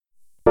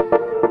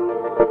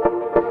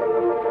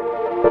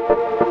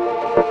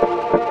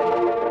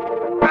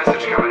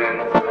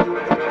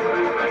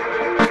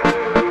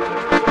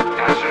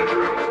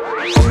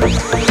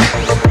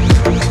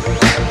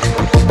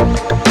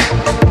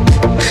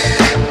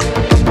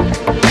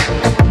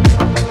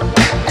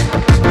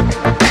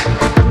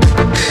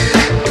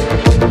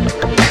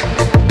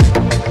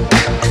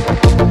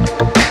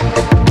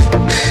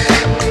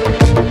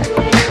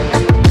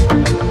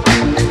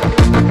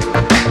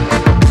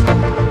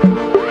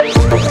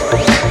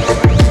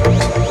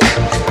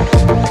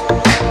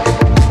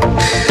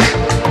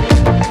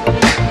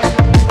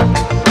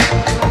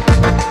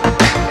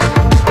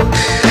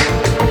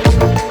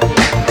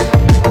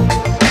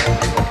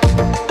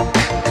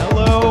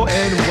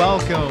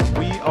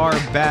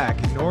are back.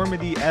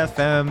 Normandy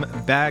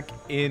FM back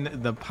in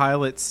the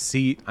pilot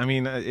seat. I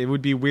mean, it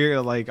would be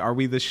weird. Like, are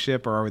we the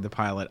ship or are we the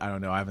pilot? I don't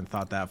know. I haven't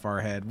thought that far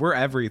ahead. We're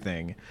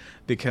everything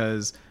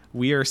because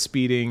we are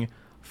speeding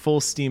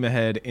full steam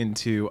ahead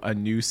into a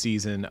new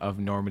season of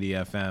Normandy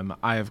FM.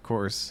 I, of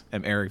course,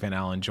 am Eric Van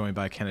Allen, joined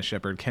by Kenneth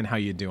Shepard. Ken, how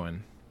you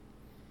doing?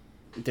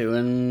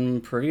 Doing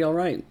pretty all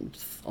right.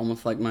 It's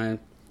almost like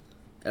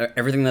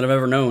everything that I've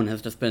ever known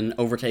has just been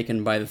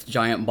overtaken by this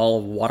giant ball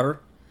of water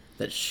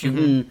that's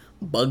shooting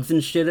bugs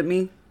and shit at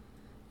me,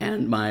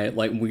 and my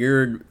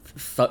weird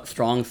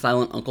strong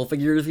silent uncle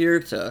figure is here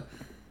to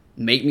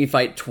make me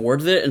fight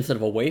towards it instead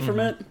of away from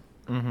it.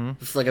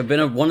 It's like I've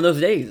been one of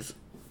those days.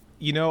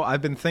 You know,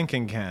 I've been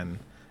thinking, Ken,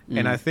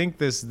 and I think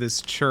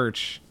this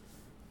church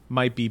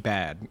might be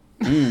bad.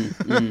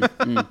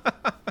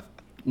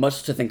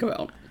 Much to think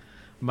about.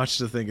 Much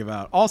to think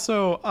about.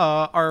 Also,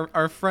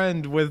 our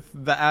friend with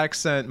the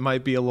accent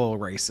might be a little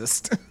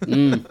racist,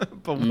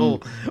 but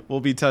we'll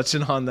be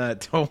touching on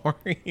that. Don't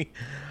worry.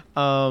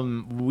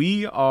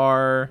 We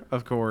are,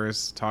 of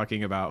course,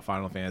 talking about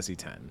Final Fantasy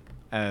X.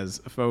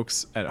 As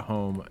folks at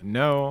home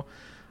know,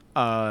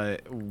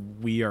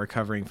 we are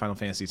covering Final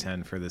Fantasy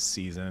X for this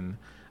season.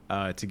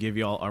 To give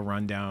you all a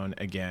rundown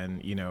again,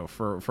 you know,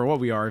 for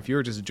what we are, if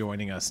you're just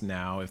joining us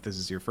now, if this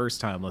is your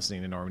first time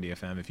listening to Normandy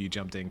FM, if you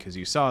jumped in because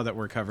you saw that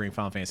we're covering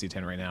Final Fantasy X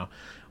right now,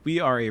 we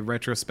are a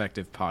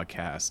retrospective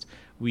podcast.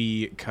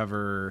 We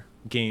cover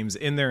games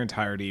in their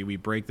entirety. We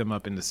break them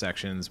up into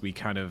sections. We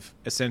kind of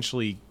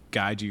essentially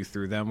guide you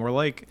through them. We're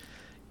like,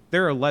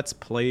 there are Let's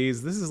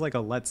Plays. This is like a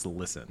Let's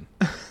Listen.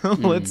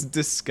 Let's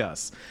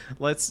discuss.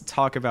 Let's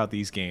talk about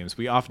these games.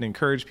 We often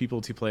encourage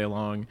people to play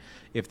along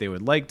if they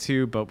would like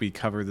to, but we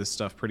cover this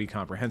stuff pretty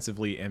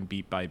comprehensively and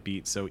beat by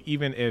beat. So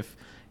even if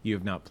you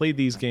have not played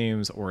these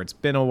games or it's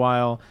been a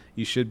while,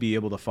 you should be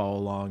able to follow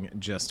along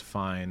just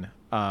fine.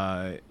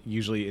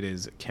 Usually it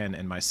is Ken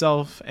and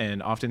myself,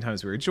 and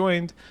oftentimes we're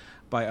joined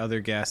by other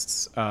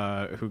guests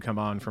who come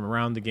on from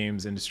around the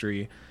games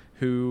industry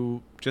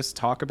who just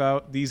talk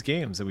about these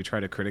games, and we try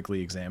to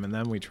critically examine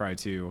them. We try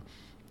to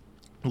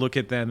look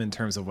at them in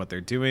terms of what they're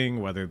doing,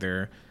 whether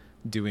they're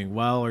doing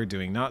well or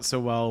doing not so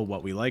well,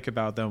 what we like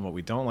about them, what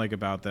we don't like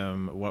about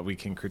them, what we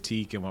can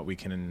critique and what we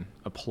can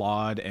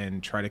applaud,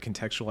 and try to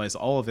contextualize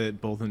all of it,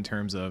 both in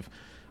terms of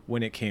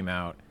when it came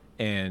out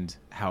and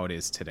how it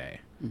is today.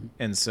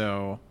 And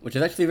so... Which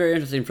is actually very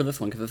interesting for this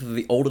one, because this is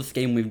the oldest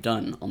game we've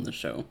done on the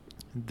show.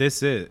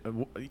 This is...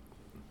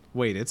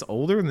 Wait, it's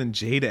older than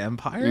Jade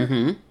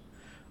Empire?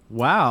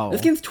 Wow.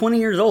 This game's 20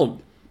 years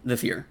old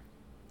this year.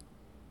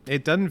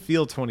 It doesn't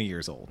feel 20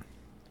 years old.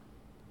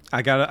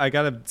 I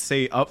gotta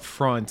say up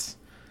front,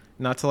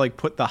 not to like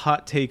put the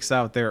hot takes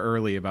out there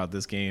early about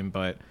this game,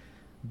 but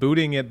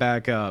booting it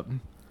back up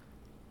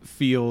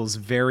feels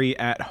very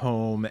at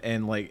home,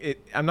 and like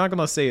it. I'm not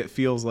gonna say it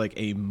feels like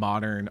a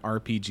modern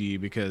RPG,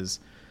 because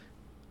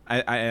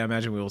I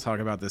imagine we will talk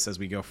about this as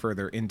we go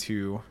further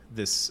into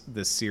this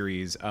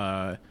series.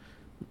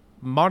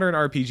 Modern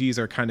RPGs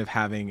are kind of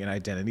having an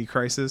identity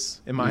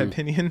crisis, in my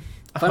opinion.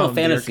 Final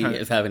Fantasy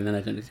is having an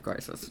identity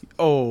crisis.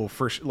 Oh,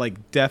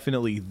 like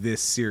definitely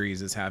this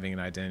series is having an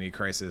identity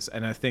crisis.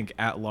 And I think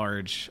at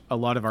large, a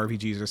lot of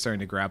RPGs are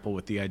starting to grapple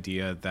with the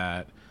idea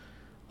that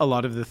a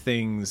lot of the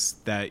things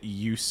that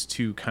used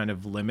to kind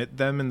of limit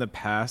them in the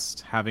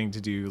past, having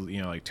to do,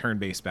 you know, like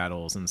turn-based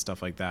battles and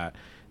stuff like that,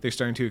 they're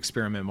starting to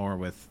experiment more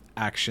with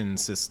action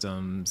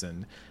systems.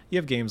 And you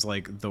have games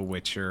like The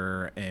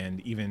Witcher and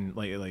even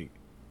like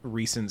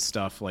recent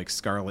stuff like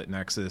Scarlet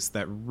Nexus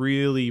that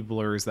really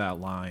blurs that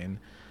line.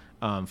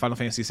 Final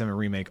Fantasy VII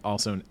Remake,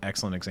 also an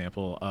excellent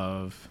example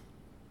of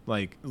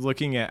like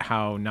looking at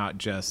how not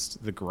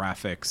just the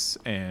graphics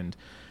and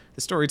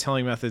the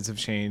storytelling methods have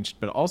changed,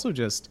 but also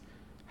just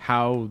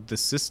how the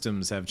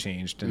systems have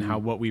changed and how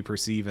what we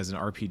perceive as an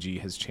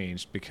RPG has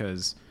changed.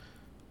 Because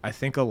I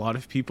think a lot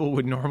of people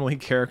would normally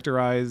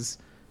characterize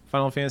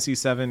Final Fantasy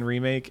VII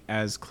Remake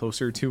as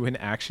closer to an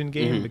action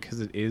game because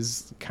it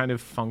is kind of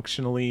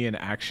functionally an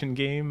action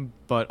game,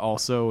 but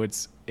also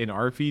it's an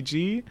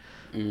RPG.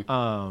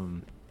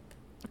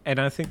 And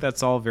I think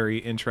that's all very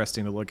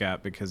interesting to look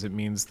at, because it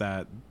means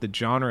that the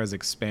genre is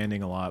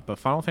expanding a lot. But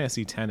Final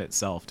Fantasy X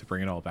itself, to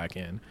bring it all back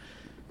in,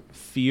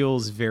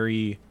 feels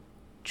very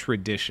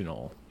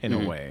traditional in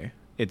a way.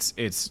 It's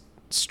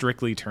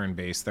strictly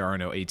turn-based. There are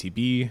no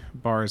ATB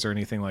bars or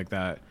anything like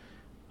that.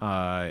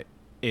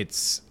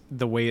 It's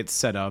the way it's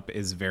set up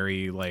is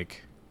very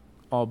like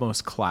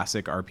almost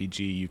classic RPG.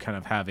 You kind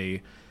of have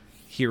a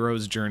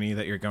hero's journey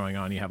that you're going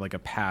on. You have like a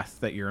path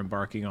that you're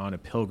embarking on, a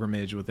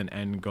pilgrimage with an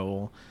end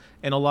goal.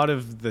 And a lot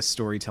of the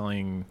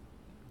storytelling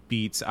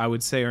beats, I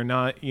would say, are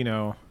not, you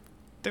know,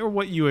 they're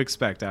what you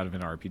expect out of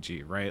an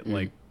RPG, right?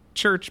 Like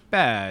church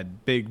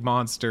bad, big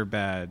monster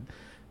bad,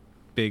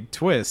 big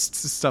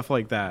twists, stuff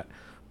like that.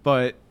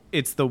 But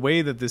it's the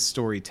way that this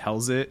story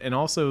tells it, and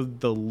also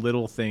the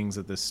little things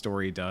that this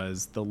story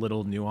does, the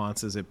little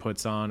nuances it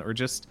puts on, or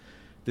just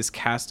this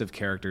cast of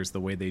characters, the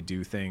way they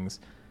do things.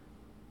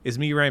 is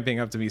me ramping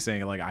up to me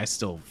saying like I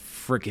still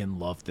freaking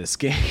love this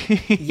game.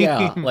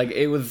 Yeah, like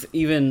it was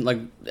even like,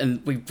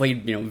 and we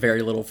played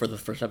very little for the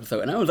first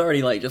episode, and I was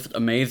already like just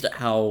amazed at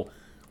how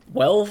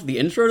well the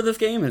intro to this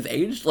game has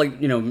aged. Like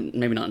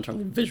maybe not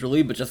entirely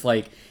visually, but just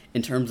like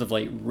in terms of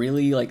like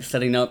really like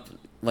setting up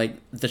like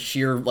the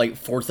sheer like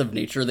force of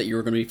nature that you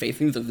were going to be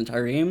facing through this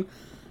entire game.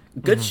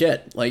 Good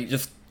shit. Like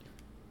just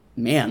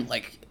man,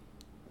 like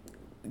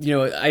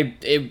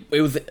it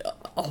was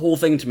a whole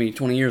thing to me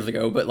 20 years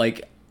ago, but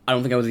like I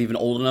don't think I was even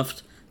old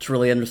enough to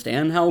really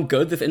understand how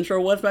good this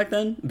intro was back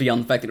then,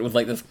 beyond the fact that it was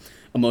like this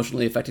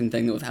emotionally affecting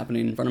thing that was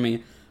happening in front of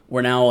me.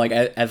 Where now, like,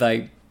 as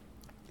I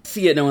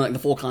see it, knowing like the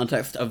full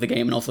context of the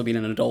game, and also being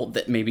an adult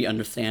that maybe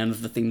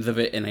understands the themes of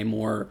it in a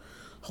more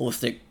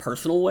holistic,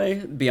 personal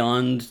way,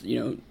 beyond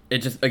it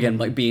just again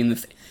like being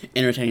this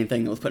entertaining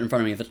thing that was put in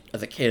front of me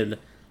as a kid.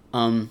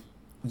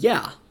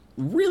 Yeah,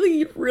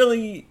 really,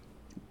 really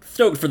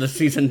stoked for this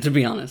season, to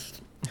be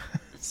honest.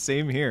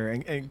 Same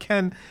here. And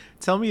Ken,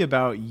 tell me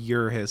about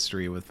your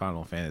history with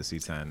Final Fantasy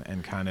X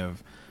and kind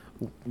of,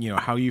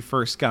 how you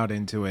first got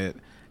into it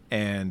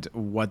and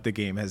what the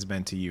game has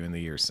been to you in the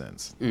years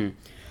since.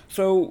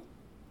 So,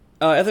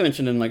 as I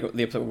mentioned in like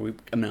the episode where we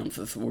announced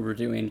this, what we're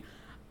doing,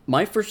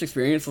 my first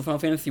experience with Final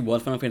Fantasy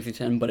was Final Fantasy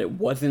X, but it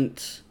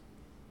wasn't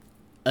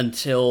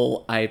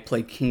until I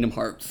played Kingdom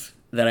Hearts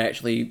that I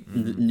actually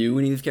knew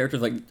any of these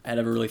characters. Like, I'd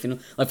ever really seen them.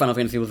 Like, Final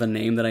Fantasy was a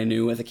name that I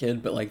knew as a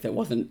kid, but like that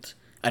wasn't...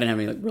 I didn't have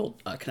any like real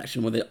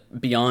connection with it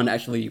beyond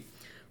actually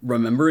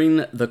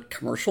remembering the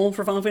commercial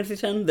for Final Fantasy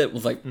X that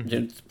was like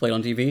just played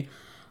on TV.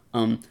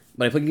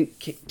 But I played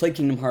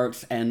Kingdom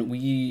Hearts, and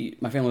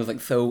my family was like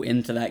so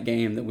into that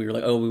game that we were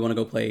like, oh, we want to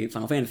go play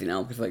Final Fantasy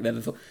now, because like that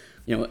is,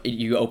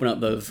 you open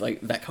up those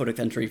like that codex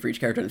entry for each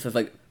character, and it says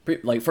like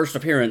first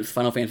appearance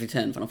Final Fantasy X,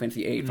 Final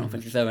Fantasy VIII, Final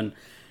Fantasy VII,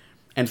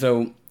 and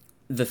so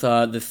this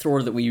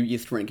store that we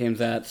used to rent games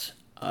at,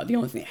 the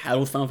only thing they had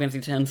was Final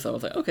Fantasy X, so I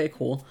was like, okay,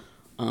 cool.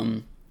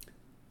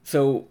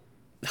 So,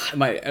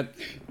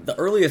 the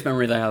earliest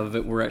memories I have of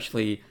it were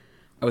actually,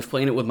 I was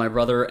playing it with my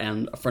brother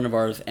and a friend of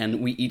ours,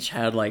 and we each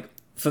had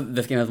so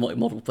this game has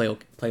multiple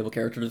playable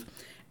characters,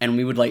 and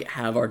we would like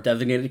have our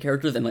designated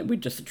characters, and like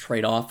we'd just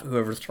trade off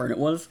whoever's turn it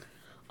was,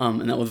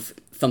 and that was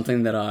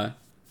something that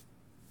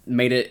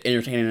made it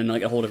entertaining in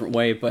like a whole different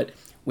way. But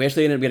we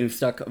actually ended up getting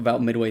stuck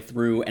about midway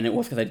through, and it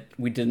was because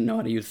we didn't know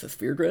how to use the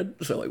sphere grid,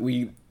 so like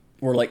we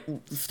were like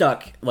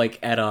stuck like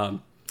at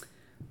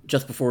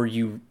just before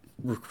you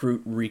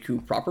recruit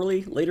Riku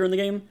properly later in the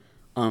game,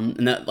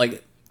 and that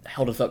like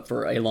held us up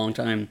for a long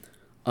time,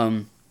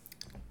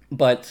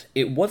 but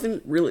it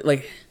wasn't really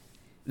like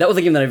that was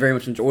a game that I very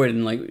much enjoyed,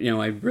 and like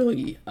I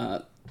really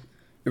it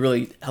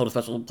really held a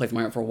special place in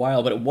my heart for a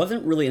while. But it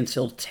wasn't really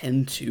until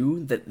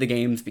 10-2 that the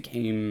games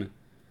became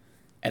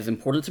as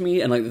important to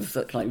me, and like this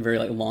kind of very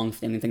like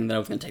long-standing thing that I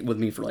was going to take with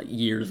me for like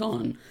years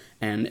on,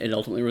 and it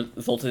ultimately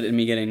resulted in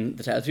me getting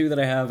the tattoo that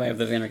I have. I have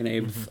the Xanark and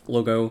Abe's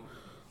logo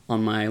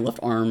on my left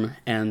arm,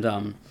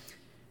 and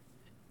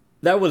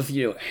that was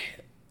there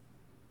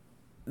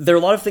are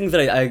a lot of things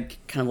that I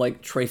kind of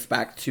like trace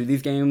back to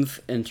these games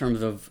in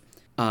terms of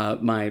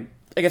my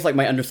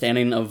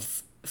understanding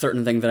of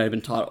certain things that I've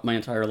been taught my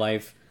entire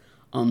life.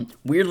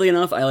 Weirdly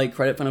enough, I like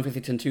credit Final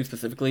Fantasy X-2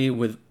 specifically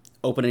with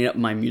opening up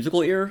my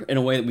musical ear in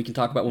a way that we can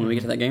talk about when we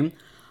get to that game,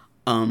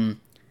 and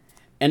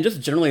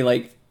just generally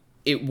like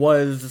it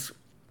was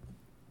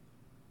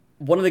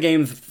one of the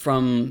games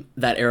from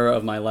that era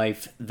of my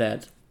life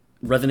that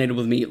resonated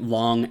with me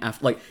long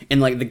after, like, in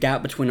like the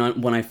gap between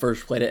when I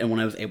first played it and when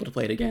I was able to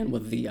play it again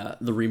with the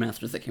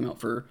remasters that came out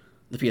for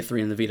the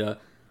PS3 and the Vita.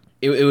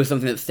 It was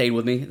something that stayed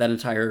with me that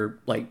entire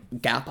like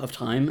gap of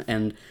time,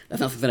 and that's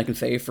not something I can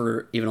say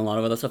for even a lot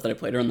of other stuff that I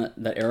played during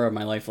that era of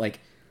my life. Like,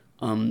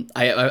 I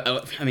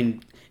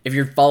mean, if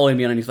you're following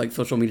me on any like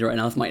social media right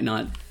now, this might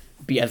not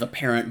be as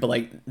apparent, but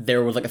like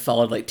there was like a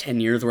solid like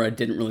 10 years where I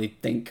didn't really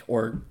think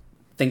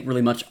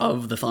really much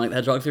of the Sonic the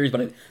Hedgehog series,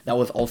 but that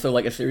was also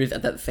like a series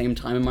at that same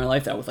time in my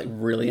life that I was like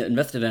really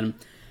invested in,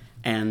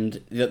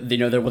 and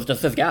there was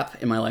just this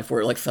gap in my life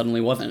where it like suddenly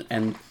wasn't,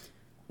 and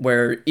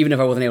where even if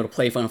I wasn't able to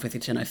play Final Fantasy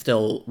X, I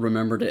still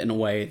remembered it in a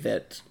way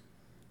that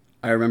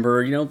I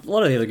remember a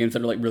lot of the other games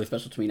that are like really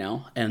special to me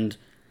now, and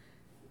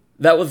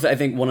that was, I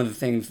think, one of the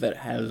things that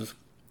has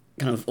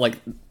kind of like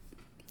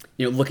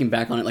looking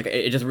back on it, like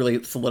it just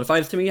really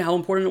solidifies to me how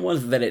important it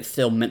was that it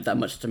still meant that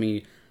much to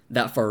me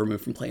that far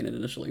removed from playing it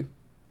initially.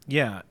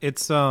 Yeah,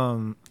 it's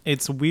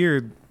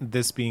weird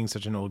this being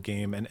such an old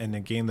game and a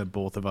game that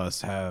both of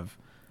us have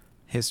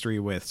history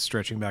with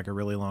stretching back a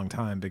really long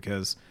time,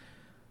 because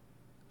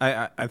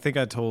I think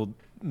I told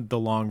the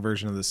long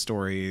version of the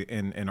story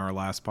in our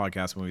last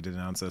podcast when we did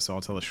announce this, so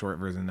I'll tell the short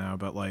version now.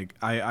 But like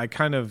I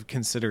kind of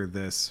consider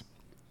this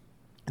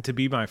to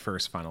be my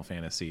first Final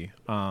Fantasy.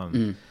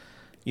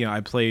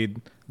 I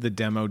played the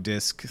demo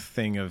disc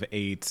thing of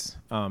 8.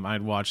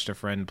 I'd watched a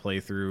friend play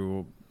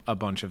through a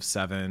bunch of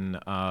 7.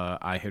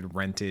 I had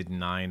rented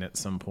 9 at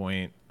some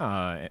point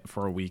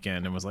for a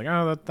weekend and was like,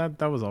 oh,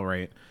 that was all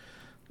right.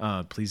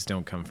 Please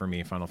don't come for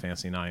me, Final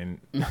Fantasy IX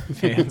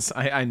fans.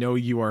 I know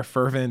you are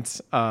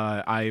fervent.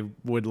 I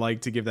would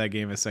like to give that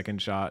game a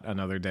second shot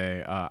another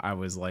day. I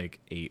was like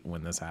 8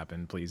 when this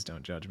happened. Please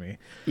don't judge me.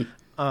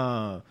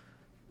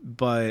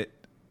 But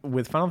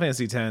with Final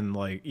Fantasy X,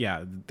 like,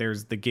 yeah,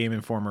 there's the Game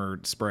Informer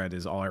spread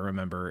is all I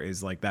remember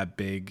is like that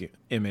big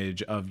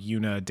image of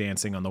Yuna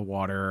dancing on the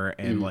water,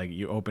 and like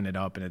you open it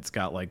up and it's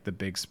got like the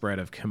big spread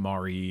of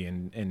Kimahri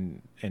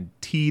and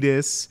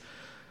Tidus.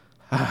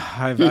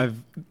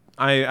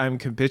 I'm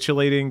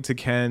capitulating to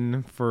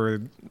Ken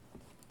for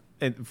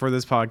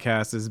this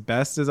podcast as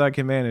best as I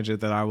can manage it,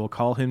 that I will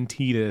call him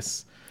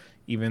Tidus,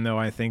 even though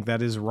I think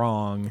that is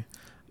wrong.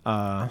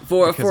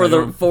 For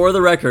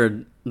the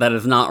record, that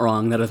is not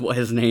wrong. That is what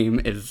his name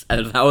is. That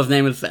is how his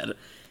name is said.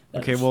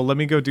 Okay, well, let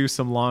me go do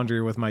some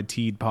laundry with my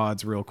Teed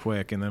pods real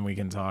quick, and then we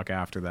can talk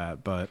after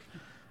that. But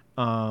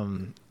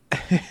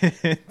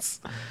it's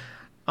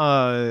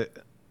Final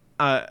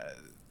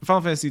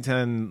Fantasy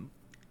X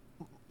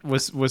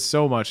was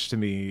so much to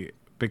me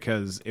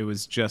because it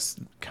was just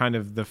kind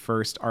of the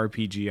first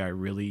RPG I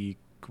really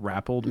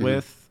grappled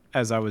with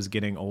as I was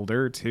getting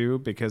older too.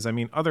 Because I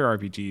mean, other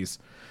RPGs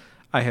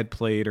I had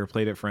played or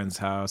played at friends'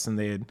 house, and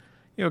they had,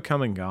 you know,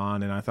 come and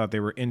gone, and I thought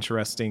they were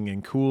interesting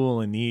and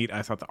cool and neat.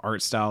 I thought the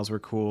art styles were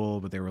cool,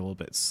 but they were a little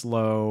bit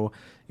slow.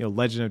 You know,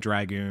 Legend of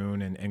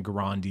Dragoon and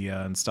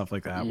Grandia and stuff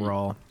like that were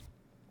all,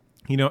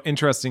 you know,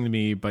 interesting to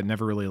me, but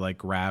never really like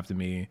grabbed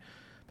me.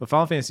 But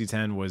Final Fantasy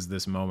X was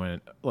this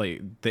moment,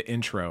 like the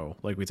intro,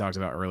 like we talked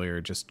about earlier,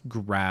 just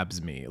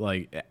grabs me.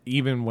 Like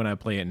even when I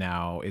play it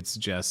now, it's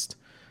just,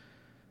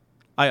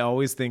 I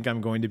always think I'm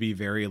going to be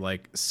very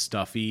like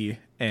stuffy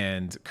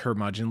and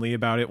curmudgeonly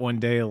about it one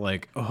day.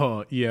 Like,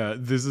 oh yeah,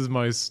 this is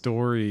my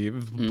story.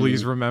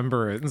 Please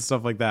remember it and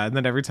stuff like that. And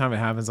then every time it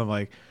happens, I'm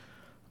like,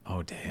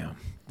 oh damn,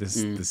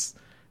 this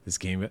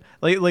game,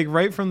 like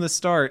right from the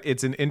start,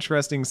 it's an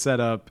interesting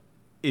setup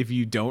if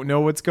you don't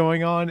know what's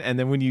going on. And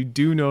then when you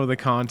do know the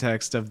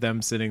context of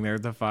them sitting there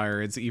at the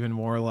fire, it's even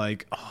more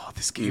like, oh,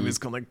 this game is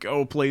going to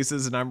go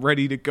places and I'm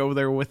ready to go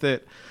there with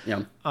it.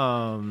 Yeah.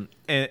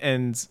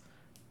 And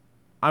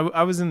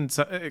I was in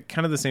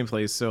kind of the same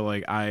place. So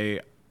like I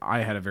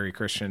had a very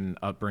Christian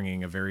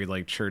upbringing, a very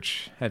like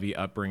church heavy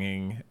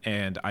upbringing.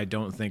 And I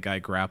don't think I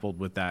grappled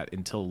with that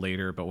until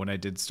later. But when I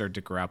did start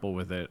to grapple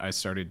with it, I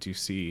started to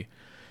see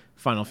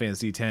Final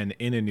Fantasy X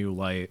in a new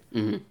light,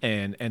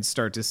 and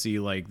start to see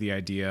like the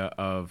idea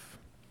of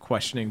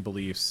questioning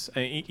beliefs.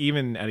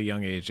 Even at a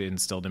young age, it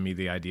instilled in me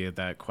the idea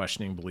that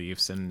questioning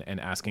beliefs and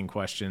asking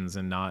questions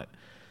and not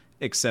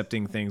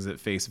accepting things at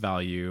face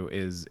value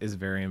is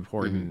very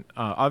important.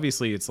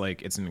 Obviously, it's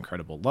an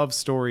incredible love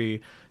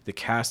story. The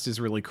cast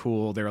is really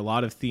cool. There are a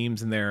lot of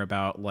themes in there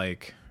about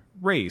like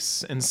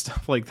race and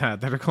stuff like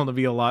that are going to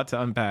be a lot to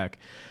unpack.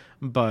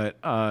 But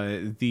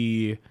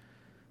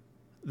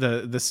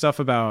the stuff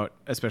about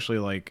especially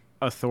like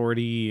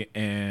authority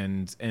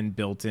and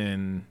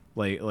built-in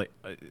like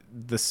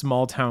the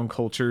small town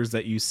cultures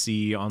that you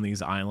see on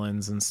these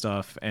islands and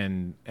stuff,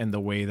 and the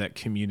way that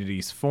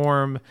communities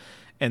form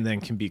and then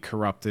can be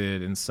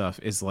corrupted and stuff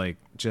is like,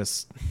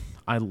 just,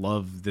 I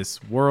love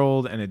this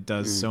world, and it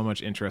does so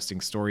much interesting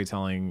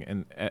storytelling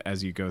and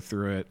as you go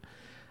through it.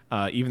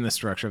 Even the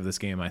structure of this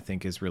game I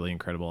think is really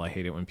incredible. I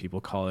hate it when people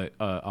call it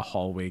a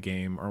hallway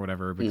game or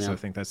whatever, because I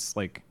think that's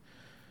like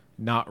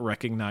not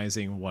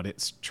recognizing what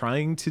it's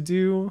trying to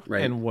do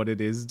and what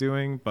it is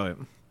doing, but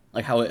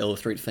like how it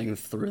illustrates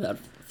things through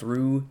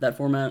that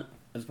format.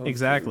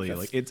 Exactly.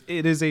 Like it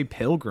is a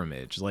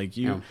pilgrimage. Like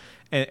you,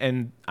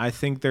 and I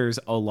think there's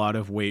a lot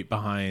of weight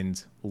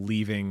behind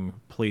leaving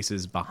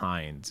places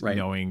behind,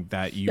 knowing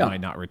that you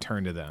might not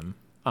return to them.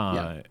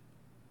 And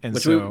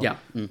which so,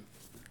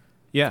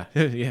 yeah.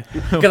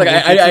 Because like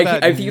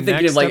I keep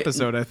thinking of like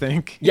episode. I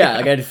think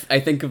like I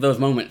think of those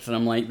moments, and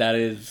I'm like, that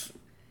is.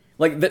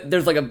 Like,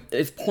 there's like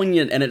it's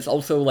poignant, and it's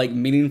also like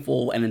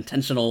meaningful and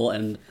intentional,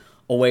 and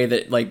a way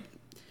that like,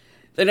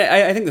 and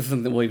I think this is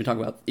something we'll even talk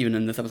about even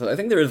in this episode. I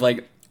think there is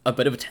like a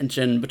bit of a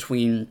tension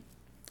between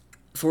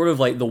sort of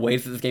like the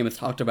ways that this game is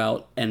talked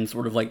about and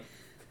sort of like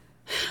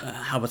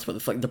how let's put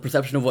this, like the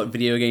perception of what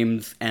video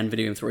games and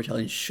video game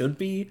storytelling should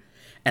be,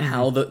 and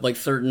how the like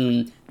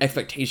certain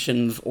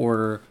expectations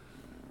or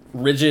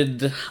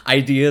rigid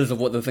ideas of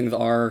what those things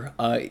are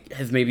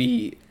has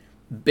maybe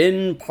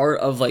been part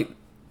of like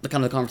the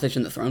kind of the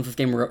conversation that surrounds this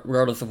game,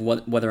 regardless of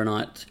whether or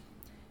not,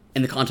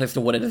 in the context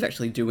of what it is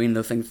actually doing,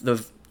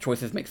 those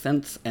choices make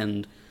sense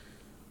and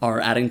are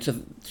adding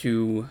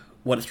to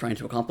what it's trying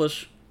to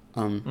accomplish.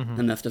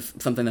 And that's just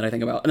something that I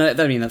think about.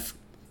 And I mean, that's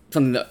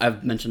something that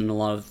I've mentioned in a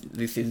lot of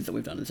these seasons that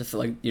we've done. It's just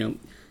like, you know,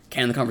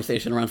 can the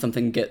conversation around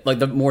something get, like,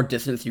 the more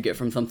distance you get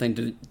from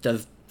something,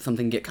 does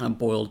something get kind of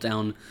boiled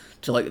down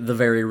to, like, the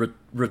very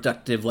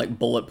reductive, like,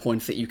 bullet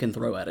points that you can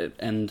throw at it.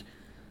 And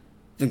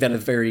I think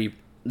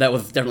that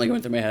was definitely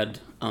going through my head,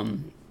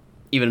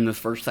 even in this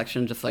first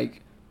section. Just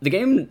like, the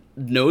game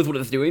knows what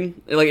it's doing.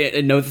 Like,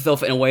 it knows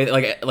itself in a way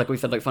that, like we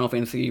said, like Final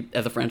Fantasy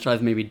as a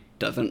franchise maybe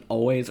doesn't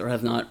always, or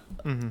has not,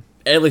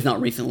 at least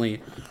not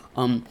recently.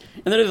 And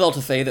that is all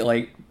to say that,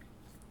 like,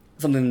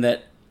 something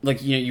that,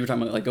 like, you know, you were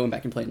talking about, like, going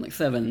back and playing, like,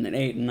 7 and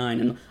 8 and 9,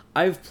 and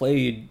I've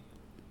played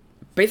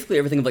basically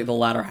everything of, like, the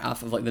latter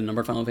half of, like, the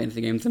number of Final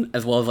Fantasy games, and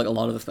as well as, like, a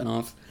lot of the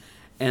spin-offs,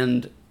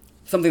 and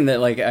something that,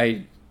 like,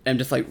 I am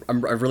just, like,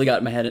 I've really got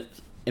in my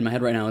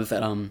head right now is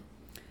that,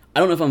 I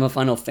don't know if I'm a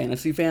Final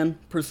Fantasy fan,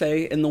 per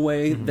se, in the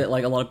way that,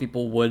 like, a lot of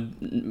people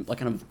would, like,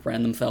 kind of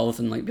brand themselves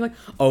and, like, be like,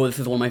 oh, this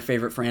is one of my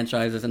favorite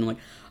franchises, and, like,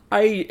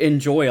 I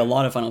enjoy a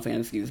lot of Final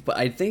Fantasies, but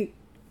I think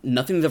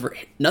nothing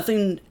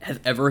has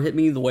ever hit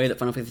me the way that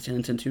Final Fantasy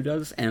X and X-2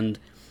 does, and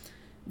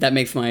that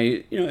makes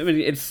my, you know, I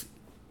mean,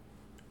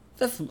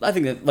 I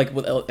think that, like,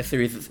 with a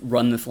series that's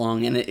run this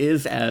long, and it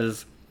is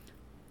as,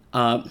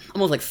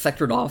 almost, like,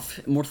 sectored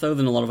off more so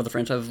than a lot of other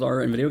franchises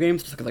are in video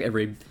games, just because, like,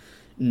 every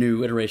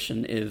new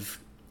iteration is,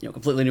 you know,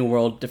 completely new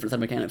world, different set of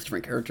mechanics,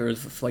 different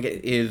characters. So, like,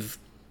 it is,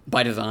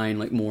 by design,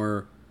 like,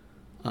 more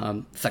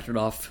sectored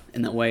off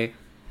in that way.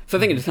 So I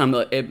think it just kind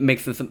of, it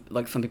makes this,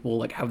 like, some people,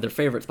 like, have their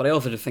favorites. But I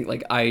also just think,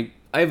 like,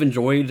 I've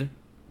enjoyed,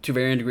 to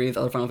varying degrees,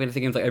 other Final Fantasy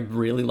games. Like, I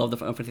really love the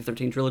Final Fantasy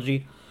 13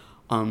 trilogy.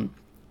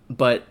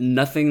 But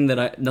nothing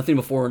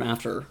before and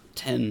after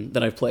 10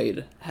 that I've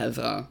played has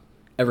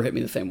ever hit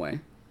me the same way.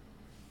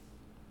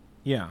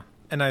 Yeah.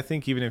 And I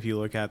think even if you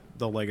look at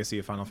the legacy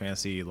of Final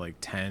Fantasy, like,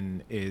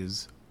 10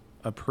 is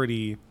a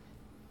pretty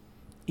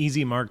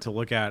easy mark to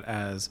look at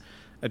as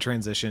a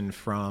transition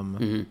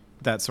from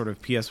that sort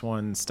of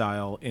PS1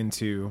 style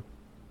into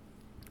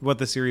what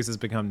the series has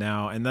become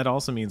now. And that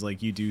also means,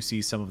 like, you do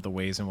see some of the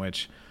ways in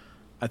which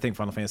I think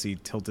Final Fantasy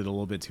tilted a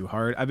little bit too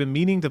hard. I've been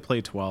meaning to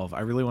play 12. I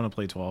really want to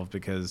play 12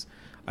 because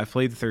I've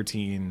played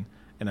 13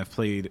 and I've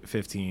played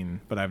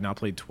 15, but I've not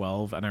played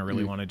 12, and I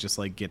really want to just,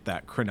 like, get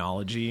that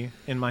chronology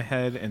in my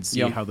head and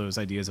see how those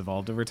ideas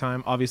evolved over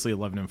time. Obviously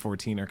 11 and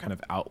 14 are kind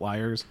of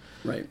outliers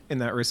in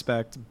that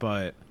respect,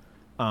 but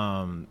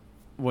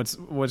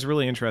what's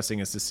really interesting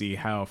is to see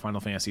how Final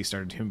Fantasy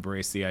started to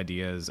embrace the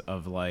ideas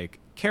of, like,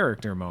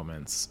 character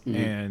moments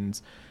and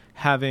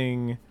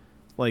having,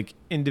 like,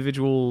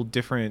 individual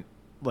different,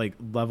 like,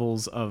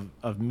 levels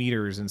of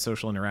meters and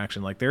social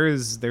interaction. Like,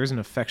 there's an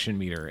affection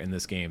meter in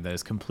this game that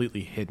is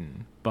completely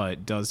hidden,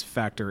 but does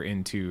factor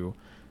into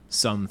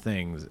some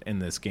things in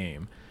this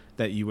game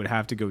that you would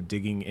have to go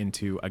digging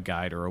into a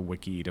guide or a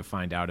wiki to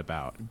find out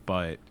about.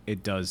 But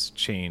it does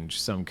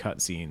change some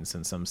cutscenes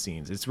and some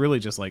scenes. It's really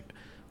just like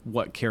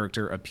what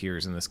character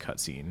appears in this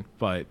cutscene,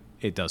 but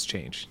it does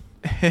change.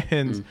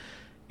 And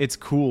it's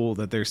cool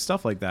that there's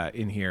stuff like that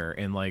in here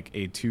in, like,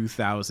 a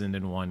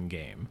 2001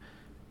 game.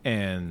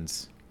 And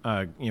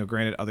you know,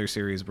 granted, other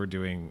series were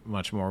doing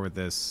much more with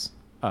this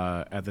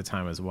at the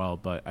time as well,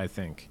 but I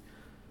think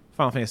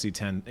Final Fantasy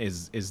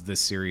X is this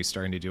series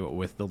starting to do it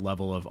with the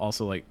level of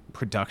also, like,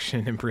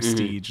 production and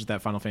prestige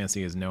that Final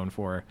Fantasy is known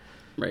for.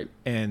 Right.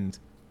 And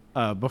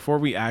before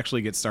we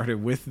actually get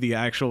started with the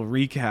actual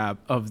recap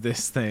of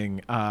this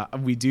thing,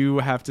 we do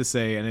have to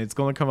say, and it's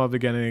going to come up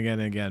again and again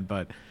and again,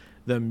 but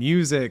the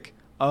music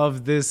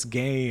of this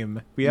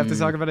game, we have to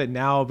talk about it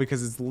now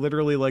because it's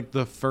literally, like,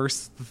 the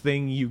first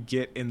thing you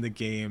get in the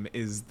game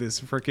is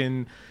this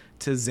freaking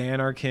To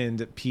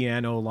Xanarkand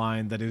piano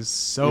line that is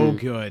so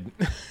good.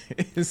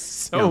 It is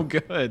so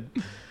good.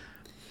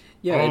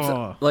 Yeah,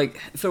 it's like,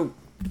 so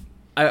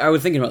I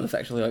was thinking about this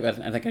actually. Like,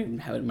 I think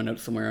I have it in my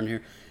notes somewhere on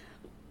here.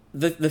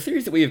 The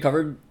series that we have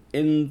covered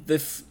in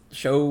this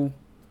show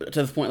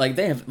to this point, like,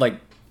 they have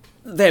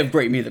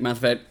great music. Mass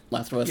Effect,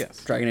 Last of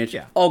Us, Dragon Age,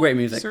 all great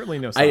music. Certainly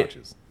no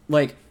slouches.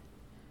 Like,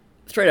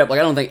 straight up, like,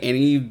 I don't think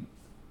any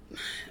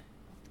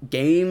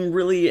game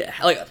really,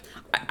 like,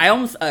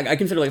 I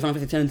consider, like, Final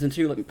Fantasy X and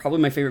 2, like, probably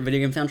my favorite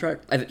video game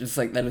soundtrack. I think just,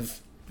 like, that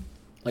is,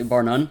 like,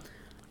 bar none.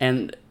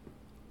 And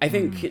I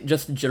think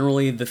just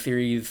generally the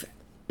series,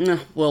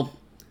 well,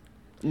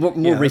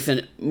 more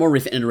recent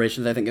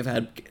iterations, I think, have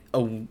had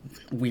a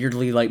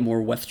weirdly, like,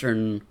 more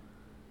Western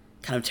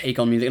kind of take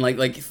on music. And,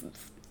 like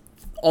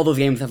all those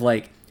games have,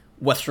 like,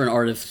 Western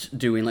artists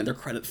doing, like, their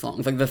credit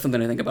songs. Like, that's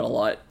something I think about a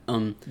lot.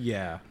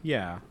 Yeah.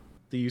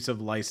 The use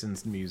of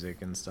licensed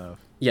music and stuff.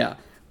 Yeah,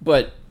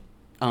 but,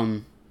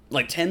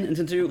 like, 10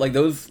 and 2, like,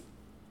 those,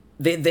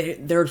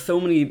 there are so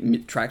many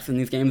tracks in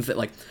these games that,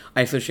 like,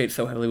 I associate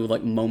so heavily with,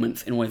 like,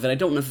 moments in ways that I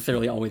don't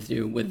necessarily always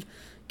do with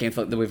games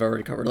like that we've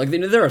already covered. Like,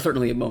 there are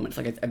certainly moments.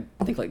 Like,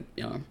 I think, like,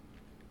 you know,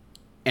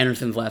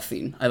 Anderson's last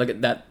scene. I look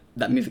at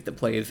that music that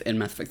plays in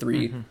Mass Effect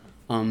 3.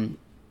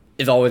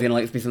 Is always gonna,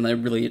 like, be something that I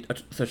really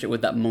associate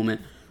with that moment.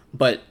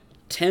 But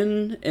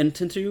 10 and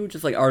 10-2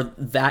 just, like, are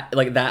that,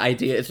 like, that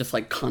idea is just,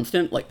 like,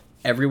 constant. Like,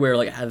 everywhere,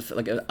 like, it has,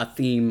 like, a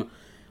theme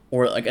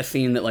or, like, a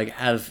scene that, like,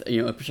 has,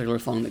 you know, a particular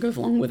song that goes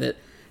along with it.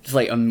 Just,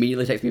 like,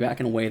 immediately takes me back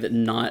in a way that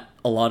not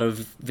a lot of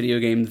video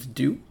games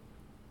do.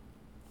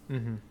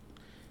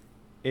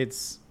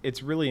 It's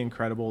really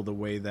incredible the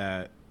way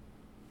that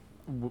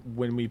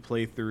when we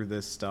play through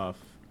this stuff,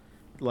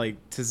 like,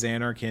 To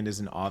Xanarkand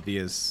is an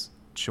obvious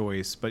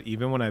choice, but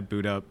even when I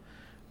boot up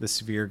the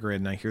Sphere Grid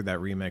and I hear that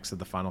remix of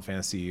the Final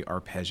Fantasy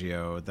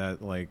arpeggio,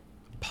 that, like,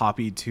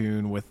 poppy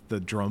tune with the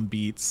drum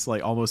beats,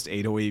 like almost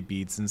 808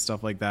 beats and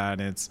stuff like that,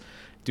 and it's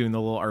doing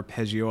the little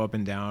arpeggio up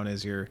and down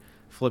as you're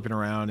flipping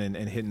around and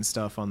hitting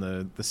stuff on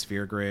the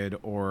sphere grid,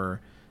 or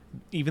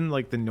even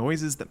like the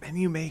noises the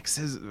menu makes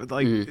is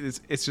like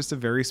it's just a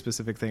very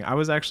specific thing. I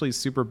was actually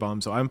super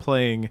bummed. So I'm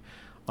playing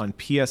on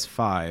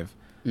PS5,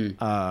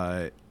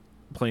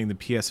 playing the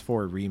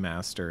PS4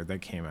 remaster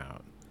that came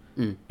out,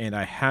 and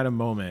I had a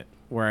moment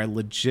where I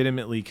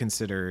legitimately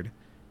considered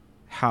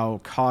how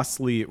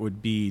costly it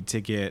would be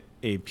to get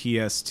a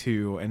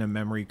PS2 and a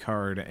memory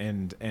card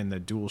and the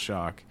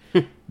DualShock,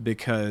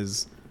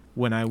 because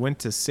when I went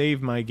to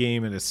save my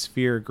game in a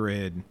sphere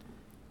grid,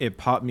 it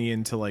popped me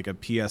into like a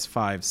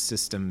PS5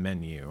 system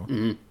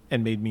menu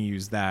and made me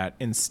use that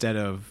instead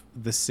of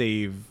the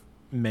save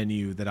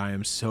menu that I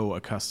am so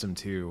accustomed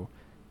to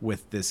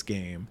with this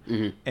game.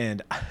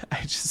 And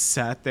I just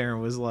sat there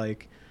and was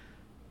like,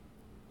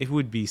 it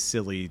would be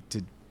silly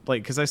to,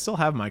 like, because I still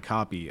have my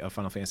copy of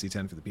Final Fantasy X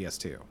for the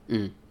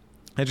PS2.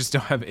 I just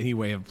don't have any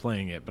way of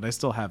playing it, but I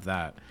still have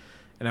that.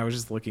 And I was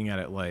just looking at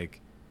it like,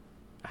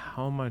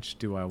 how much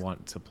do I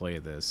want to play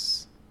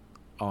this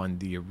on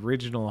the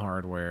original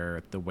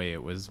hardware the way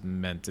it was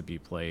meant to be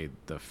played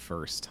the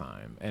first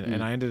time?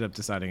 And I ended up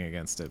deciding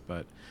against it.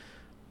 But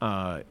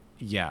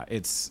yeah,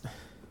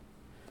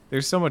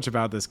 there's so much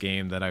about this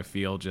game that I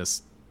feel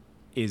just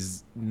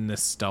is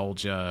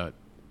nostalgia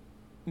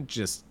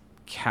just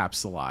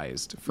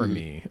capsulized for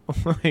me.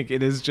 Like,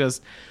 it is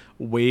just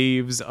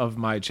waves of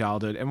my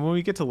childhood, and when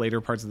we get to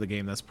later parts of the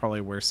game, that's probably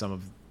where some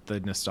of the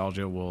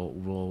nostalgia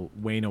will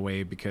wane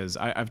away, because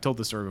I've told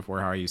the story before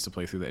how I used to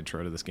play through the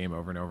intro to this game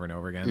over and over and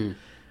over again.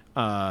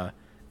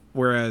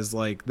 Whereas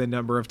like the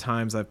number of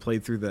times I've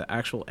played through the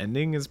actual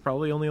ending is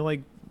probably only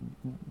like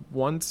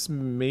once,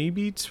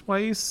 maybe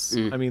twice.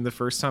 I mean, the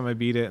first time I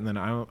beat it, and then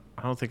I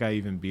don't think I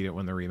even beat it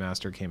when the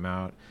remaster came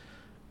out.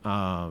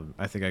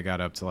 I think I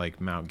got up to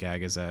like Mount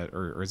Gagazet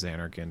or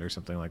Xanarkand or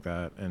something like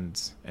that,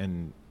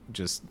 and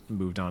just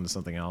moved on to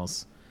something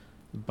else.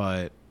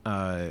 But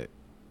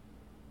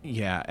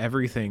yeah,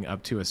 everything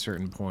up to a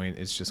certain point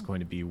is just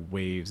going to be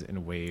waves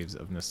and waves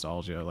of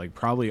nostalgia, like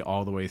probably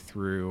all the way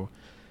through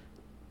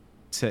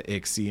to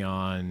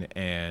Ixion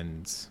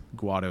and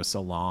Guado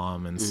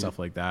Salam and stuff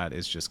like that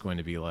is just going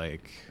to be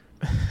like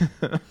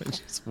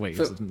just waves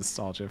of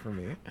nostalgia for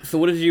me. So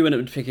what did you end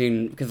up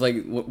picking? Because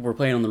like we're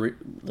playing on the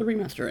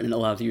remaster, and it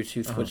allows you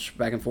to switch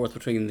back and forth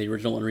between the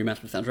original and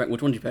remastered soundtrack.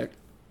 Which one did you pick?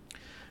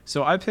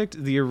 So I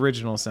picked the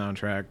original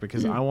soundtrack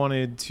because I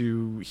wanted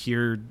to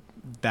hear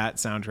that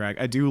soundtrack.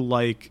 I do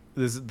like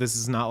this. This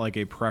is not like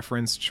a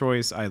preference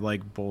choice. I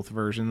like both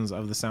versions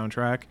of the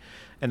soundtrack,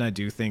 and I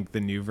do think the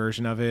new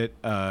version of it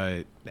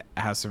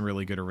has some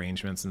really good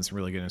arrangements and some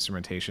really good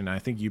instrumentation. I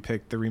think you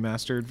picked the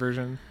remastered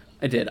version.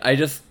 I did. I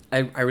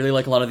really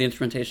like a lot of the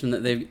instrumentation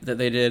that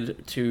they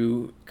did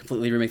to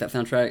completely remake that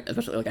soundtrack.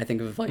 Especially like I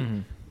think of like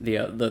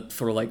the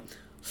sort of like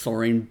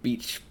soaring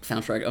beach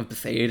soundtrack of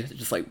Besaid.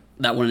 Just like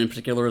that one in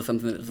particular is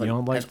something that's like, you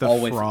don't like the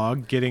always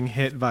frog getting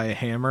hit by a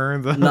hammer.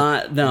 No,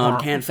 I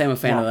can't say I'm a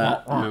fan of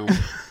that. No.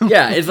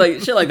 Yeah, it's like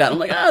shit like that. I'm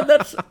like,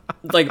 that's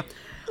like.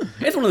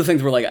 It's one of those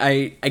things where like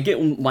I get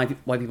why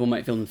people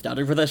might feel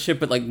nostalgic for that shit,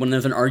 but like when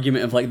there's an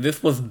argument of like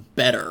this was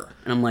better,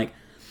 and I'm like,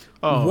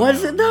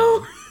 was it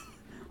though?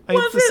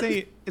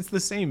 It's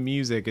the same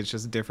music, it's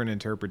just different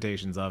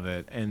interpretations of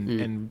it,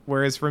 and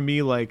whereas for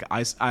me, like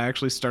I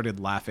actually started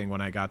laughing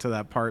when I got to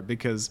that part,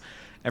 because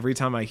every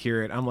time I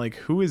hear it, I'm like,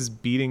 who is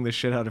beating the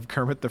shit out of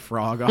Kermit the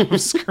Frog off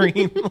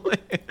screen?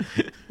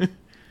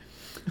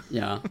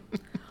 Yeah.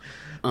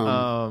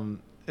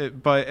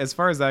 But as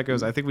far as that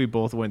goes, I think we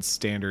both went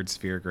standard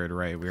sphere grid,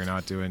 right? We're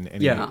not doing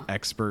any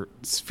expert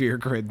sphere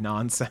grid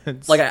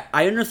nonsense. Like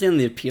I understand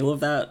the appeal of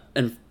that,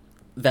 and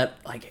that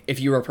like if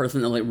you're a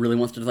person that like really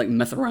wants to just like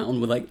mess around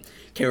with like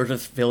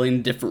characters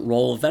filling different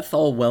roles, that's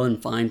all well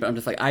and fine. But I'm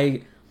just like,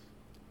 I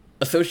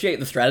associate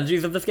the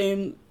strategies of this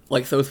game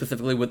like so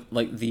specifically with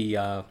like the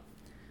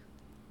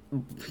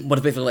what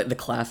is basically like the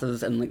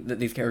classes and like that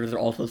these characters are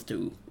all supposed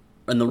to,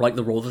 and the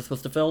roles they're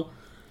supposed to fill.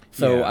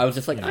 So I was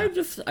just like,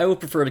 I would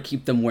prefer to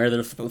keep them where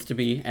they're supposed to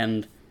be,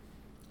 and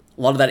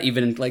a lot of that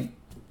even like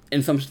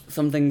in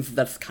some things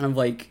that's kind of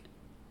like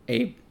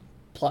a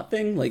plot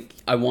thing. Like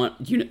I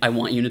want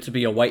Yuna to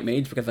be a white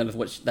mage because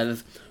that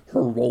is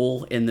her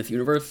role in this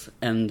universe,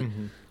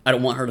 and I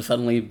don't want her to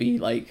suddenly be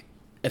like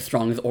as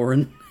strong as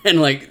Auron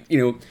and like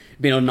being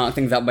able to knock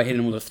things out by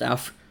hitting him with a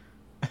staff.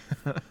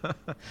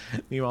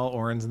 Meanwhile,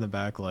 Auron's in the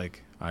back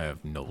like, I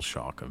have null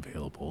shock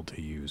available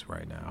to use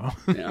right now.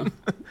 Yeah.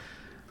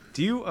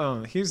 Do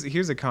you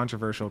here's a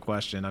controversial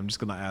question I'm just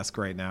gonna ask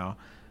right now.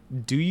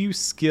 Do you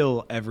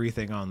skill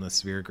everything on the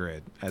sphere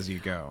grid as you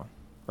go?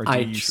 Or do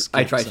you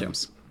I try to.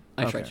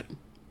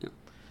 Yeah.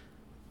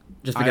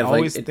 Just because I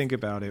always think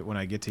about it when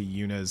I get to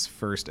Yuna's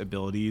first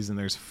abilities, and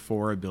there's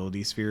 4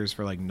 ability spheres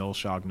for like null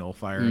shock, null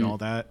fire, and all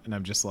that, and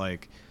I'm just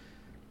like,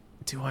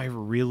 do I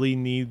really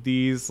need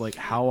these? Like,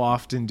 how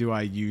often do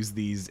I use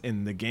these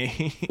in the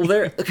game?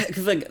 Well,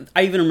 because like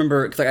I even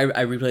remember, because like,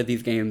 I replayed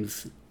these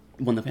games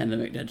when the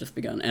pandemic had just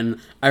begun, and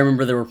I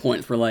remember there were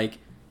points where like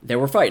there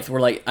were fights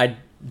where like I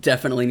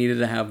definitely needed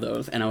to have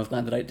those, and I was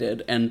glad that I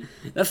did. And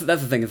that's the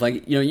thing. Is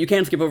like, you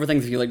can skip over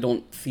things if you like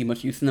don't see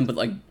much use in them, but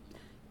like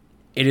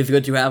it is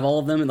good to have all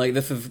of them. And like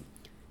this is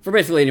for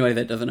basically anybody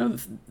that doesn't know,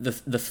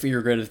 the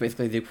sphere grid is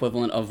basically the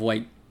equivalent of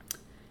like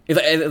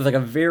it's like a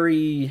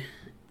very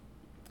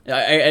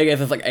I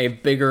guess it's like a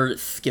bigger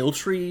skill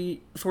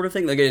tree sort of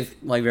thing. Like it's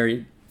like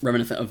very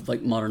reminiscent of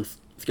like modern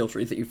skill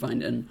trees that you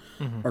find in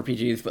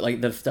RPGs, but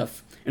like this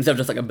stuff, instead of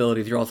just like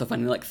abilities, you're also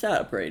finding like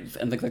stat upgrades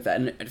and things like that,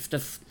 and it's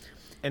just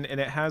and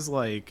it has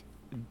like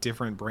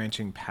different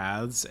branching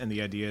paths, and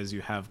the idea is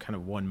you have kind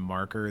of one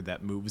marker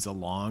that moves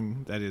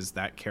along, that is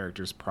that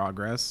character's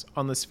progress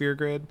on the sphere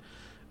grid,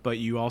 but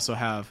you also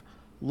have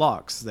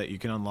locks that you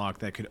can unlock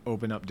that could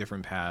open up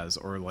different paths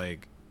or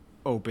like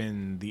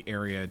open the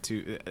area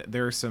to.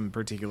 There are some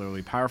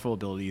particularly powerful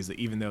abilities that,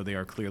 even though they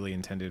are clearly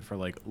intended for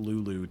like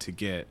Lulu to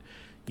get,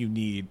 you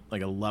need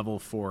like a level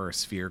 4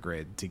 sphere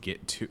grid to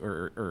get to,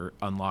 or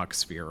unlock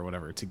sphere or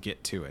whatever to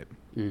get to it.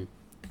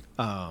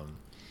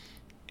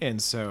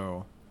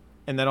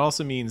 And that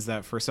also means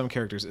that for some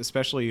characters,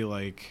 especially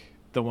like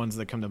the ones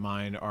that come to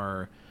mind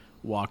are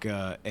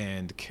Waka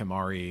and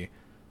Kimahri,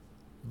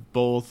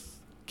 both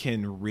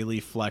can really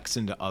flex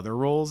into other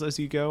roles as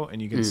you go,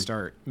 and you can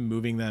start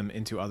moving them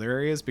into other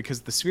areas,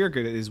 because the sphere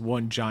grid is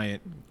one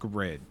giant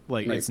grid.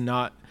 Like It's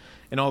not,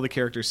 and all the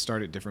characters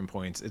start at different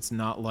points. It's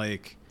not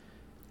like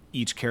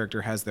each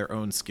character has their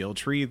own skill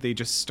tree. They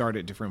just start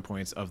at different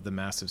points of the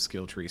massive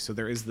skill tree. So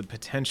there is the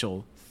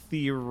potential,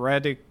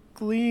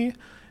 theoretically,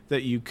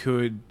 that you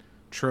could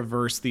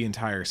traverse the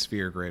entire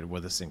sphere grid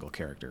with a single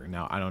character.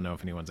 Now, I don't know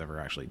if anyone's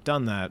ever actually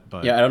done that,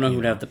 but I don't know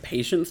who'd have the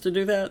patience to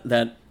do that.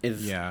 That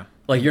is,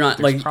 like you're not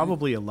There's like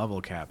probably a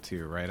level cap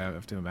too, right? I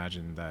have to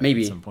imagine that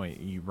maybe at some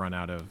point you run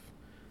out of.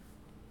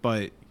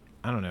 But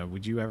I don't know.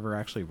 Would you ever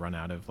actually run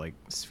out of like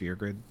sphere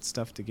grid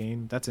stuff to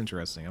gain? That's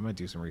interesting. I might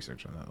do some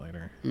research on that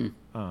later.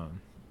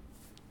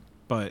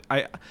 But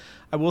I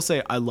will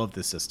say I love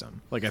this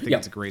system. Like I think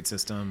it's a great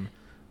system.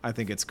 I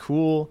think it's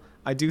cool.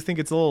 I do think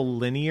it's a little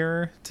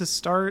linear to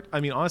start. I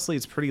mean, honestly,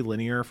 it's pretty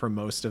linear for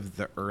most of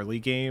the early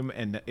game,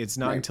 and it's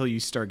not until you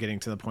start getting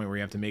to the point where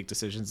you have to make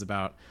decisions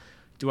about,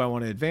 do I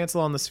want to advance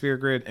along the sphere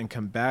grid and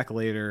come back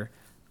later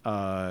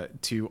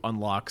to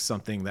unlock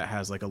something that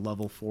has like a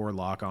level 4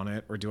 lock on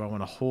it, or do I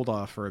want to hold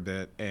off for a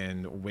bit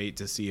and wait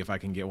to see if I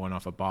can get one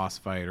off a boss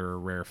fight or a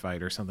rare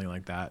fight or something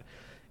like that,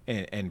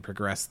 and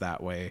progress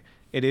that way.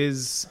 It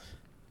is,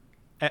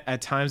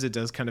 at times it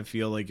does kind of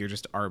feel like you're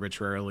just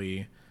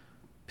arbitrarily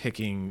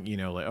picking,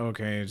 like,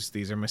 okay, just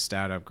these are my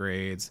stat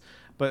upgrades.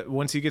 But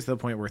once you get to the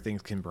point where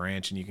things can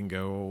branch and you can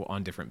go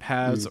on different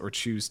paths or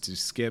choose to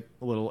skip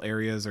little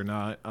areas or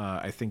not,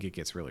 I think it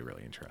gets really,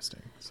 really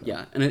interesting. So.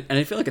 Yeah, and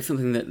I feel like it's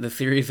something that the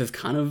series has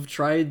kind of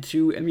tried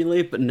to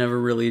emulate, but never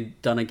really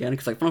done again.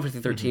 Because like Final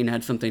Fantasy 13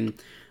 had something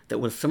that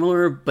was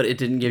similar, but it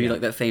didn't give you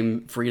like that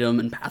same freedom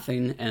and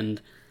pathing,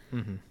 and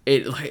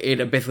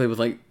it basically was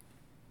like,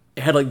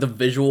 it had like the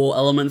visual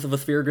elements of a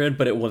sphere grid,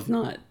 but it was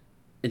not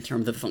in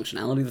terms of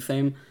functionality the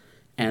same.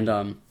 And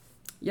kind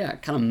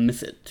of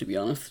miss it, to be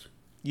honest.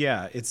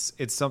 Yeah, it's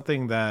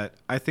something that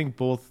I think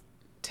both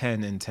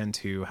 10 and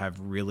 10-2 have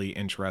really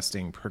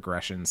interesting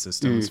progression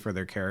systems for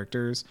their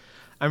characters.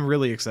 I'm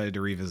really excited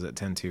to revisit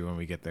 10-2 when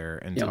we get there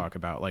and talk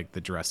about like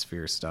the dress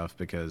sphere stuff,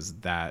 because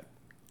that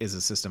is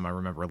a system I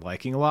remember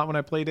liking a lot when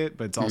I played it,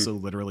 but it's also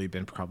literally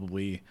been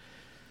probably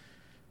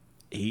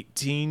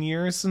 18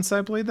 years since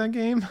I played that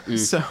game.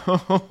 So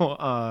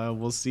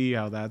we'll see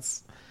how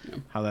that's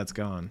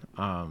gone.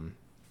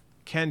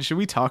 Ken, should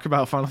we talk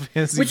about Final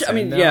Fantasy Which, I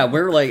mean, now?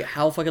 we're like,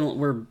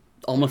 we're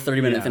almost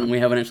 30 minutes and we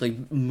haven't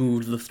actually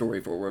moved the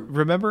story forward.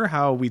 Remember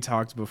how we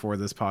talked before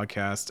this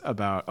podcast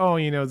about,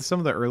 some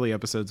of the early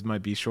episodes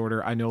might be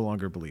shorter? I no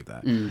longer believe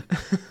that.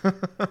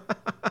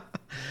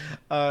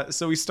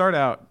 So we start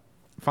out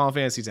Final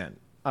Fantasy X.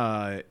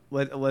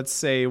 Let's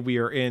say we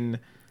are in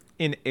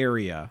an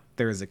area.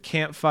 There is a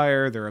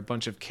campfire. There are a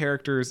bunch of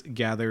characters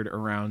gathered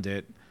around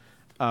it.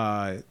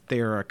 They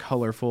are a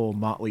colorful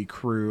motley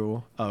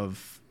crew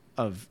of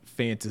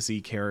fantasy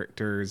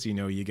characters.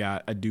 You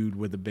got a dude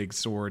with a big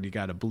sword, you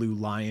got a blue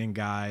lion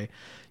guy,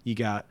 you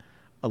got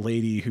a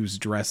lady whose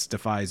dress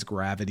defies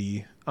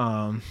gravity.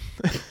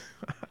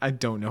 I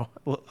don't know,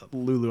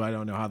 Lulu, I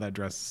don't know how that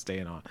dress is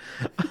staying on.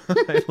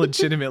 I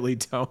legitimately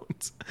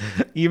don't.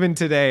 Even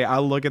today I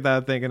look at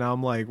that thing and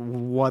I'm like,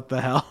 what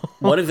the hell?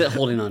 What is it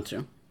holding on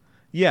to?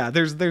 Yeah,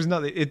 there's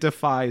nothing. It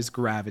defies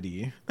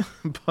gravity.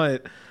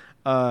 But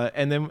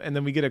and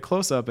then we get a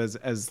close up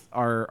as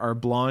our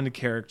blonde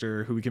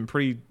character, who we can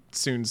pretty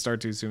soon start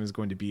to assume is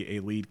going to be a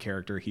lead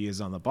character. He is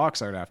on the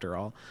box art after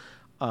all.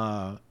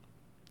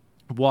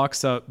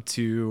 Walks up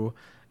to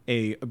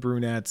a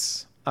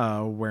brunette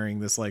wearing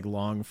this like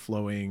long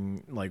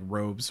flowing like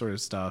robe sort of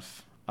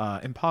stuff,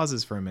 and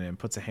pauses for a minute and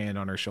puts a hand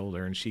on her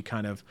shoulder, and she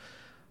kind of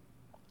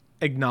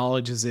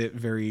acknowledges it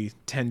very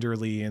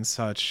tenderly and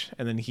such,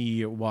 and then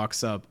he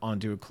walks up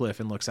onto a cliff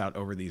and looks out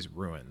over these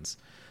ruins.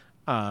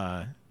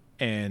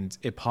 and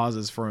it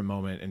pauses for a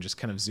moment and just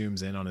kind of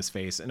zooms in on his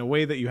face in a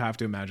way that you have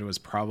to imagine was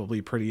probably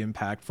pretty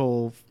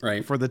impactful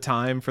for the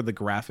time, for the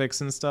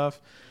graphics and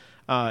stuff.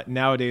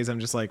 Nowadays I'm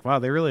just like, wow,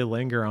 they really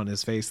linger on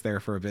his face there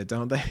for a bit,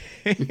 don't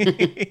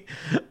they?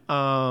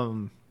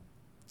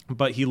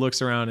 But he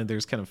looks around and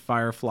there's kind of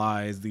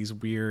fireflies, these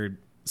weird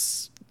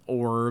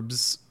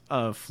orbs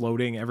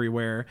floating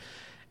everywhere.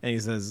 And he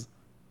says,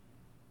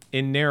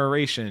 in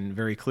narration,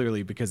 very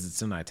clearly, because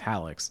it's in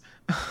italics,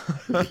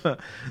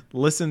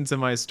 listen to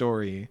my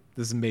story.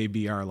 This may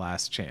be our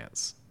last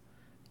chance.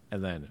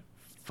 And then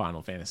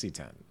Final Fantasy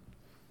X.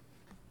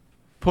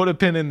 Put a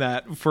pin in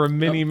that for a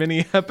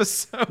mini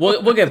episode.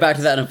 We'll get back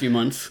to that in a few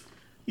months.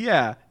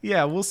 Yeah.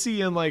 We'll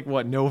see in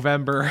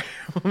November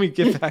when we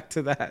get back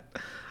to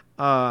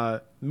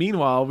that.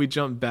 Meanwhile, we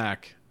jump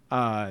back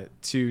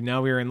to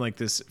now we're in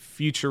this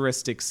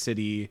futuristic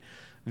city,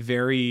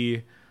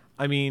 very,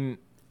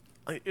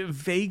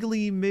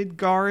 vaguely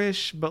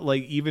Midgar-ish, but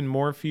even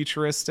more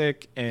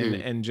futuristic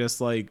and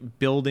just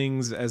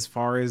buildings as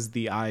far as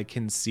the eye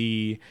can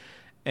see,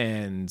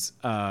 and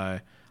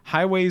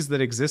highways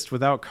that exist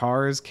without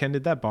cars. Ken,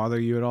 did that bother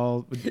you at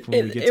all?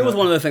 It was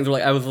one of those things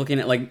where I was looking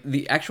at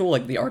the actual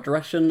the art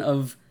direction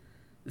of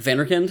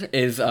Zanarkand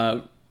is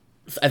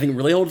I think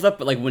really holds up,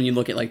 but when you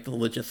look at the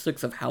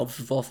logistics of how this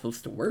is all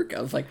supposed to work,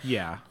 I was like,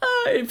 yeah,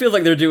 it feels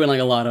like they're doing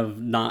a lot of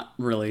not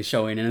really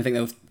showing, and I think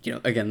that was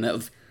again that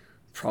was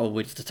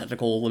probably just a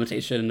technical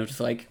limitation of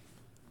just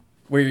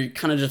where you're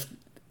kind of just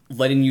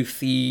letting you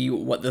see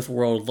what this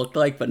world looked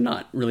like, but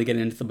not really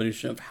getting into the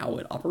minutia of how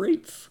it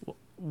operates.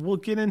 We'll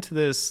get into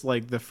this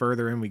the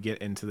further in we get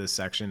into this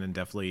section, and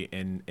definitely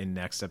in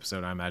next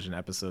episode, I imagine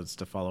episodes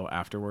to follow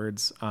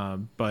afterwards.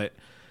 But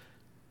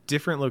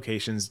different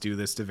locations do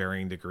this to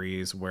varying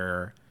degrees,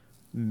 where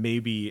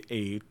maybe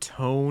a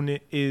tone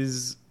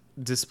is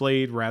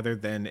displayed rather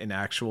than an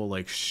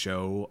actual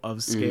show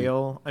of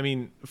scale.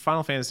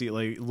 Final Fantasy,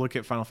 look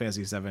at Final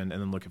Fantasy 7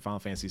 and then look at Final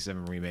Fantasy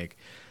 7 Remake.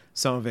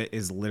 Some of it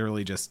is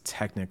literally just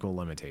technical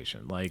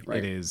limitation.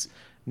 It is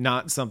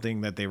not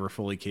something that they were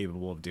fully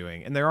capable of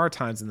doing. And there are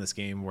times in this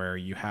game where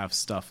you have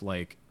stuff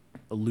like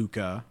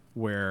Luca,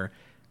 where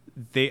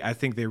I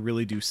think they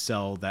really do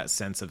sell that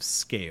sense of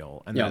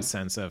scale and that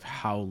sense of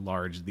how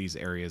large these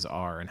areas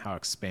are and how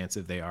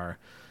expansive they are.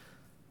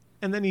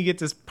 And then you get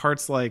to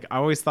parts I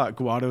always thought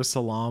Guado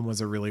Salam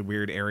was a really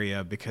weird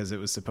area because it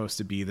was supposed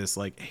to be this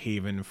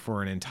haven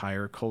for an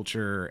entire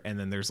culture, and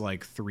then there's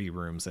 3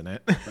 rooms in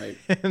it. Right.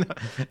 And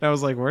I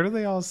was like, where do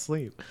they all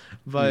sleep?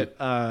 But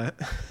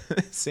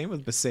same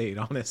with Besaid,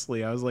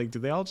 honestly. I was like, do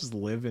they all just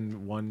live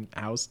in one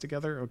house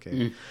together?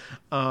 Okay.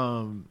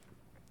 But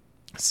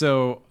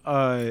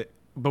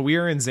we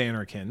are in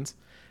Zanarkand,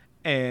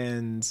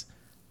 and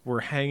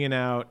we're hanging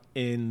out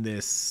in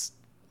this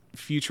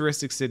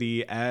futuristic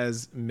city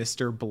as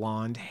Mr.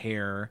 Blonde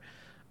Hair,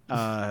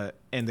 and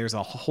there's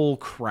a whole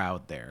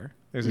crowd there.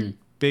 There's a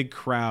big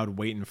crowd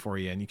waiting for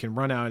you, and you can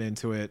run out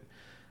into it.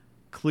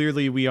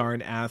 Clearly, we are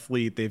an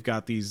athlete. They've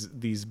got these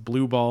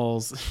blue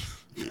balls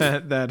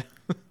that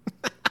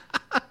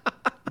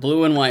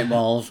blue and white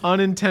balls,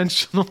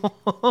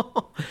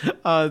 unintentional.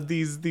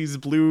 These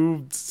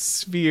blue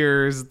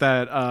spheres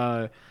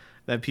that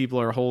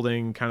people are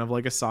holding, kind of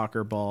like a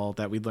soccer ball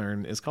that we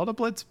learn is called a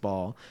blitz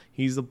ball.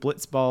 He's a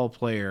blitz ball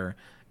player,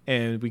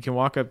 and we can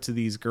walk up to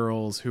these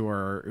girls who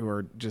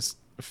are just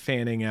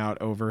fanning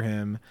out over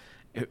him.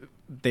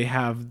 They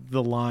have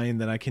the line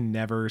that I can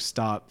never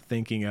stop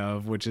thinking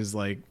of, which is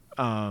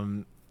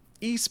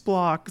East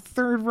block,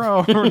 3rd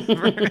row, or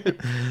whatever.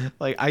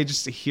 I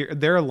just hear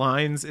there are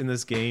lines in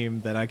this game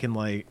that I can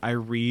I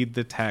read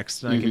the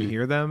text and I can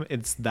hear them.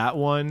 It's that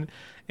one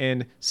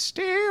and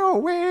stay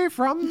away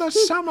from the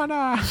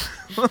summoner.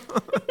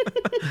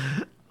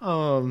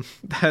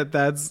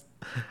 That's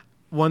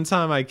one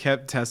time I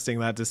kept testing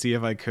that to see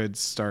if I could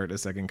start a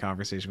second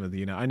conversation with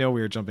Yuna. I know we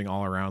were jumping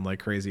all around like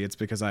crazy. It's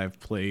because I've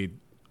played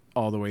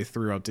all the way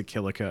through up to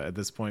Kilika at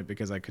this point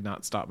because I could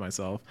not stop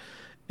myself.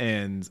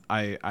 And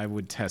I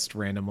would test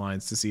random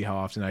lines to see how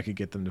often I could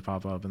get them to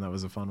pop up, and that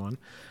was a fun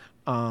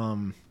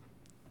one.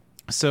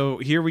 So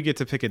here we get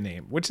to pick a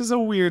name, which is a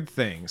weird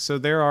thing. So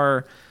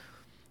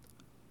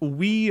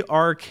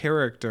our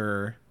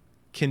character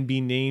can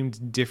be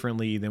named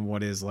differently than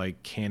what is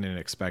canon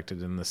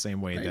expected, in the same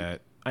way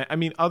that I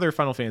mean other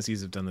Final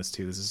Fantasies have done this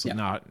too. This is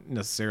not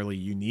necessarily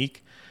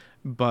unique,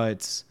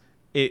 but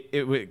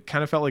it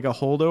kind of felt like a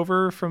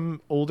holdover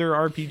from older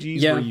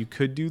RPGs where you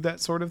could do that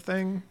sort of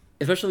thing.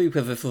 Especially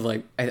because this was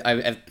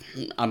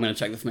I'm going to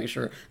check this to make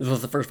sure. This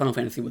was the first Final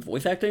Fantasy with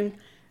voice acting.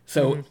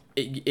 So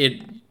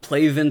it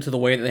plays into the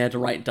way that they had to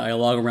write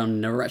dialogue around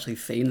never actually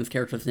saying this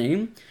character's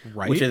name.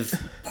 Right. Which is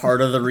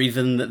part of the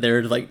reason that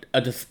there's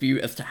a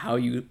dispute as to how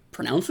you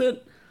pronounce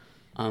it.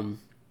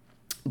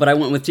 But I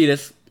went with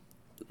Tidus.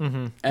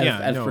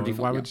 As per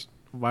default.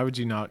 Why would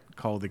you not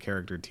call the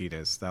character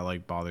Tidus?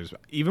 That bothers me.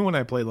 Even when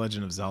I play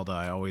Legend of Zelda,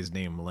 I always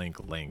name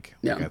Link.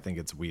 I think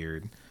it's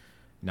weird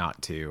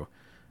not to.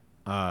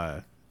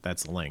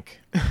 That's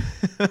Link.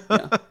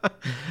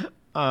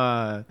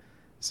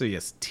 So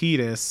yes,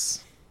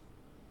 Tidus.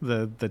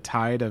 the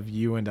tide of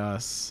you and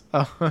us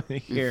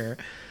here.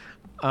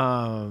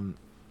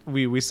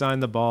 We sign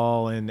the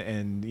ball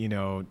and you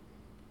know,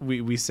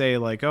 we say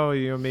like, oh,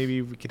 you know,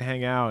 maybe we could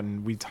hang out,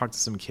 and we talk to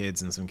some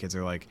kids, and some kids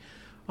are like,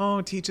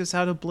 oh, teach us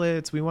how to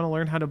blitz. We want to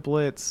learn how to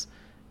blitz,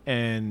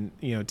 and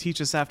you know,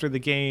 teach us after the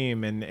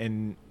game.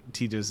 And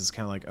Titus is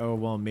kind of like, oh,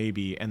 well,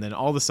 maybe. And then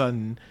all of a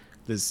sudden,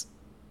 this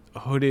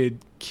hooded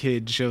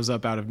kid shows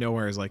up out of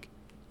nowhere, is like,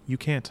 you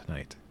can't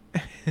tonight.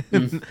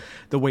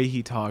 The way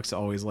he talks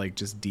always like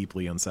just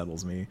deeply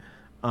unsettles me.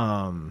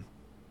 And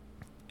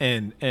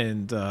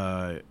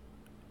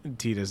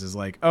Titus is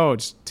like, oh,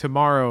 it's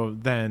tomorrow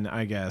then,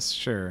 I guess,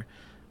 sure.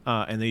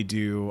 And they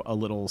do a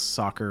little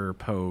soccer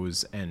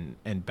pose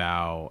and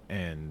bow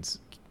and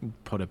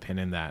put a pin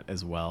in that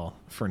as well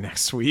for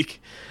next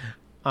week.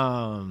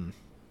 So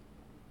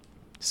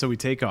we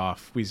take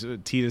off.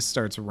 Titus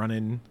starts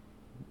running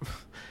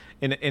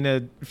in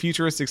a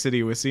futuristic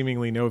city with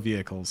seemingly no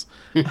vehicles.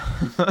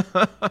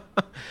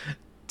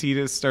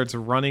 Titus starts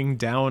running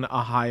down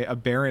a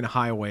barren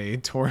highway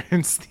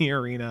towards the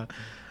arena,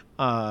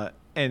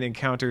 and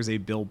encounters a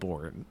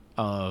billboard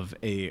of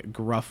a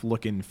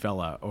gruff-looking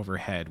fella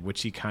overhead,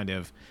 which he kind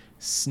of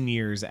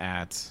sneers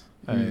at.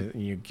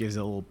 Gives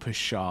a little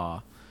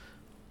pshaw.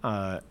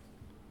 And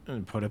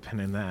put a pin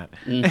in that.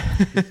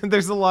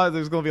 There's going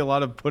to be a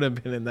lot of put a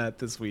pin in that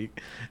this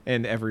week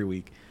and every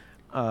week.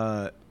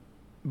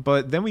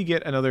 But then we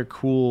get another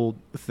cool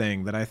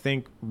thing that I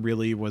think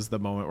really was the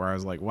moment where I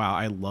was like, wow,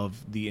 I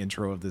love the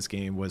intro of this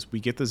game. Was we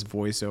get this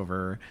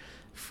voiceover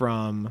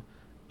from,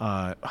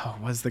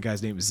 what's the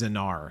guy's name?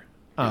 Zenar,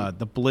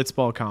 the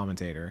Blitzball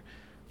commentator,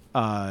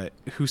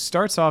 who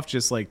starts off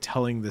just like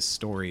telling this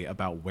story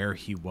about where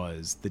he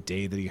was the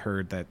day that he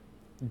heard that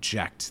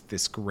Jecht,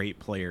 this great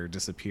player,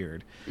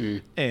 disappeared.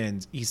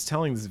 And he's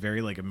telling this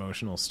very like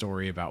emotional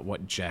story about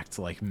what Jecht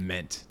like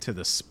meant to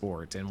the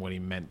sport and what he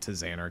meant to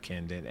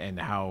Zanarkand, and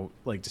how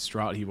like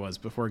distraught he was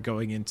before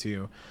going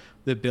into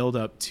the build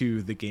up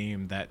to the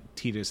game that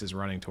Titus is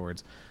running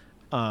towards.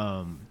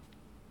 And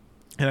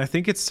I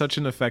think it's such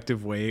an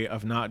effective way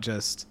of not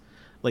just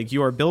like,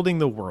 you are building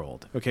the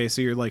world. Okay, so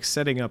you're like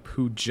setting up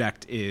who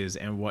Jecht is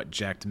and what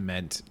Jecht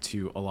meant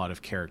to a lot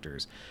of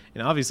characters.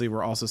 And obviously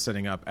we're also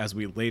setting up, as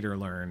we later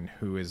learn,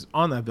 who is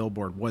on that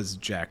billboard was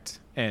Jecht,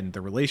 and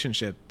the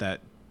relationship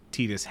that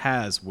Titus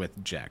has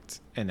with Jecht,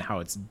 and how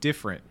it's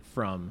different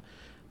from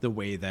the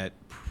way that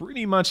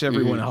pretty much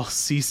everyone else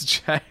sees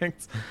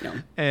Jecht. Yeah.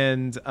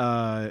 And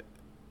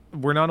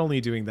we're not only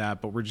doing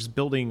that, but we're just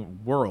building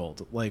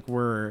world. Like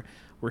we're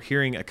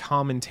hearing a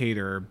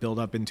commentator build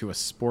up into a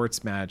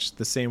sports match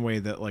the same way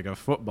that like a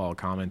football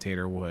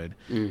commentator would.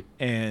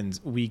 And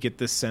we get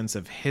this sense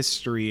of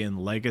history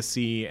and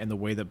legacy, and the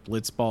way that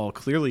Blitzball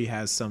clearly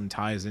has some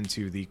ties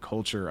into the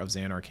culture of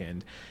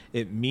Zanarkand.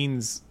 It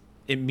means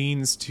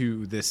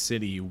to this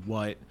city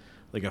what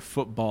like a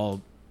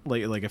football,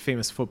 like a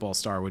famous football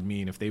star would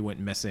mean if they went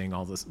missing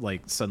all this,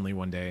 like suddenly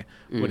one day,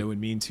 what it would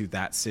mean to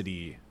that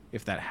city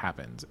if that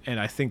happened. And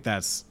I think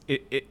that's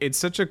it's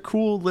such a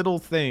cool little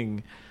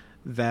thing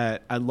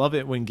that I love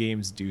it when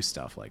games do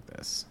stuff like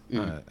this.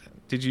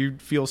 Did you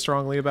feel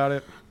strongly about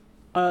it?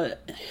 I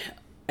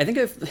think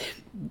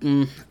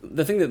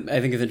the thing that I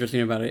think is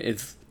interesting about it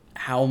is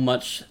how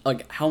much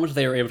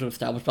they are able to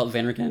establish about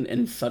Zanarkand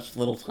in such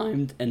little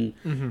time,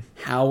 and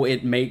how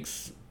it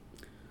makes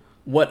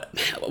what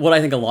I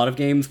think a lot of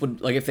games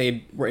would, like, if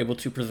they were able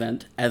to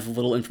present as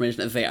little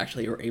information as they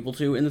actually were able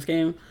to in this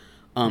game,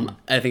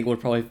 I think it would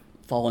probably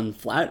fallen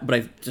flat.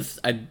 But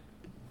I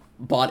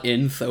bought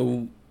in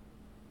so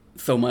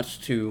much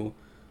to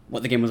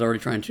what the game was already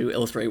trying to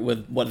illustrate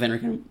with what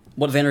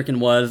Zanarkand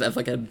was as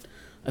like a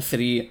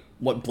city,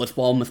 what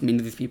Blitzball must mean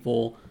to these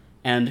people,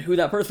 and who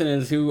that person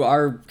is who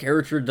our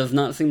character does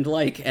not seem to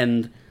like.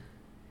 And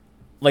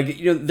like,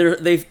 you know,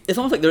 it's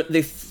almost like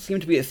they seem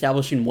to be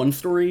establishing one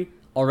story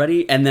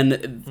already, and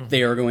then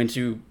they are going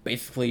to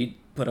basically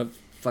put a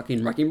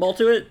fucking wrecking ball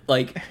to it,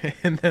 like,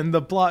 and then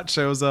the plot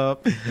shows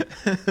up.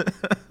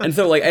 And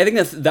so, like, I think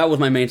that was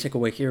my main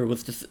takeaway here,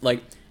 was just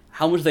like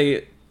how much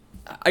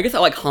I guess,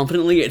 like,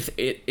 confidently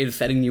it is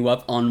setting you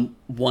up on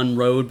one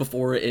road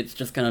before it's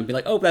just gonna be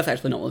like, oh, that's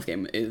actually not what this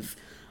game is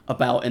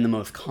about in the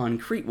most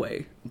concrete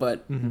way,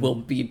 but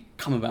will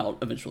come about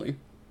eventually.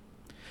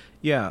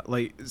 Yeah,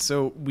 like,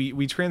 so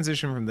we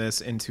transition from this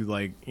into,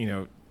 like, you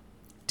know,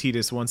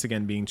 Titus once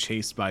again being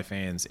chased by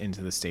fans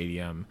into the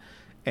stadium,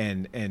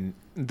 and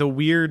the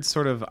weird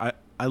sort of,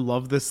 I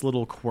love this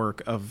little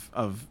quirk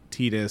of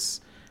Titus,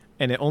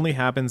 and it only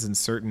happens in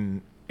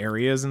certain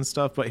areas and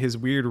stuff, but his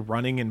weird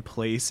running in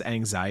place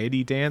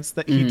anxiety dance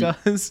that he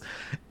does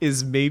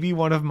is maybe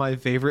one of my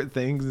favorite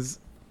things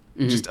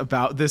just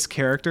about this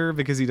character,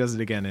 because he does it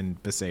again in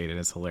Besaid and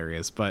it's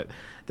hilarious. But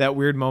that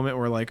weird moment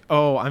where, like,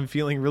 oh, I'm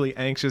feeling really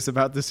anxious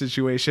about the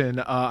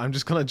situation, I'm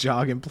just gonna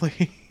jog in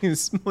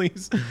place.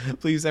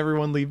 please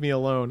everyone leave me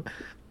alone,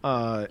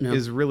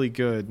 is really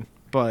good.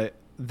 But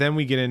then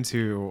we get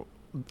into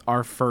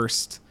our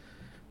first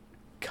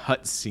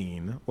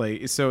cutscene.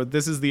 Like, so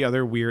this is the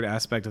other weird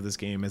aspect of this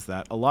game, is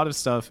that a lot of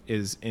stuff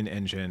is in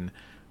engine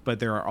but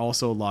there are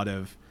also a lot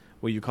of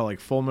what you call like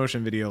full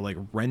motion video, like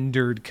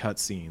rendered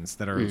cutscenes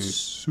that are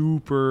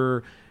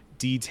super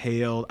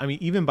detailed. I mean,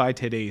 even by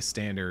today's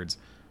standards,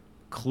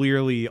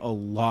 clearly a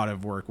lot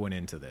of work went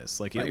into this.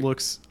 Like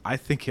I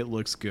think it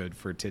looks good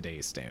for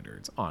today's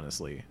standards,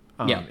 honestly.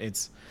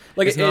 It's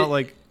not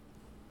like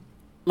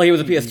it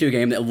was a PS2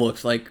 game that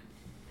looks like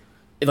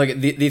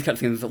these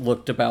cutscenes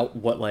looked about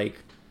what like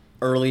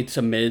early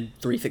to mid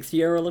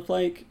 360 era looked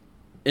like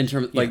in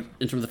terms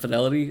of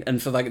fidelity,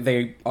 and so like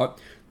they are,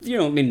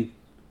 I mean,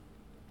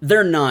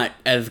 they're not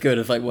as good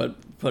as like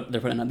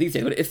they're putting out these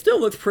days, but it still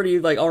looks pretty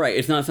like all right.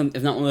 It's not one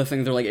of those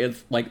things where like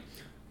it's like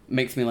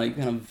makes me like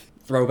kind of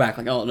throw back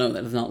like, oh no,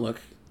 that does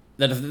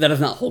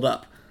not hold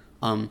up.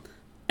 And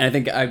I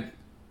think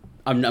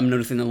I'm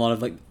noticing a lot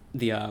of like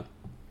the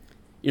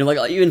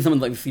like even some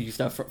of like the CG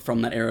stuff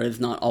from that era is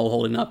not all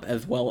holding up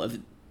as well as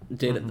it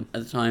did at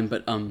the time,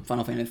 but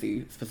Final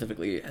Fantasy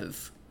specifically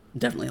has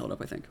definitely held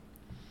up, I think.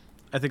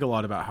 I think a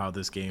lot about how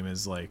this game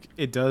is like,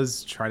 it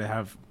does try to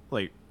have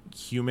like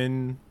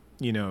human,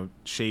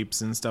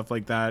 shapes and stuff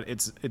like that.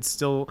 It's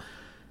still,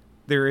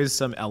 there is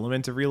some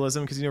element of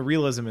realism because,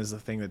 realism is the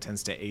thing that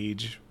tends to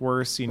age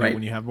worse. Right.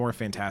 When you have more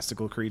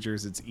fantastical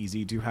creatures, it's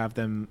easy to have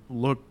them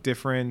look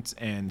different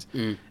and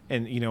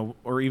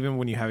or even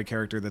when you have a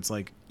character that's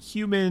like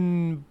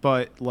human,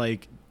 but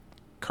like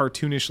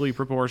cartoonishly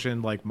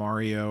proportioned like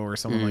Mario or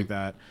someone like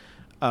that,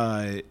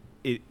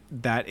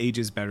 that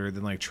ages better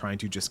than like trying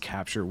to just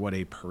capture what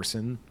a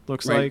person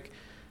looks like.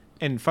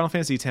 And Final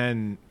Fantasy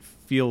X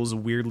feels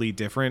weirdly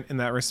different in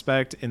that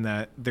respect, in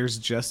that there's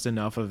just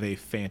enough of a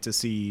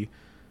fantasy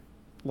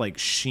like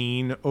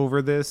sheen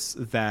over this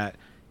that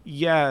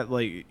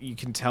like you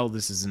can tell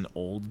this is an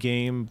old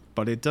game,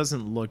 but it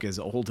doesn't look as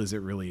old as it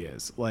really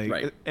is.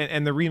 Like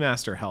and the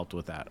remaster helped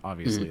with that,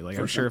 obviously. Like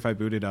I'm sure if I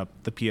booted up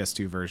the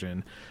PS2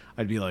 version,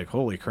 I'd be like,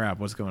 holy crap,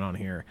 what's going on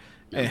here?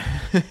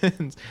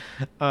 And,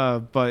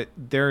 but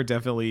there are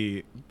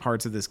definitely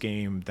parts of this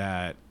game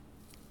that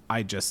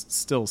I just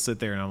still sit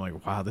there and I'm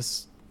like, wow,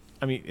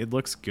 it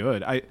looks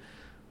good. I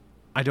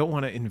don't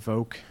want to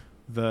invoke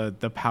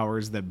the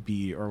powers that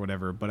be or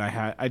whatever, but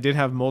I did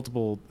have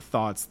multiple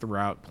thoughts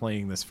throughout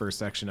playing this first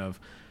section of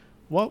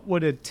what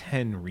would a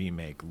 10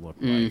 remake look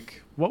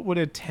like? What would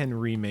a 10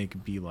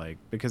 remake be like?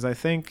 Because I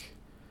think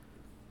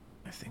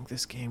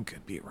this game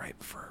could be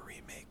ripe for a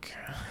remake.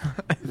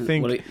 I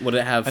think would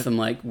it have some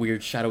like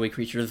weird shadowy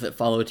creatures that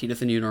follow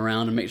Tidus and Yuna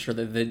around and make sure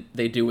that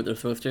they do what they're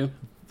supposed to?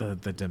 The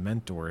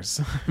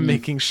Dementors,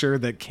 making sure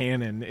that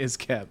canon is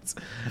kept.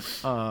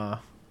 That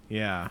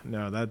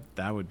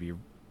would be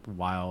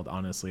wild.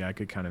 Honestly, I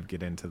could kind of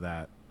get into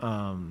that.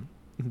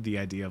 The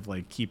idea of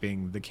like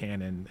keeping the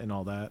canon and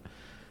all that.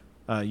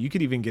 You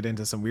could even get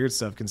into some weird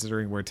stuff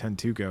considering where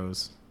 10-2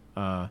 goes.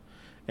 And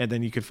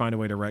then you could find a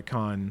way to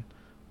retcon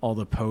all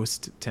the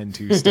post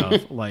 10-2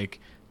 stuff, like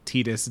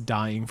Tidus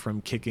dying from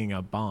kicking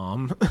a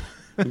bomb.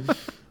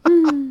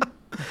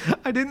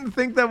 I didn't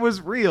think that was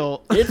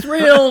real. It's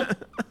real.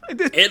 I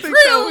didn't think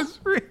that was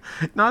real.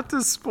 Not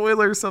to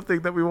spoiler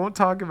something that we won't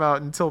talk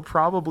about until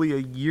probably a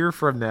year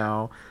from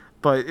now,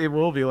 but it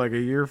will be like a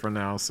year from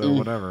now, so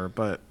whatever.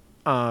 But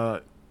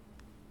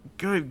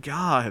good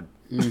God.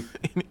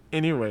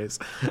 Anyways,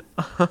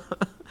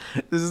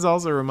 this is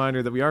also a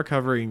reminder that we are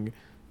covering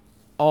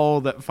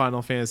all that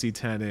Final Fantasy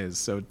X is.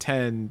 So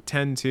 10,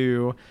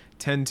 10-2,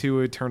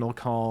 10-2 Eternal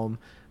Calm,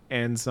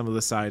 and some of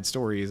the side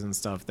stories and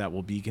stuff that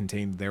will be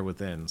contained there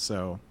within.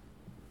 So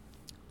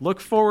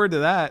look forward to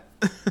that.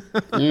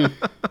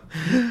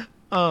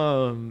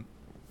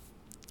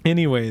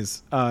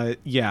 Anyways,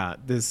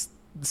 this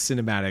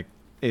cinematic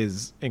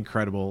is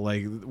incredible.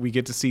 Like, we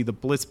get to see the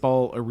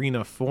Blitzball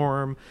arena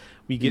form.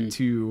 We get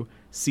to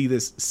see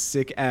this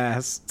sick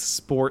ass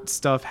sport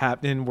stuff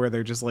happening where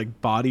they're just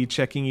like body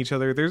checking each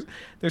other.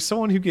 There's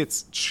someone who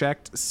gets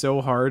checked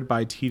so hard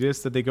by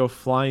Tidus that they go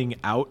flying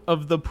out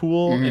of the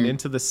pool and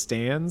into the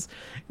stands.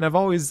 And I've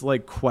always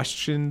like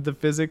questioned the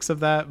physics of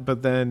that,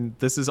 but then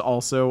this is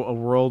also a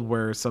world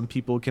where some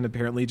people can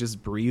apparently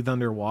just breathe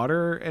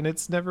underwater and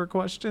it's never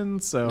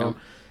questioned. So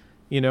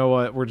you know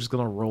what? We're just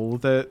going to roll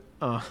with it.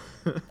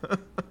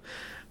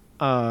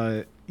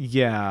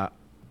 Yeah.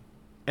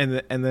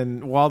 And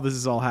then while this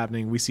is all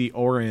happening, we see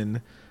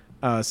Auron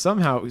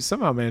somehow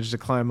managed to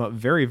climb up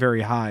very,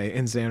 very high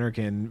in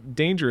Zanarkand,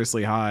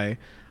 dangerously high,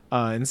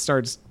 and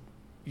starts,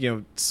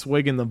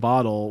 swigging the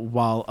bottle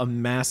while a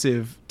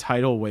massive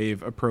tidal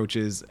wave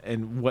approaches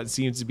and what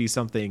seems to be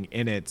something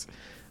in it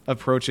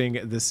approaching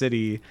the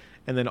city.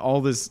 And then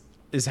all this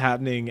is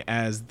happening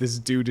as this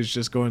dude is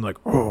just going like,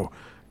 oh,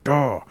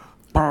 duh.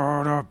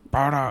 Another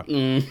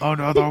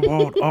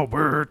world,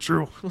 we're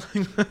true.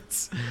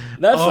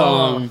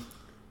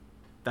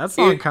 That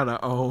song kind of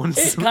owns.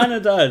 It kind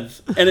of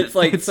does, and it's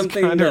like it's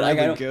something that really I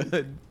don't.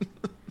 Good.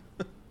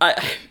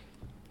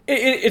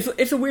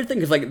 It's a weird thing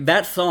because like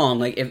that song,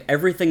 like if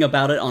everything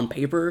about it on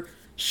paper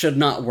should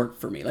not work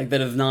for me, like that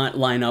does not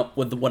line up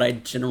with what I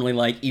generally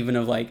like, even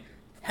of like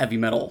heavy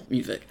metal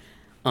music.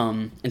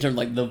 In terms of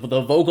like the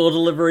vocal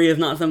delivery is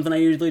not something I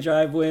usually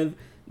jive with.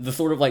 The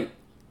sort of like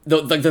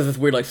like there's this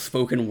weird like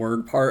spoken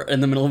word part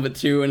in the middle of it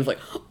too, and it's like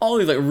all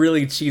these like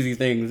really cheesy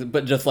things,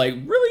 but just like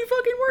really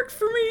fucking works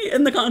for me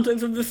in the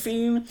context of the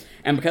scene.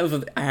 And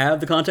because I have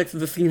the context of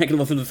the scene, I can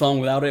listen to the song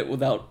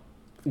without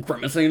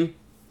grimacing.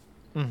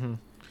 Mm-hmm.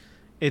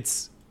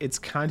 It's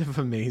kind of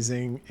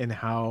amazing in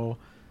how.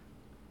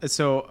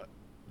 So,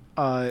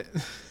 I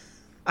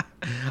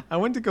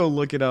went to go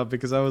look it up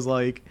because I was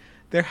like,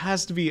 there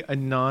has to be a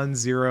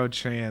non-zero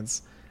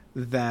chance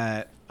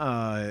that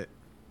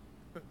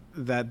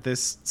that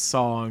this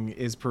song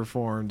is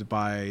performed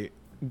by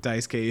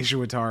Daisuke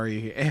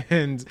Ishiwatari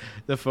and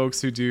the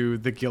folks who do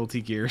the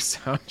Guilty Gear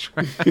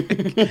soundtrack.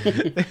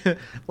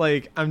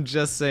 Like, I'm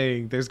just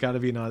saying, there's got to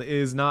be not. It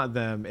is not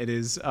them. It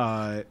is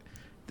the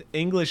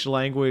English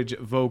language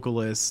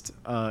vocalist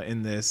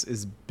in this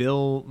is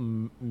Bill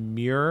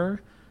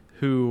Muir,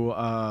 who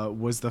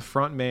was the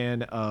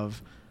frontman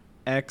of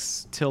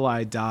X Till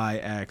I Die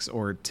X,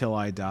 or Till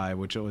I Die,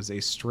 which was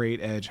a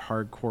straight edge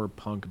hardcore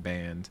punk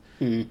band.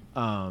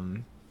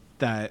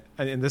 That,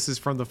 and this is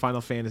from the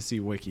Final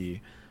Fantasy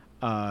wiki.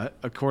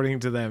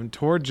 According to them,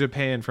 toured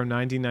Japan from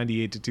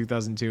 1998 to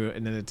 2002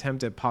 in an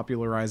attempt at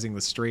popularizing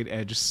the straight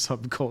edge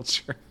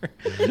subculture.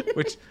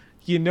 Which,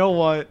 you know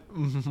what?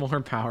 More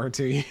power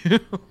to you.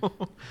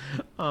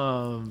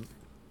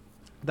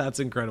 That's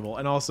incredible.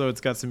 And also,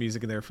 it's got some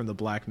music in there from the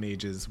Black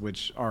Mages,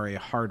 which are a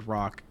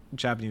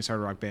Japanese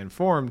hard rock band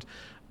formed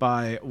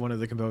by one of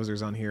the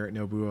composers on here,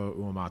 Nobuo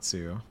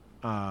Uematsu.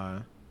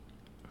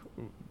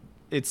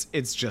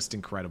 It's just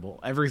incredible.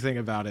 Everything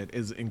about it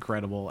is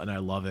incredible, and I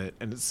love it,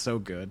 and it's so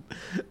good.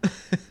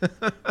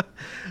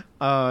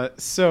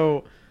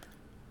 So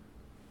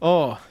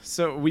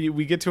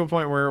we get to a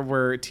point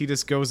where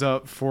Tidus goes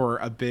up for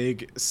a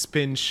big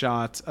spin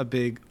shot, a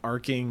big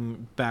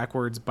arcing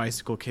backwards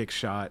bicycle kick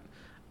shot,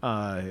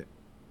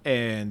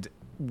 and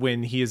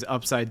when he is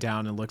upside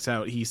down and looks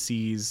out, he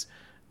sees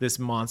this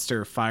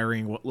monster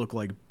firing what look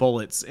like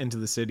bullets into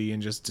the city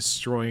and just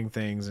destroying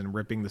things and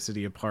ripping the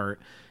city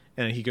apart.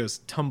 And he goes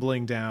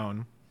tumbling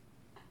down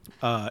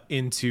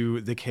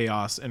into the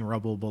chaos and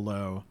rubble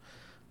below.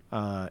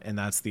 And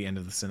that's the end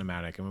of the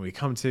cinematic. And when we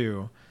come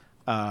to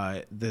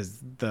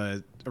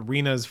the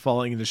arena's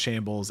falling into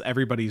shambles,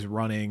 everybody's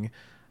running,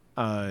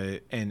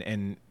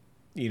 and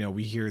you know,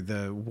 we hear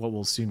what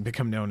will soon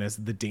become known as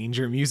the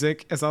danger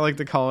music, as I like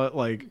to call it,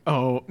 like,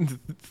 oh,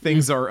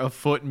 things are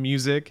afoot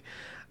music.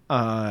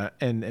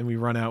 And we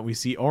run out, we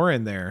see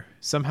Orin there.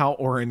 Somehow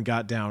Orin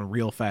got down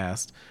real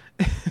fast.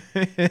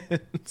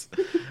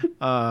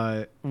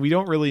 We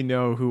don't really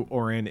know who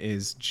Orin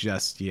is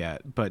just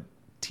yet, but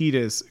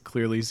Tidus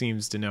clearly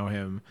seems to know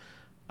him,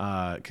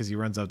 because he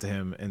runs up to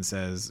him and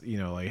says, you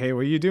know, like, hey, what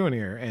are you doing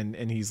here?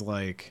 And he's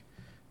like,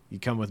 you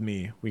come with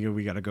me.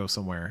 We got to go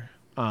somewhere.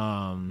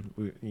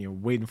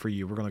 Waiting for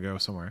you. We're going to go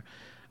somewhere.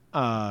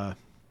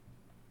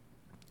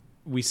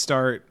 We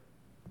start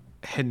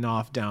heading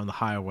off down the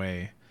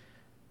highway,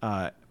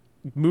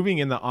 moving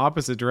in the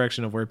opposite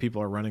direction of where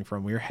people are running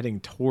from. We're heading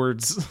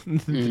towards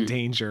the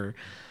danger.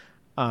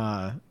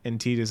 And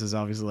Tidus is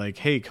obviously like,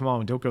 hey, come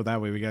on, don't go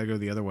that way. We got to go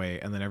the other way.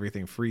 And then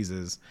everything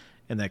freezes,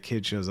 and that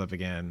kid shows up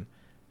again. And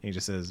he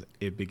just says,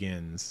 it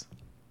begins.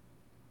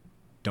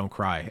 Don't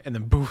cry. And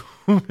then boom,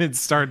 it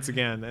starts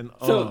again. And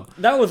so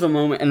that was a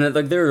moment. And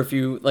like, there are a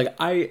few, like,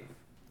 watching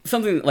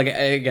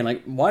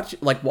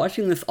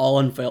this all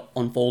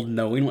unfold,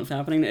 knowing what's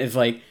happening is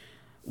like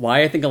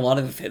why I think a lot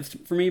of this hits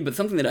for me. But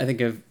something that I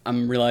think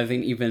I'm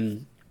realizing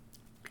even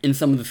in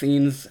some of the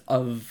scenes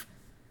of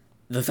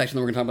the section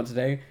that we're going to talk about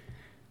today,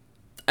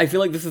 I feel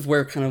like this is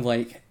where kind of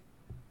like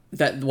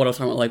that, what I was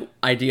talking about, like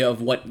idea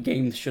of what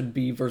games should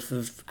be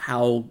versus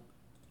how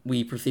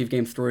we perceive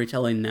game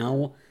storytelling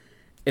now.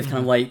 It's kind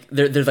of like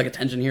there's like a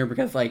tension here,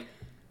 because like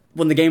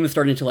when the game is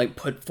starting to like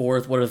put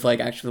forth what is like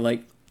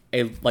actually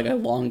like a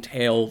long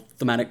tail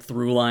thematic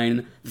through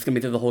line that's gonna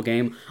be through the whole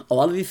game, a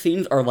lot of these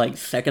scenes are like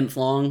seconds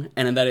long,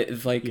 and that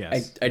it's like,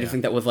 yes, I just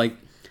think that was like,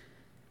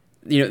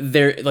 you know,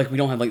 there, like, we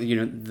don't have like, you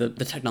know, the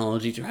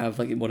technology to have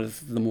like what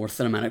is the more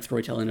cinematic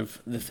storytelling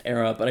of this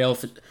era. But I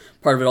also,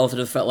 part of it also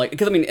just felt like,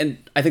 because I mean,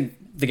 and I think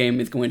the game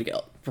is going to get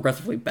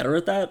progressively better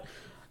at that,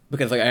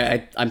 because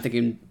like I'm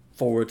thinking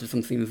forward to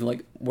some scenes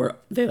like where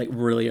they like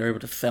really are able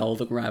to sell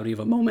the gravity of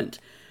a moment.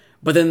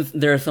 But then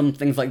there are some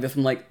things like this,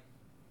 and like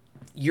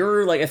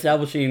you're like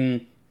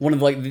establishing one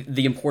of like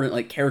the important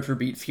like character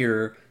beats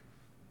here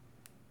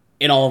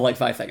in all of like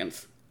 5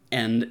 seconds,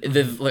 and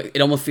this, like,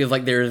 it almost feels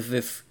like there's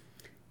this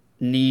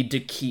need to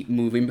keep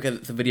moving because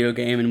it's a video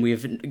game and we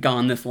have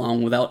gone this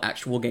long without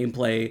actual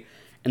gameplay,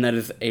 and that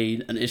is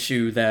an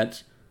issue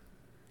that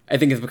I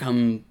think has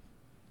become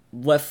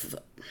less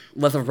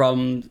of a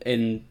problem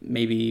in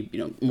maybe, you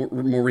know,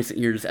 more recent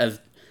years, as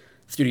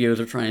studios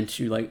are trying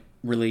to like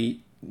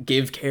really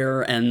give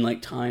care and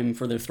like time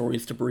for their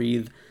stories to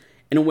breathe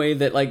in a way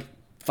that like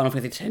Final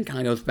Fantasy X kind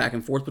of goes back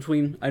and forth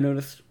between, I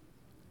noticed.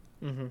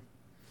 Mm-hmm.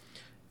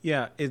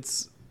 Yeah,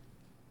 it's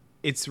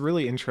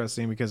really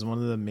interesting, because one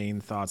of the main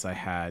thoughts I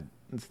had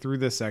through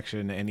this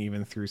section and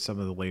even through some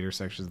of the later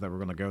sections that we're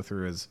going to go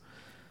through is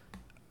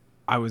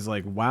I was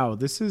like, wow,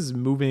 this is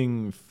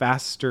moving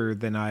faster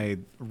than I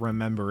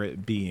remember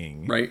it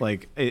being. Right.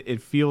 Like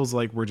it feels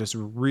like we're just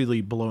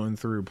really blowing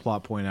through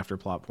plot point after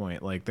plot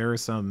point. Like there are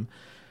some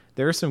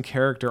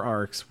character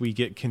arcs we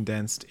get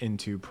condensed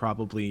into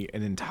probably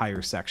an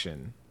entire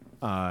section.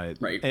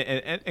 Right.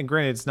 And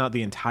granted, it's not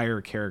the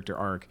entire character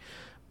arc,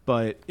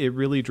 but it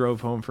really drove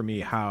home for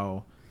me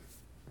how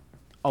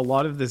a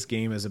lot of this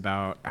game is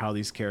about how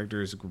these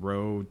characters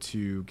grow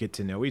to get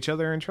to know each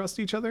other and trust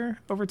each other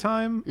over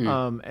time.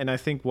 And I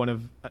think one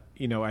of,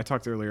 I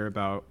talked earlier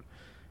about,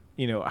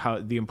 how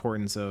the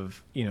importance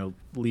of,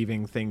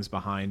 leaving things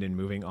behind and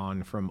moving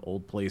on from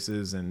old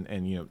places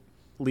and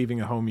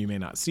leaving a home you may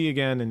not see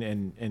again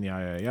and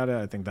yada, yada, yada.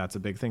 I think that's a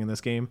big thing in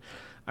this game.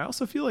 I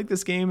also feel like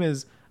this game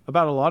is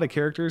about a lot of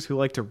characters who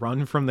like to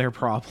run from their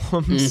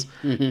problems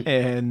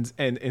and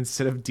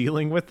instead of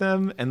dealing with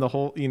them. And the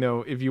whole,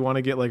 if you want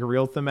to get like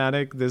real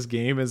thematic, this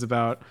game is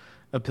about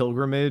a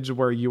pilgrimage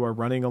where you are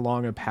running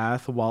along a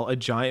path while a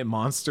giant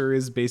monster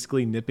is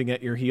basically nipping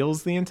at your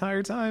heels the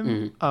entire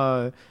time.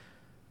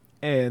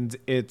 And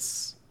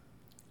it's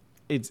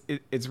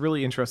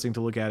really interesting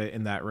to look at it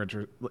in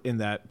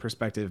that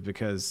perspective,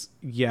 because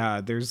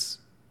there's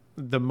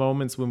the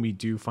moments when we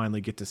do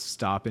finally get to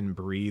stop and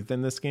breathe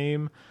in this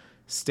game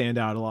stand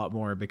out a lot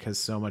more because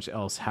so much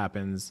else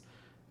happens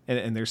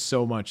and there's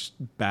so much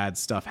bad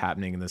stuff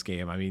happening in this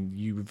game. I mean,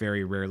 you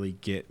very rarely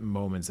get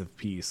moments of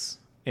peace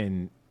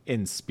in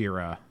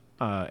Spira,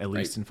 at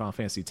least in Final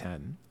Fantasy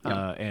X.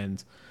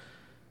 And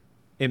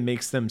it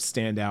makes them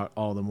stand out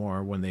all the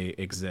more when they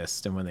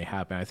exist and when they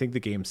happen. I think the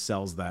game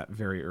sells that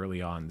very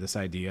early on, this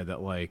idea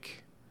that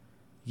like,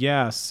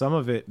 some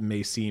of it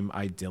may seem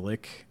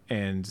idyllic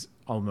and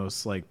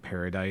almost like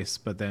paradise,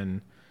 but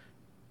then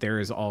there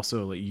is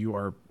also like you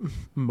are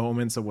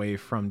moments away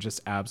from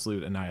just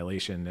absolute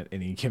annihilation at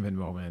any given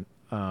moment.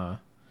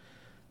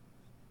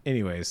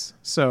 Anyways,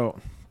 so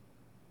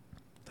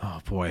oh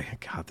boy,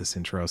 God, this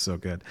intro is so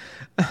good.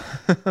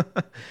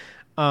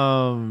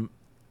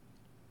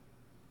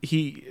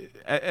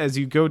 As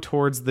you go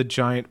towards the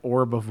giant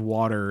orb of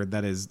water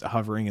that is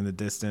hovering in the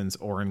distance,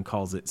 Auron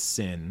calls it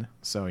Sin.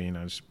 So,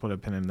 just put a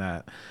pin in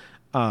that.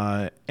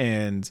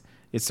 And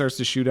it starts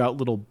to shoot out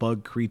little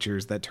bug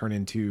creatures that turn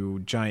into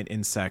giant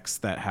insects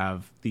that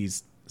have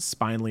these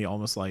spinally,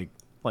 almost like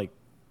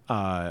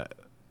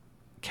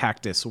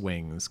cactus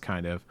wings,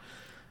 kind of.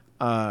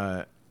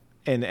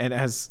 And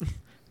as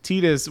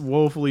Tidus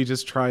woefully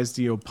just tries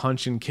to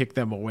punch and kick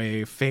them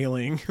away,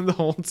 failing the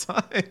whole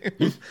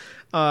time.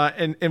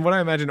 And what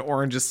I imagine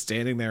Auron just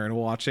standing there and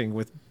watching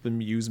with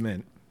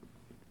amusement.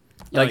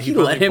 Like he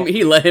let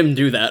him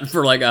do that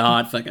for like a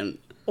hot second.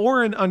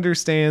 Auron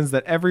understands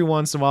that every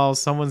once in a while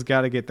someone's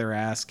got to get their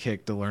ass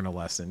kicked to learn a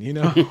lesson,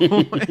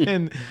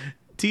 And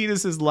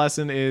Tidus's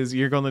lesson is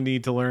you're going to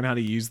need to learn how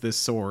to use this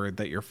sword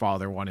that your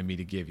father wanted me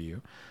to give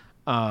you.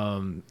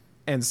 And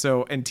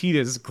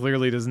Tidus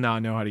clearly does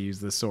not know how to use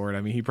this sword.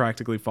 I mean, he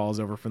practically falls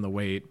over from the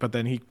weight, but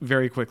then he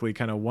very quickly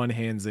kind of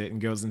one-hands it and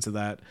goes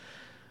into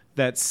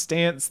that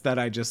stance that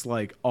I just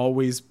like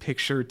always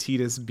picture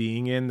Tidus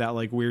being in, that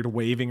like weird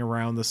waving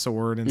around the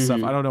sword and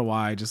stuff. I don't know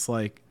why. Just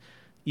like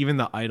even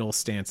the idle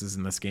stances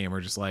in this game are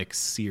just like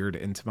seared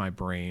into my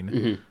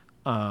brain.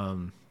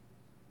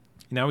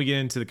 Now we get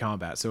into the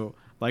combat. So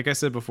like I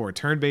said before,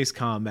 turn-based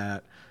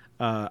combat.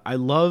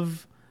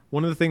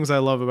 One of the things I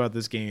love about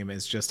this game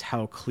is just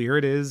how clear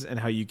it is and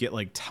how you get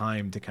like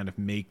time to kind of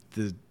make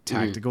the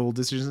tactical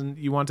decision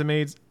you want to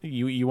make.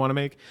 You want to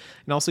make,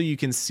 and also you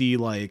can see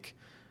like,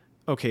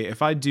 okay,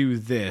 if I do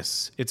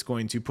this, it's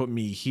going to put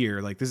me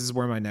here. Like this is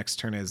where my next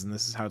turn is, and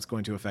this is how it's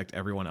going to affect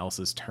everyone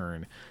else's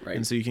turn. Right.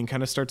 And so you can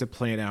kind of start to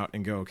plan out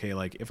and go, okay,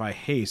 like if I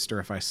haste or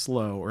if I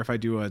slow or if I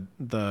do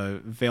the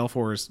Veil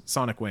Force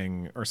Sonic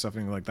Wing or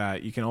something like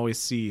that, you can always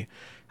see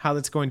how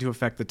that's going to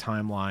affect the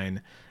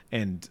timeline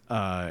and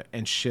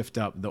shift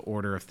up the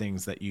order of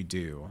things that you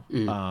do.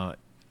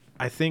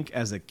 I think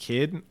as a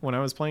kid, when I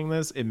was playing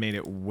this, it made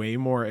it way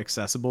more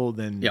accessible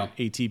than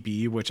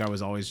ATB, which I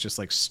was always just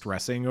like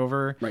stressing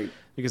over. Right.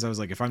 Because I was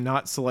like, if I'm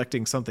not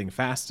selecting something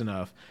fast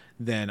enough,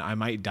 then I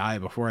might die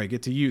before I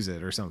get to use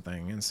it or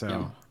something. And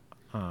so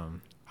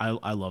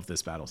I love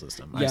this battle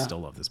system. I still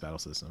love this battle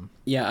system.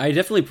 Yeah, I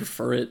definitely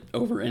prefer it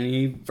over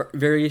any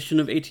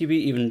variation of ATB,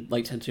 even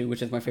like 10-2,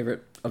 which is my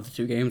favorite of the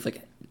two games.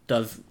 Like,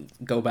 does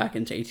go back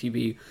into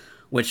ATB,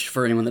 which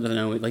for anyone that doesn't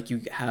know, like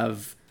you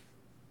have...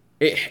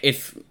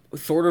 It's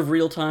sort of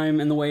real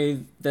time in the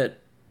way that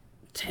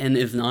 10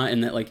 is not, in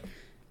that like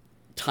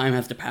time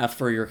has to pass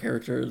for your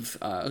characters,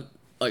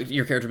 like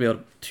your character to be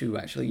able to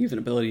actually use an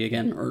ability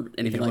again or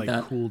anything like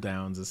that.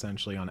 Cooldowns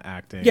essentially on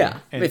acting. Yeah,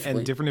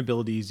 and different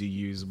abilities you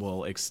use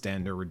will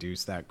extend or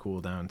reduce that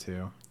cooldown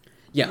too.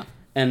 Yeah,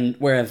 and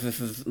whereas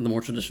this is the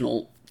more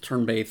traditional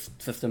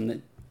turn-based system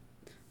that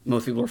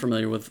most people are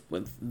familiar with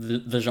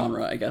the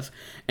genre, I guess.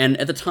 And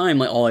at the time,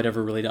 like all I'd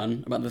ever really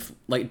done about this,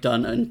 like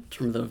done in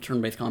terms of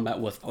turn-based combat,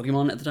 was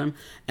Pokemon at the time.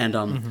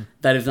 And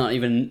that is not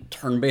even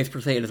turn-based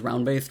per se; it is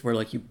round-based, where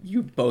like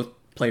you both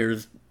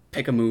players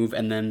pick a move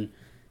and then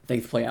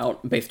things play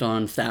out based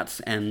on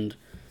stats and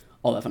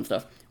all that fun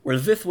stuff.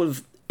 Whereas this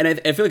was, and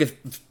I feel like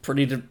it's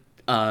pretty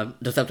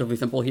deceptively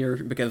simple here,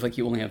 because like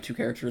you only have 2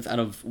 characters out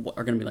of what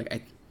are going to be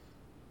like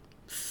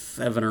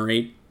 7 or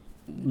 8,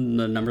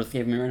 the numbers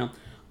gave me right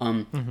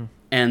now,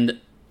 and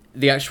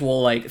the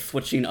actual like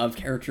switching of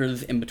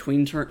characters in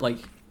between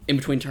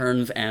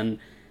turns and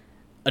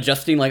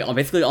adjusting like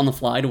basically on the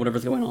fly to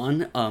whatever's going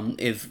on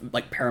is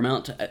like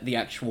paramount to the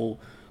actual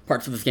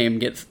parts of this game.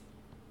 Gets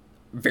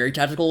very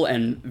tactical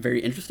and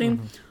very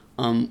interesting.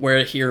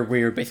 Where here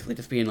we're basically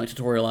just being like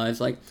tutorialized,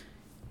 like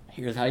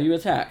here's how you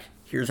attack,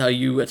 here's how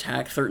you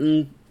attack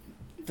certain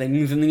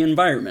things in the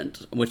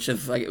environment, which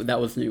is like,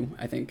 that was new,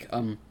 I think.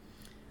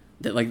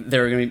 That like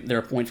there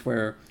are points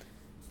where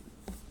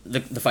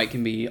the fight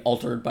can be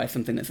altered by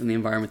something that's in the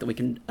environment that we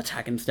can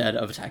attack instead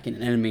of attacking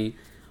an enemy.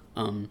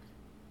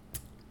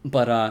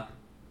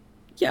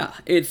 Yeah,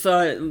 it's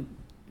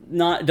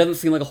not, it doesn't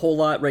seem like a whole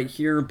lot right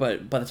here,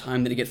 but by the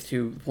time that it gets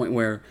to the point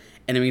where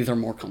enemies are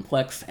more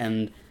complex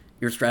and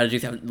your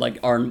strategies have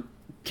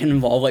can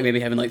involve like maybe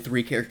having like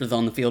 3 characters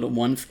on the field at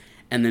once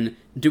and then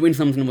doing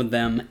something with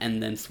them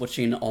and then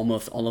switching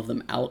almost all of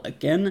them out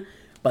again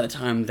by the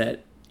time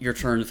that your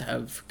turns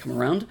have come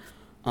around.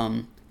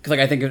 Because like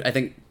I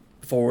think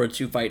forward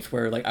to fights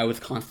where like I was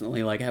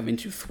constantly like having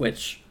to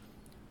switch,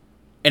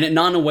 and it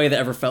not in a way that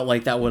ever felt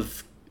like that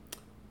was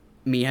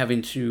me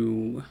having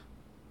to,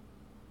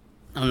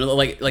 I don't know,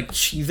 like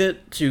cheese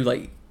it to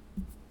like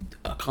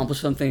accomplish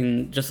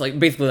something, just like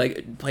basically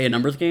like play a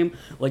numbers game.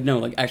 Like no,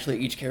 like actually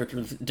each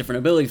character's different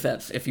ability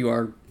sets, if you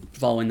are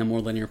following the more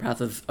linear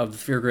paths of the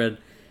sphere grid,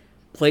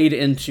 played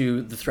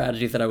into the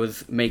strategies that I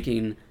was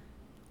making,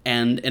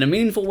 and in a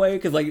meaningful way,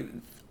 because like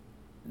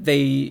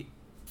they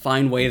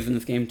find ways in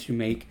this game to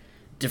make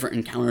different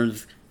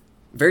encounters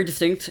very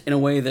distinct in a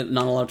way that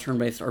not a lot of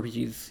turn-based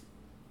RPGs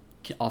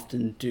can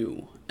often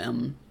do.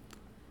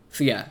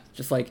 So yeah,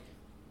 just like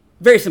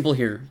very simple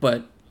here,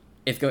 but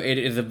it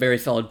is a very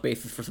solid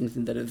basis for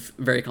something that is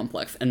very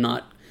complex and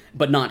not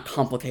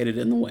complicated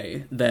in the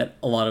way that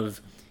a lot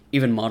of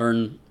even more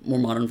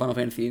modern Final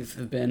Fantasies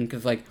have been.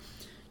 Because like,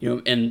 you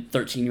know, in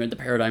 13 you had the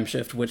paradigm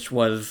shift, which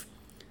was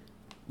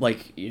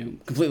like, you know,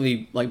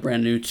 completely like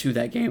brand new to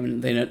that game,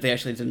 and they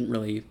actually didn't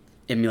really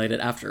emulate it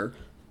after,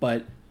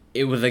 but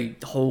it was a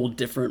whole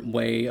different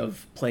way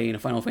of playing a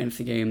Final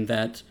Fantasy game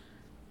that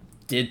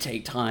did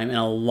take time and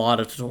a lot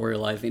of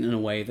tutorializing in a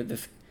way that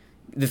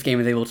this game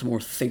is able to more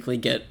succinctly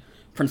get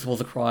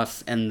principles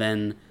across and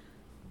then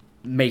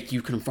make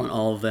you confront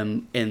all of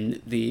them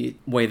in the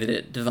way that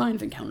it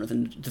designs encounters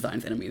and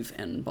designs enemies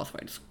and boss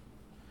fights.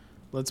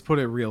 Let's put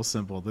it real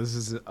simple. This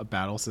is a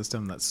battle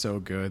system that's so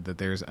good that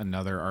there's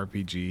another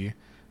RPG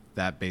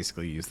that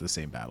basically used the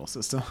same battle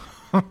system.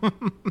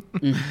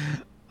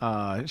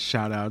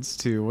 Shout outs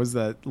to, was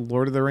that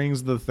Lord of the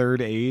Rings The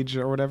Third Age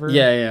or whatever?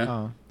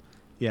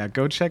 Yeah,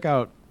 go check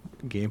out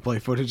gameplay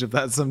footage of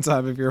that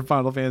sometime if you're a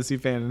Final Fantasy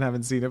fan and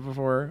haven't seen it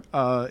before.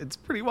 It's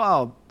pretty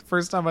wild.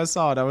 First time I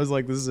saw it, I was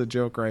like, this is a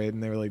joke, right?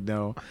 And they were like,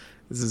 no,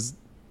 this is,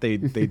 they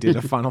did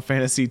a Final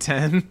Fantasy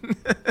X.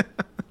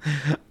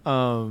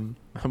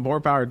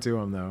 More power to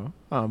them,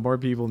 though. More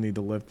people need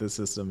to lift this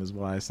system is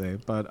what I say.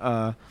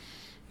 But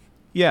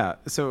yeah,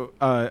 so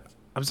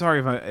I'm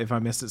sorry if I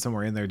missed it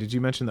somewhere in there. Did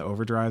you mention the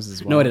overdrives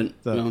as well? No, I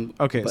didn't.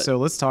 Okay, so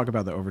let's talk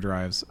about the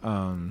overdrives,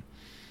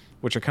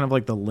 which are kind of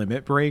like the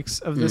limit breaks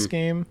of this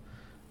game.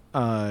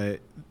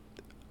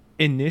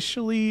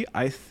 Initially,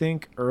 I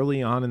think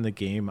early on in the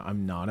game,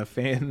 I'm not a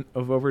fan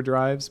of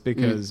overdrives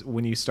because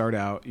when you start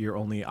out, your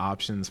only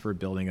options for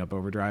building up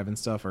overdrive and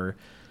stuff are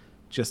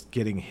just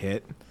getting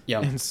hit.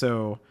 Yeah. And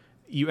so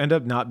you end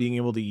up not being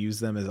able to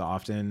use them as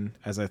often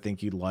as I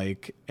think you'd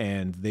like,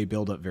 and they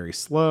build up very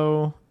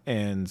slow,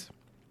 and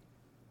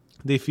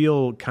they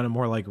feel kind of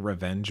more like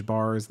revenge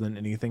bars than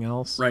anything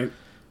else. Right.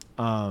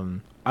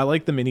 I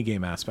like the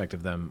minigame aspect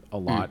of them a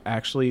lot,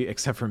 actually,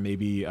 except for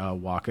maybe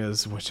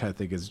Waka's, which I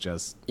think is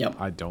just,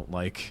 I don't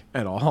like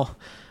at all,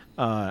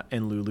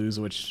 and Lulu's,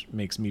 which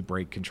makes me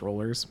break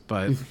controllers.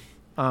 But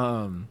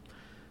some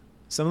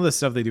of the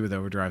stuff they do with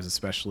overdrives,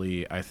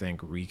 especially, I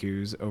think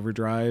Riku's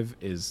overdrive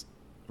is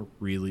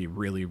really,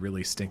 really,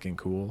 really stinking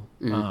cool.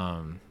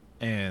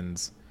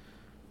 And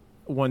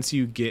once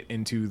you get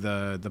into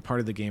the part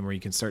of the game where you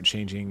can start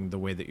changing the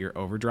way that your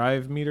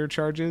overdrive meter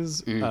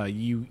charges,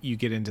 you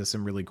get into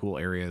some really cool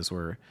areas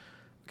where,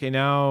 okay,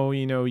 now,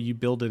 you know, you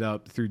build it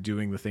up through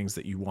doing the things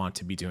that you want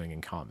to be doing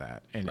in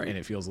combat, and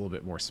it feels a little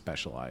bit more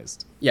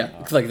specialized. Yeah,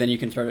 because like then you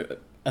can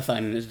start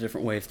assigning it to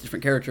different ways,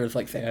 different characters.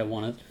 Like say I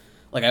want to,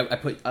 like I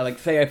put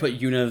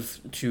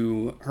Yuna's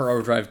to her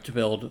overdrive to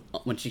build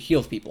when she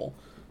heals people,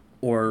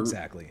 or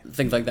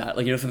things like that.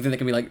 Like, you know, something that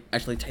can be like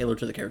actually tailored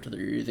to the character that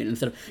you're using,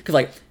 instead of, because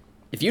like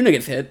if Yuna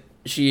gets hit,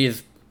 she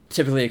is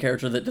typically a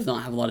character that does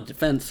not have a lot of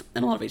defense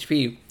and a lot of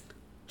HP.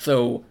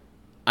 So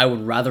I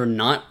would rather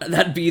not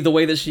that be the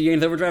way that she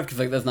gains overdrive, because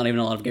like there's not even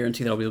a lot of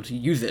guarantee that I'll be able to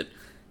use it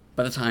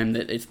by the time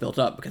that it's built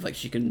up, because like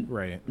she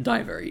can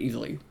die very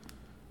easily.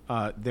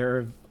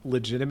 There have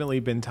legitimately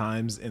been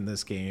times in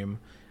this game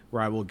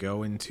where I will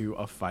go into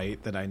a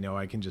fight that I know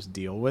I can just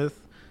deal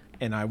with,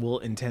 and I will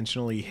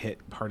intentionally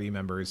hit party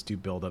members to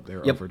build up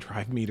their Yep.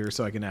 overdrive meter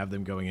so I can have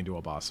them going into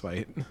a boss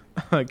fight.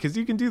 Because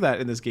you can do that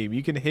in this game.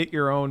 You can hit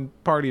your own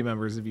party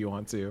members if you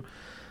want to.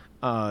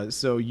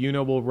 So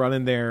Yuna will run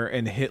in there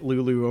and hit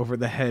Lulu over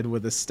the head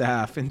with a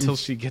staff until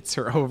she gets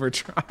her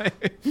overdrive,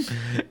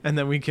 and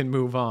then we can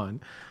move on.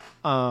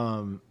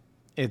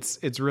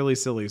 It's really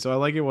silly. So I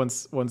like it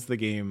once the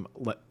game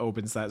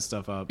opens that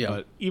stuff up. Yeah.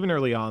 But even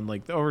early on,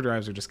 like the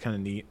overdrives are just kind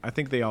of neat. I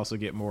think they also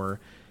get more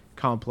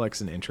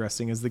complex and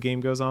interesting as the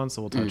game goes on.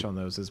 So we'll touch on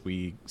those as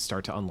we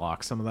start to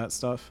unlock some of that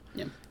stuff.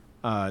 Yeah.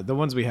 The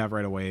ones we have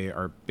right away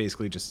are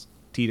basically just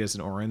Tidus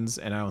and Auron's,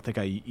 and I don't think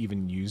I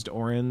even used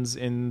Auron's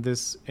in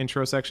this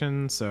intro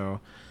section. So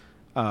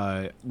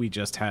we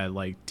just had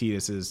like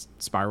Tidus's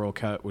spiral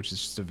cut, which is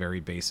just a very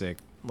basic,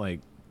 like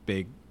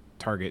big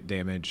target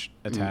damage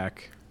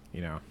attack.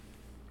 You know,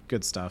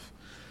 good stuff.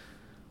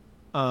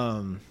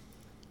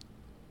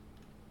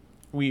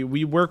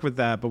 We work with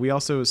that, but we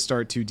also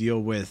start to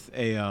deal with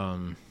a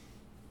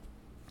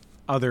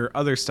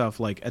other stuff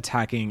like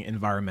attacking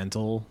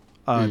environmental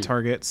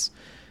targets.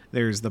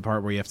 There's the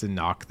part where you have to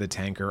knock the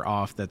tanker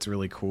off. That's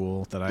really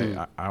cool. That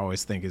I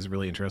always think is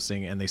really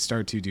interesting. And they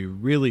start to do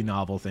really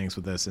novel things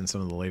with this in some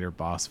of the later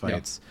boss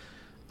fights.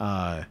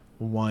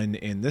 One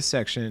in this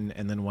section,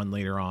 and then one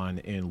later on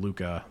in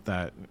Luca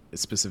that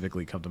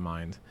specifically come to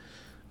mind.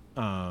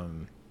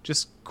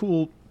 Just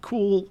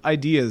cool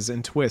ideas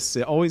and twists.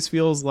 It always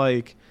feels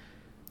like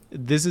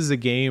this is a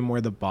game where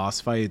the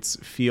boss fights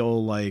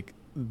feel like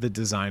the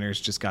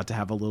designers just got to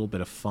have a little bit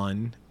of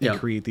fun and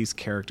create these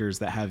characters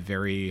that have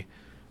very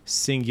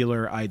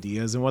singular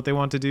ideas in what they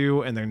want to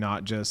do, and they're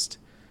not just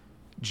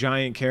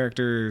giant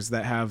characters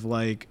that have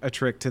like a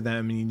trick to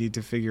them and you need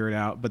to figure it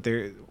out. But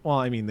they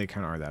kind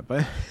of are that,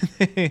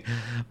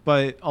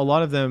 but a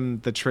lot of them,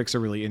 the tricks are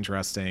really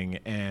interesting,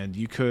 and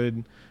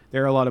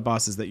there are a lot of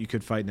bosses that you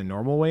could fight in a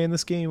normal way in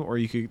this game, or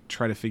you could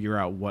try to figure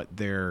out what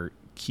their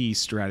key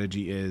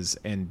strategy is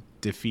and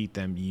defeat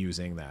them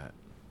using that.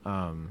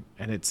 And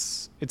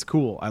it's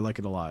cool. I like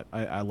it a lot.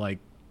 I like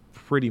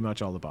pretty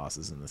much all the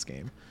bosses in this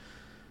game.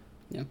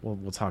 Yeah.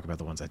 We'll talk about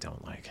the ones I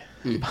don't like.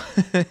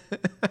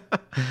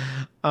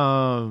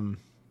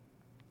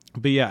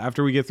 But yeah,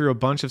 after we get through a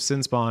bunch of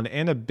Sin Spawn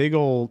and a big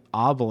old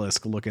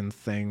obelisk looking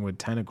thing with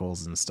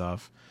tentacles and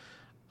stuff,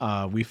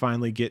 we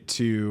finally get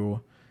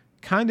to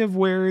kind of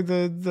where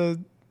the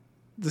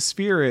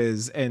sphere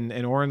is, and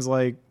Auron's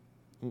like,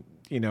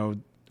 you know,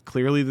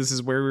 clearly this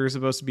is where we were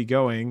supposed to be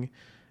going,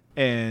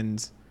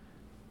 and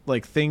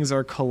like things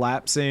are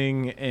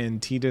collapsing,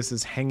 and Tidus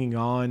is hanging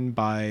on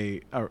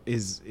by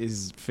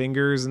his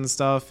fingers and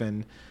stuff,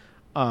 and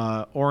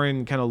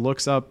Auron kind of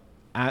looks up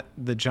at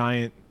the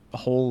giant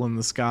hole in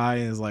the sky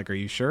and is like, "Are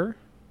you sure?"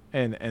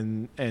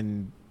 and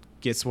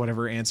gets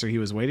whatever answer he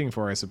was waiting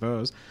for, I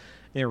suppose.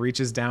 And it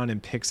reaches down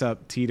and picks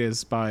up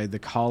Tidus by the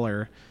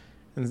collar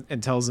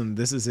and tells him,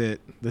 "This is it.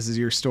 This is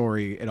your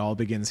story. It all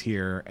begins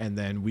here." And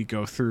then we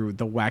go through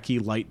the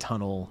wacky light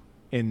tunnel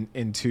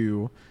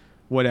into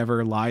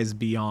whatever lies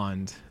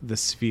beyond the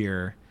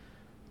sphere.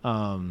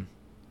 Ken,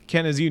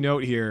 as you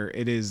note here,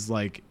 it is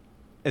like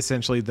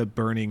essentially the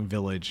Burning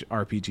Village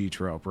RPG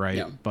trope, right?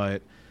 Yeah.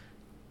 But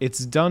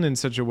it's done in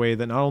such a way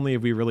that not only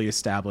have we really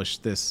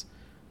established this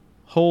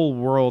whole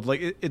world,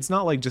 like it's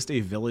not like just a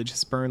village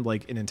has burned,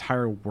 like an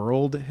entire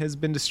world has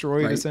been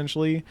destroyed, right,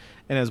 essentially,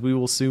 and as we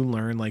will soon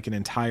learn, like an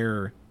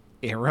entire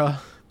era.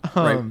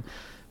 Right.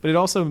 But it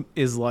also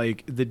is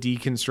like the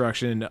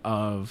deconstruction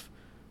of,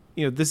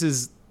 you know, this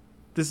is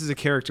a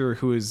character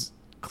who has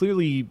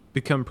clearly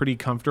become pretty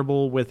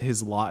comfortable with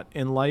his lot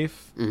in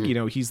life. You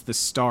know, he's the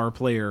star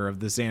player of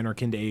the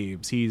Zanarkand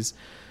Abes.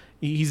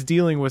 He's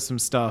dealing with some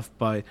stuff,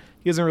 but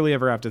he doesn't really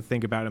ever have to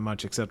think about it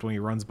much except when he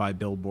runs by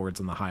billboards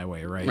on the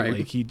highway, right?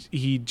 Like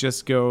he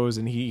just goes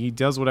and he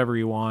does whatever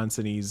he wants,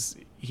 and he's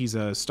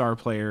a star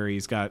player.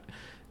 He's got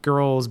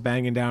girls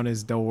banging down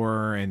his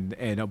door and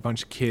a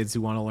bunch of kids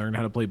who want to learn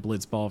how to play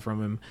blitzball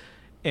from him.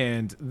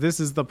 And this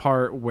is the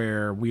part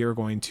where we are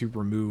going to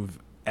remove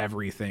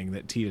everything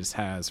that Tidus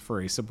has for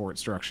a support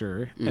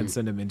structure and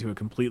send him into a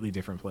completely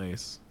different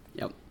place.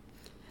 Yep.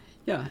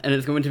 Yeah, and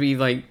it's going to be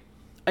like,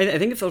 I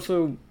think it's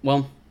also,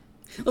 well,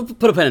 let's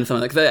put a pen in some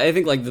of that, because I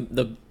think like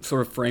the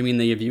sort of framing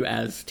they give you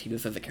as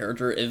Tidus as a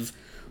character is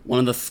one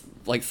of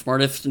the like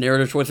smartest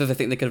narrative choices I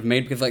think they could have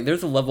made, because like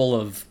there's a level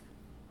of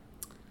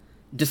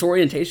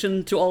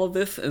disorientation to all of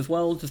this as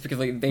well, just because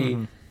like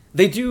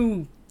they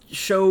do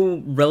show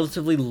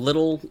relatively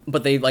little,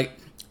 but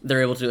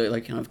they're able to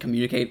like kind of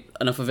communicate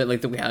enough of it,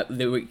 like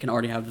that we can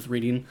already have this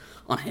reading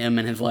on him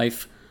and his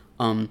life.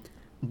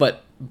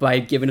 But by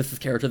giving us this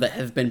character that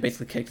has been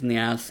basically kicked in the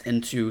ass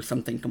into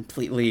something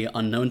completely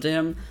unknown to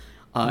him,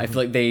 I feel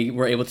like they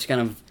were able to kind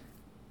of,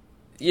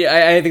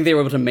 I think they were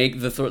able to make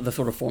the sort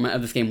of format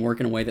of this game work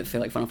in a way that, say,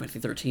 like Final Fantasy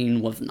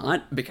 13 was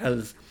not,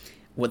 because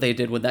what they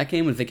did with that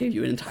game was they gave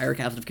you an entire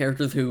cast of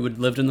characters who had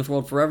lived in this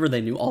world forever.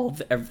 They knew all of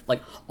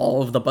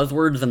the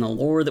buzzwords and the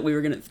lore that we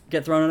were going to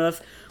get thrown at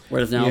us,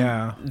 whereas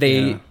now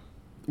they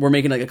were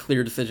making like a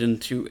clear decision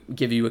to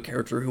give you a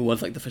character who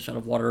was like the fish out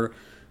of water,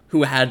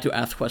 who had to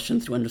ask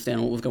questions to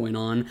understand what was going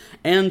on,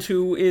 and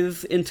who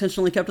is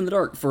intentionally kept in the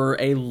dark for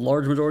a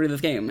large majority of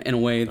this game in a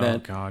way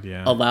that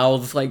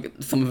allows like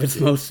some of its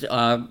most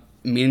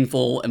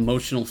meaningful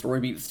emotional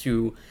story beats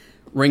to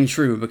ring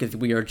true, because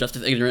we are just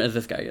as ignorant as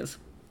this guy is.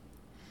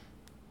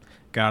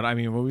 God, I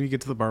mean, when we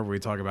get to the part where we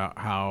talk about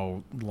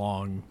how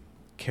long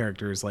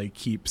characters like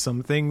keep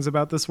some things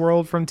about this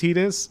world from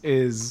Tidus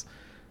is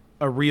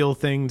a real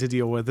thing to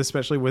deal with,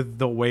 especially with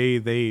the way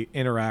they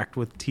interact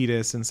with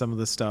Tidus and some of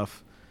the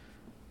stuff,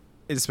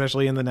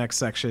 especially in the next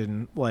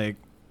section. Like,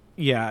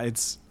 yeah,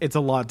 it's a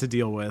lot to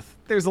deal with.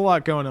 There's a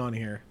lot going on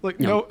here. Like,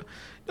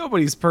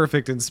 nobody's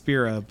perfect in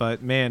Spira,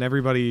 but man,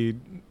 everybody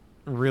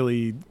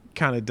really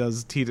kind of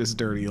does Tidus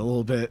dirty a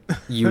little bit.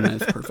 Yuna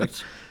is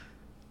perfect.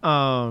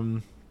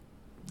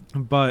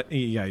 But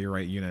yeah, you're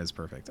right. Yuna is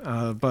perfect.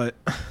 But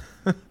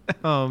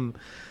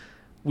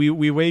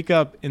we wake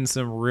up in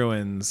some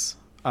ruins,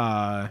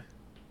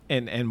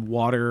 and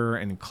water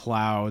and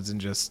clouds and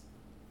just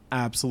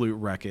absolute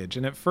wreckage.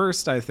 And at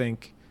first, I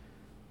think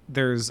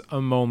there's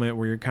a moment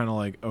where you're kind of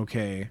like,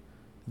 okay,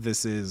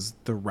 this is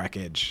the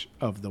wreckage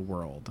of the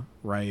world,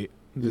 right?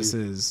 This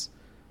is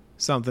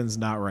something's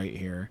not right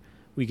here.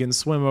 We can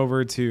swim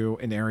over to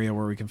an area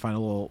where we can find a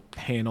little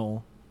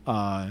panel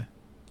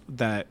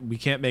that we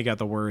can't make out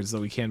the words,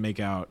 though we can make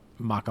out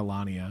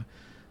Macalania,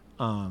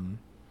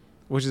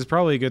 which is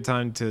probably a good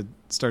time to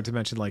start to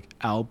mention like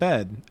Al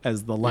Bhed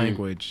as the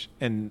language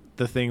and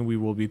the thing we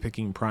will be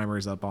picking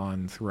primers up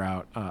on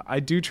throughout.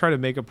 I do try to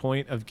make a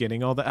point of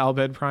getting all the Al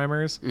Bhed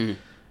primers.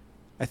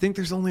 I think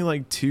there's only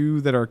like 2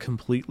 that are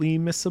completely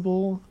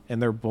missable,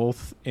 and they're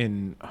both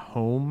in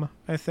home,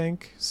 I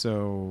think.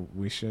 So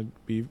we should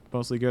be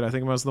mostly good. I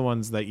think most of the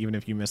ones that even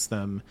if you miss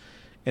them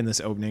in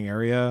this opening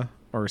area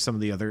or some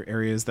of the other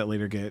areas that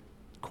later get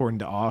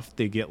cordoned off,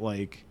 they get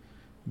like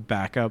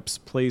backups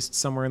placed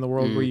somewhere in the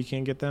world where you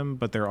can get them.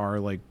 But there are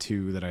like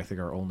 2 that I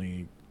think are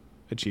only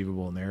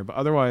achievable in there. But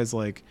otherwise,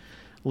 like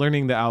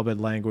learning the Al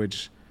Bhed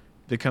language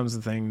becomes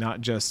the thing,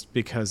 not just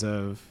because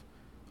of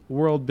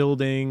world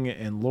building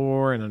and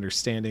lore and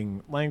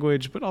understanding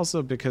language, but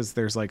also because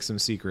there's like some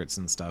secrets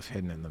and stuff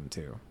hidden in them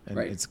too. And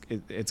it's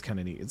kind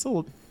of neat. It's a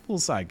little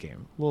side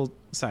game, a little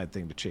side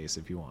thing to chase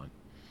if you want.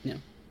 Yeah.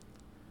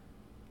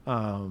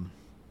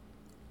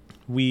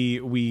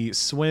 We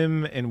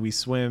swim and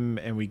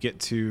we get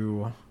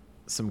to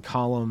some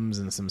columns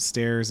and some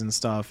stairs and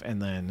stuff,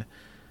 and then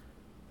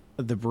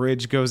the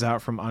bridge goes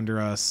out from under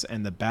us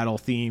and the battle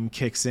theme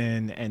kicks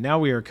in, and now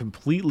we are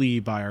completely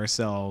by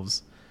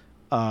ourselves,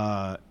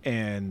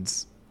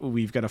 and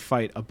we've got to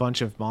fight a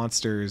bunch of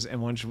monsters.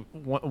 And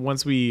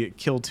once we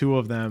kill 2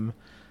 of them,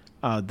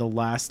 the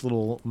last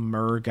little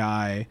mer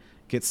guy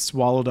gets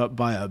swallowed up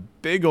by a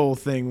big old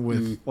thing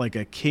with like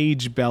a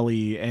cage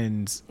belly,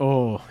 and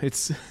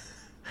it's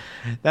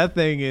that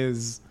thing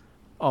is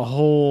a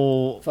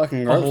whole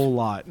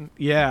lot.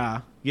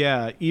 Yeah.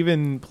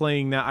 Even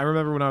playing now, I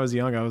remember when I was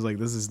young, I was like,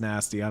 this is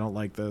nasty, I don't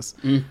like this.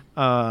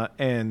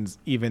 And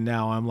even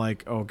now I'm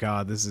like, oh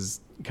god, this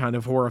is kind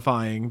of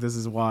horrifying, this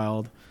is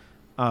wild.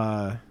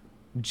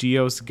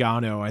 Geos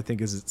Gano, I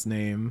think is its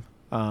name,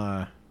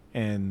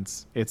 and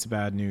it's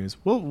bad news.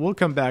 We'll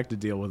come back to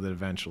deal with it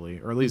eventually,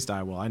 or at least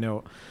I will. I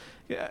know.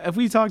 If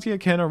we talk to you,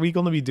 Ken, are we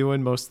going to be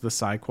doing most of the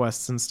side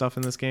quests and stuff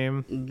in this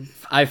game?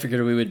 I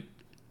figured we would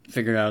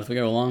figure it out as we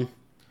go along.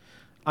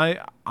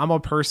 I'm a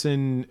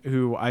person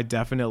who I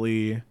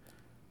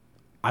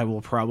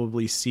will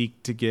probably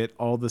seek to get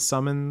all the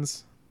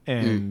summons,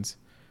 and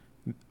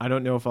I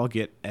don't know if I'll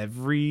get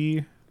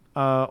every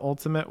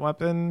ultimate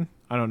weapon.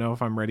 I don't know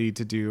if I'm ready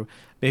to do.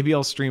 Maybe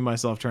I'll stream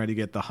myself trying to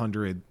get the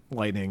 100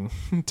 lightning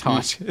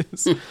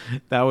touches.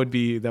 That would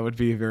be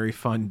a very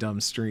fun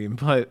dumb stream.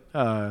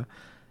 But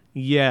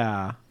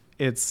yeah,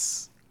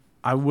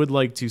 I would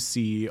like to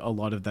see a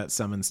lot of that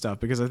summon stuff,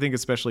 because I think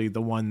especially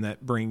the one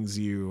that brings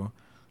you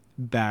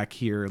back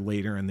here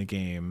later in the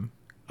game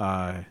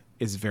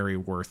is very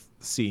worth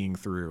seeing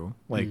through,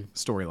 like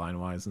storyline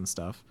wise and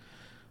stuff.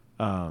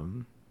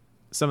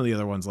 Some of the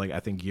other ones, like I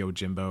think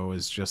Yojimbo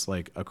is just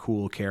like a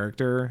cool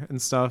character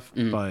and stuff,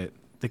 but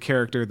the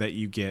character that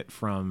you get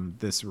from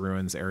this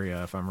ruins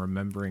area, if I'm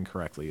remembering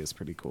correctly, is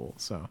pretty cool.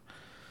 So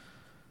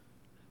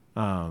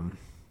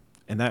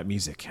and that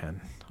music, Ken,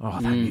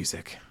 that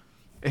music,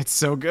 it's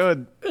so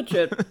good. Good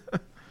shit.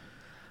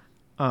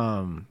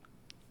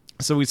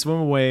 So we swim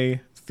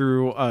away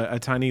through a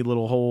tiny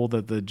little hole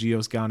that the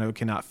Geos Gano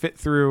cannot fit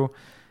through,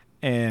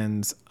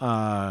 and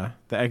the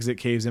exit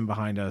caves in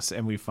behind us,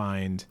 and we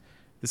find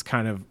this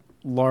kind of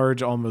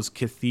large, almost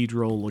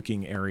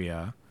cathedral-looking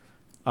area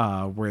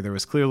where there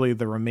was clearly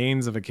the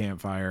remains of a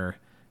campfire,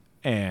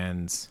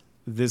 and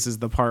this is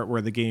the part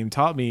where the game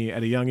taught me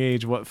at a young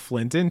age what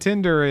flint and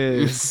tinder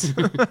is.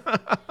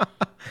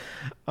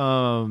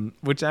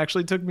 Which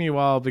actually took me a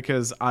while,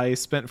 because I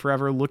spent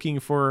forever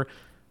looking for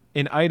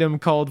an item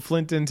called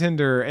flint and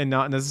tinder and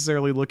not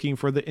necessarily looking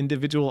for the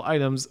individual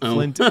items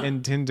flint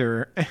and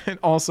tinder. And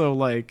also,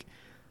 like,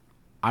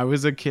 I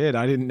was a kid,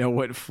 I didn't know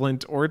what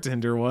flint or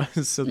tinder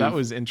was, so that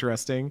was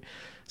interesting.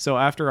 So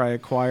after I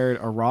acquired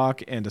a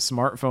rock and a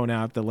smartphone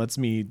app that lets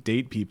me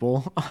date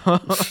people,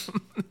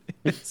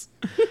 it's,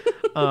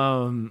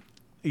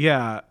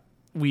 yeah,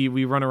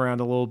 we run around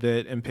a little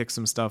bit and pick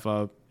some stuff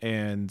up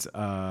and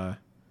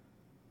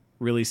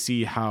really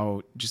see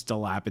how just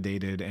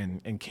dilapidated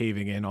and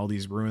caving in all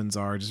these ruins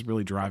are, just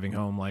really driving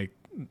home like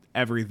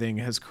everything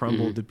has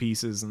crumbled to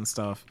pieces and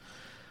stuff.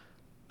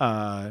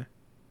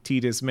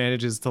 Tidus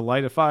manages to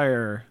light a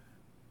fire.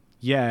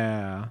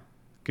 Yeah.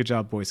 Good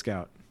job, Boy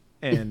Scout.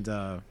 And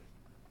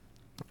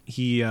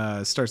he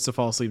starts to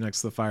fall asleep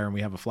next to the fire, and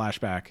we have a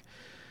flashback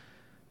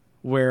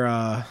where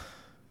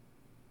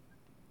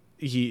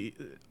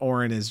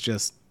Auron is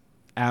just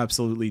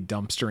absolutely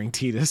dumpstering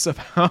Tidus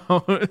about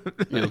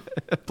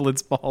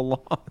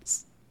Blitzball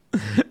loss.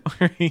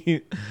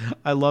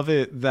 I love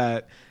it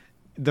that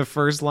the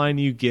first line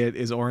you get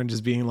is Auron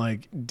just being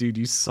like, dude,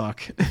 you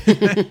suck.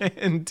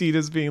 And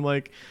Tidus being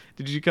like,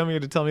 did you come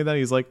here to tell me that?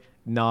 He's like,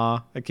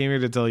 nah, I came here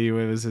to tell you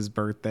it was his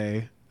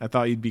birthday. I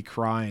thought you'd be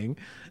crying.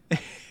 And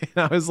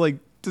I was like,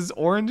 does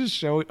Auron just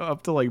show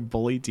up to like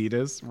bully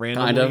Tidus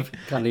randomly?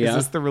 Kind of, yeah. Is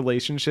this the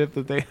relationship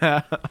that they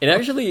have? It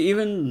actually,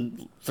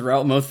 even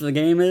throughout most of the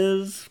game,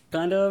 is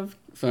kind of.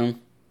 So,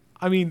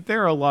 I mean,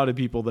 there are a lot of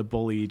people that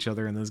bully each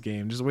other in this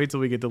game. Just wait till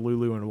we get to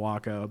Lulu and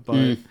Waka.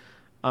 But,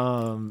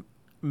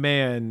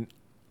 man,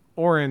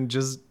 Auron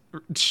just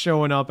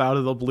showing up out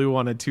of the blue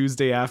on a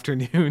Tuesday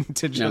afternoon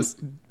to just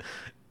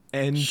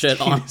end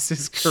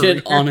Tidus's career.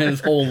 Shit on his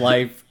whole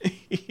life.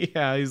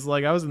 Yeah, he's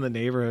like, I was in the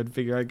neighborhood.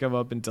 Figure I'd come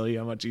up and tell you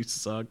how much you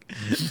suck.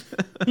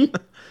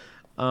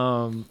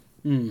 And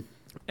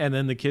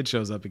then the kid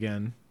shows up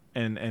again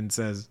and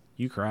says,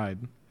 you cried.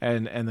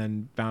 And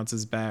then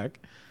bounces back.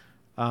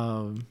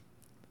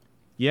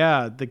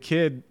 Yeah, the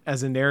kid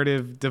as a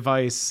narrative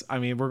device. I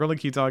mean, we're going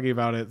to keep talking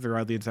about it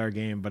throughout the entire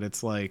game, but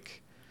it's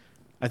like,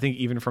 I think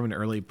even from an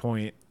early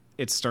point,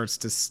 it starts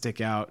to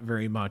stick out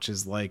very much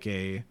as like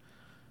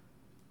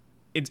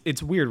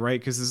it's weird, right?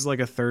 Because this is like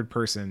a third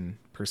person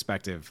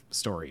perspective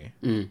story.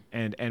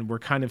 And we're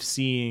kind of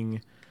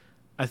seeing,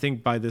 I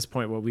think by this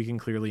point, what we can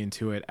clearly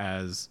intuit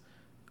as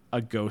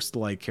a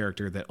ghost-like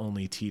character that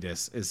only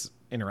Tidus is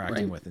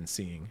interacting with and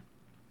seeing.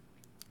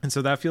 And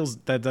so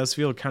that does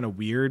feel kind of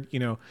weird. You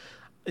know,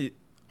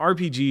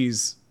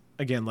 RPGs,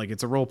 again, like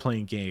it's a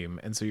role-playing game.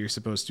 And so you're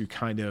supposed to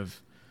kind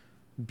of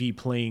be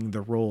playing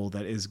the role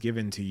that is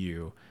given to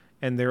you.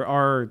 And there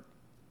are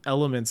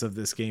elements of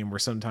this game where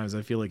sometimes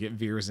I feel like it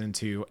veers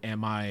into,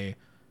 am I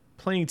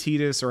playing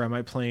Tidus or am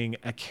I playing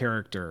a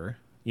character?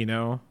 You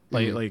know,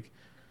 like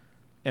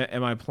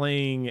am I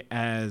playing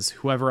as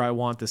whoever I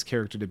want this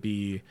character to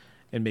be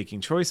and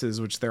making choices,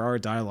 which there are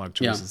dialogue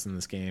choices in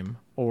this game,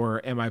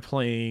 or am I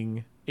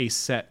playing a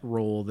set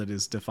role that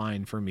is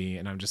defined for me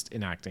and I'm just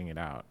enacting it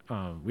out?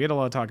 We had a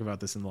lot of talk about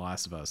this in The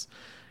Last of Us.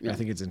 I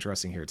think it's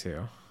interesting here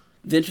too.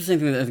 The interesting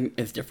thing that I think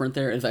is different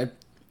there is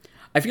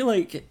I feel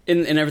like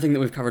in everything that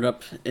we've covered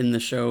up in the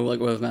show, like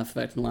with Mass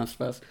Effect and Last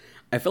of Us,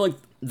 I feel like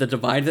the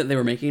divide that they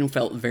were making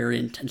felt very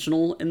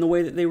intentional in the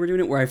way that they were doing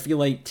it, where I feel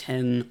like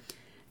 10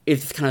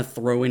 is just kind of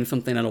throwing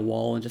something at a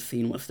wall and just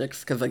seeing what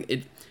sticks. Because like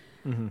it,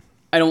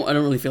 I don't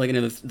really feel like any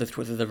of the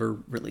choices ever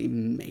really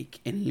make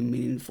any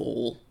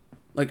meaningful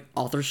like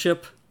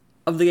authorship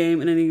of the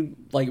game in any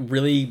like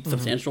really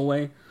substantial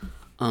way.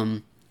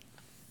 And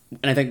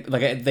I think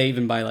like they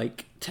even by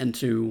like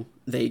 10-2,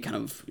 they kind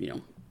of, you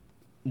know,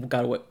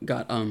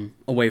 got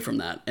away from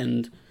that.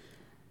 And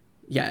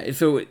yeah,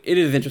 so it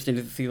is interesting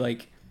to see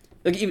like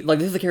even, like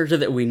this is a character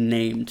that we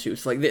name too.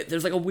 So like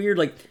there's like a weird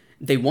like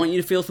they want you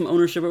to feel some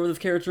ownership over this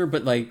character,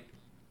 but like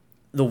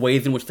the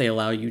ways in which they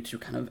allow you to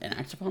kind of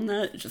enact upon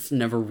that just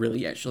never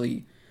really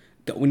actually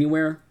go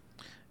anywhere.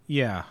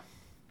 Yeah.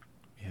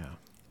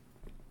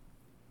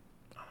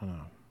 I don't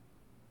know.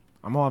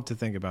 I'm gonna have to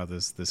think about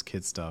this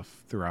kid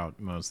stuff throughout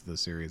most of the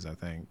series, I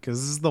think,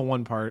 because this is the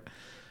one part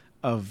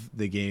of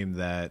the game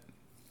that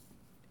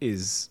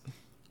is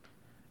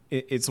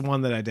it's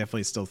one that I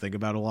definitely still think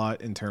about a lot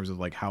in terms of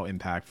like how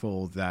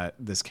impactful that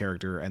this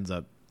character ends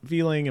up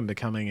feeling and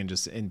becoming, and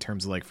just in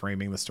terms of like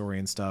framing the story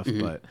and stuff.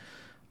 But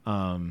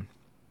I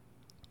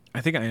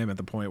think I am at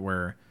the point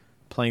where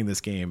playing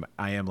this game,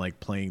 I am like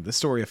playing the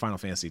story of Final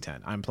Fantasy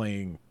X. I'm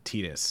playing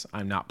Tidus.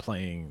 I'm not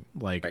playing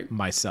like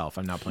myself.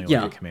 I'm not playing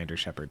like a Commander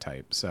Shepard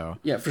type. So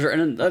yeah, for sure.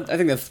 And I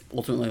think that's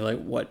ultimately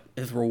like what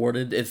is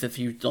rewarded is if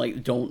you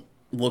like don't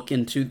look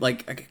into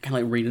like kind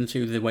of like read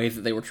into the ways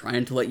that they were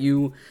trying to let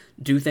you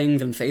do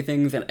things and say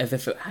things, and as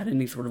if it had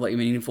any sort of like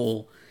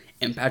meaningful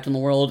impact on the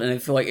world. And I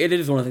feel like it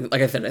is one of the things,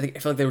 like I said, I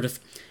feel like they were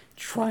just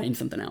trying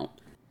something out.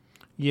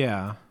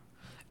 Yeah.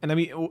 And I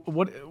mean,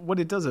 what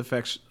it does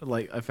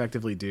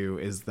effectively do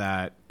is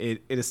that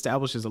it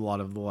establishes a lot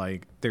of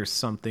like there's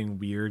something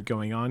weird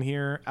going on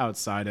here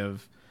outside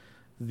of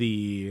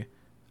the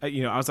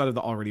outside of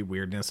the already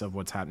weirdness of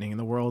what's happening in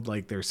the world.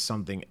 Like there's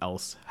something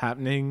else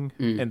happening,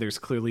 and there's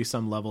clearly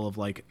some level of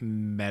like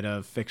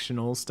meta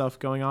fictional stuff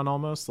going on.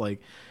 Almost like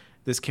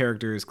this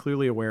character is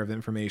clearly aware of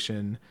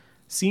information,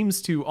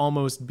 seems to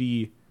almost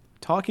be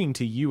talking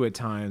to you at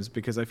times,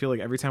 because I feel like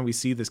every time we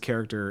see this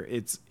character,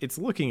 it's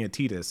looking at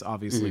Tidus,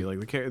 obviously. Like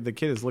the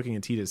kid is looking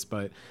at Tidus,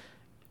 but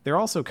they're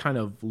also kind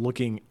of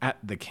looking at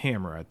the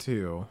camera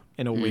too,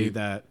 in a way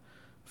that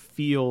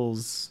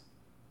feels,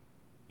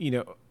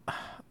 there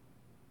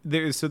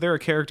are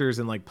characters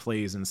in like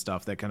plays and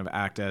stuff that kind of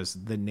act as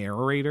the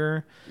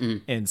narrator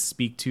and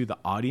speak to the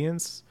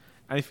audience.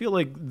 I feel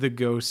like the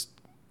ghost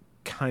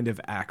kind of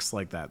acts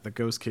like that. The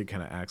ghost kid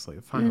kind of acts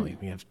like, finally,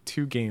 we have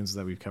 2 games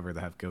that we've covered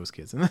that have ghost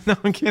kids. And no,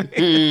 I'm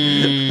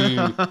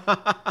kidding.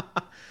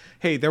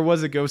 Hey, there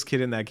was a ghost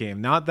kid in that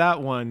game. Not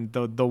that one,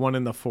 the one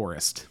in the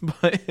forest.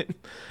 But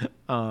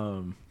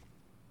you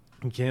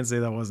can't say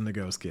that wasn't a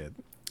ghost kid.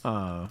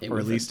 Or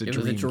at least a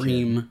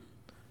dream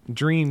kid.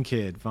 Dream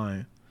kid,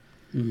 fine.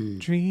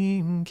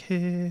 Dream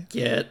kid.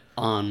 Get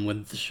on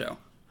with the show.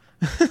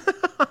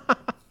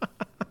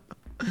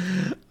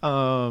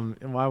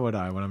 And why would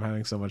I when I'm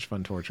having so much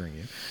fun torturing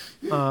you?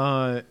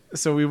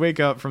 So we wake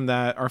up from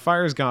that. Our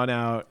fire's gone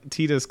out.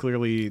 Tita's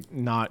clearly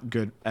not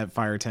good at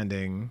fire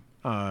tending.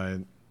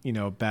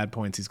 Bad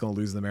points. He's going to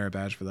lose the merit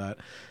badge for that.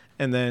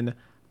 And then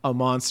a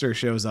monster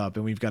shows up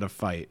and we've got to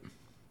fight.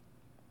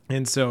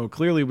 And so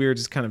clearly we were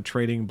just kind of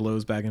trading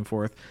blows back and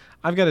forth.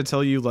 I've got to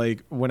tell you,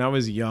 like, when I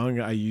was young,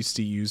 I used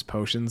to use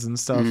potions and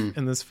stuff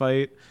in this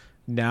fight.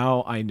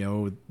 Now I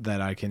know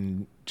that I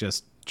can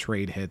just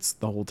trade hits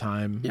the whole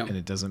time and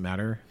it doesn't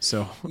matter.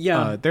 So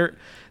there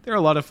are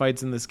a lot of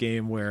fights in this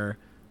game where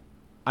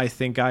I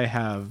think I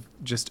have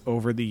just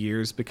over the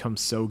years become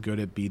so good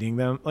at beating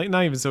them. Like,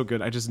 not even so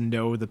good. I just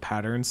know the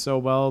patterns so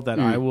well that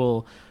I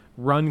will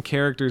run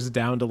characters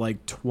down to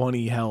like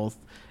 20 health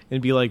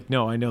and be like,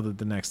 no, I know that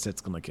the next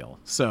hit's going to kill,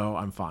 so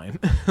I'm fine.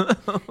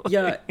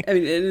 Yeah, I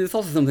mean, it's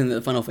also something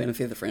that Final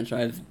Fantasy as a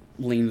franchise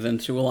leans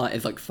into a lot,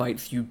 is like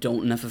fights you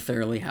don't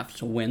necessarily have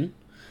to win.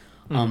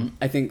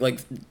 I think, like,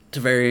 to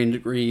varying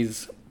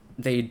degrees,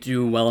 they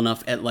do well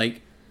enough at,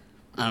 like,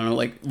 I don't know,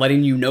 like,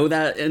 letting you know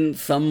that in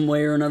some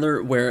way or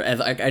another,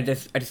 whereas I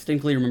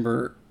distinctly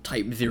remember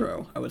Type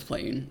 0 I was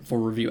playing for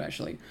review,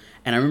 actually,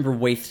 and I remember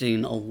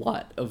wasting a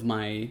lot of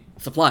my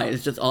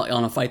supplies just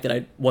on a fight that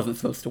I wasn't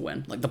supposed to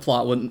win. Like, the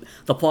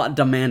plot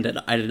demanded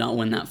I did not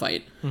win that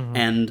fight,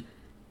 and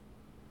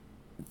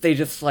they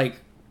just,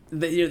 like,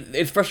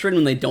 it's frustrating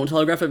when they don't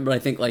telegraph it, but I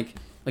think, like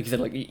you said,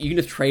 like, you can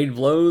just trade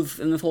blows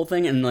in this whole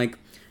thing, and, like,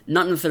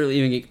 not necessarily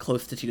even get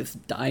close to Tidus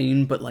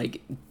dying, but,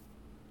 like,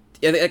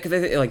 yeah, because,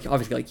 like,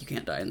 obviously, like, you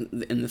can't die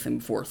in this thing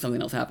before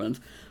something else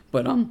happens,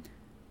 but,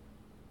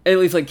 at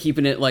least, like,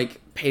 keeping it, like,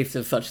 paced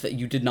as such that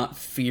you did not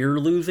fear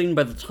losing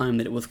by the time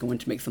that it was going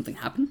to make something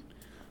happen.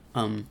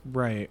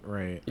 Right.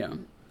 Yeah,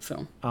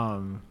 so.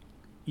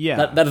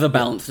 Yeah. That is a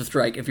balance to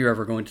strike if you're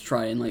ever going to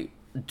try and, like,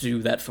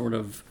 do that sort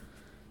of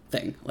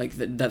thing. Like,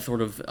 that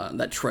sort of,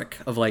 that trick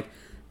of, like,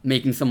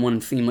 making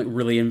someone seem, like,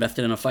 really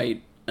invested in a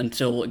fight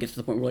until it gets to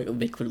the point where, like,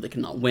 they clearly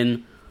cannot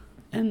win.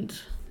 And,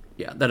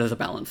 yeah, that is a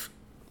balance.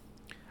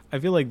 I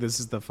feel like this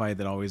is the fight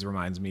that always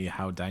reminds me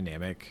how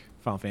dynamic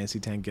Final Fantasy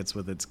X gets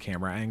with its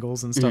camera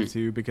angles and stuff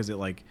too, because it,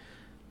 like,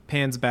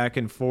 pans back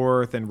and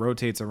forth and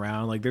rotates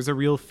around. Like, there's a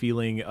real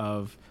feeling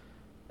of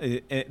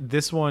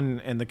this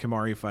one and the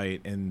Kimahri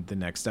fight in the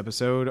next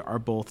episode are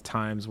both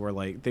times where,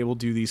 like, they will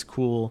do these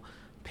cool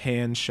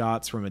pan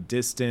shots from a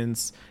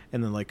distance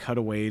and then, like, cut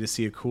away to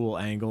see a cool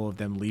angle of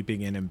them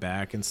leaping in and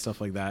back and stuff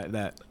like that.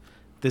 That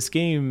this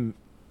game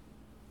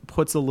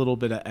puts a little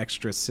bit of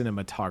extra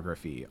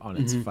cinematography on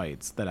its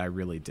fights that I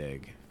really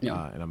dig, and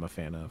I'm a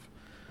fan of.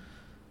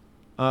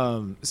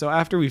 So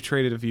after we've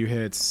traded a few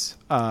hits,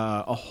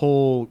 a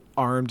whole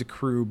armed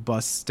crew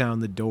busts down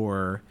the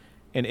door,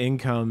 and in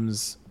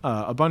comes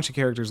a bunch of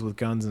characters with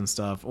guns and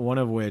stuff, one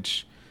of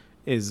which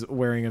is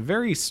wearing a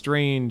very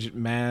strange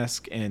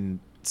mask and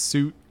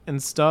suit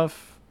and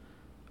stuff.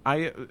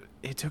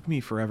 It took me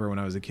forever when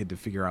I was a kid to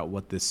figure out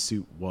what this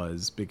suit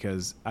was,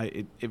 because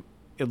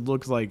it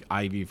looks like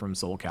Ivy from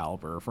Soul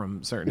Calibur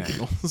from certain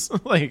angles.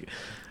 Like,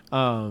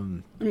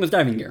 It was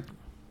diving gear.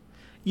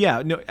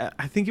 Yeah, no,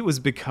 I think it was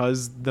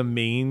because the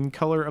main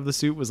color of the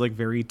suit was, like,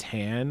 very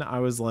tan. I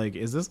was like,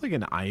 is this like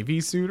an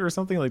Ivy suit or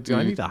something? Like, do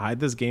I need to hide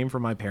this game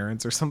from my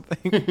parents or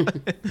something?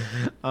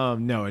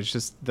 No, it's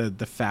just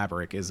the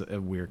fabric is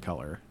a weird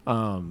color.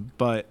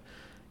 But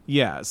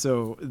yeah,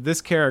 so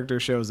this character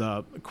shows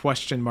up,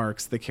 question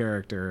marks the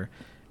character,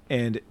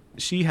 and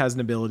she has an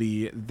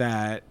ability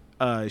that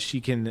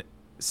she can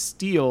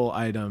steal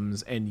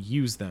items and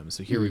use them.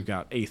 So here we've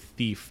got a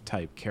thief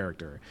type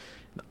character.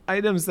 The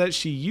items that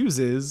she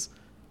uses,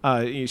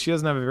 she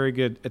doesn't have a very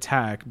good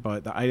attack,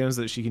 but the items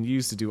that she can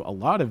use to do a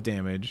lot of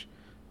damage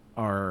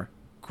are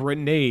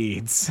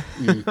grenades,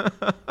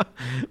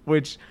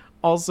 which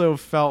also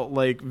felt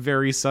like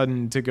very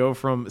sudden to go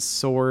from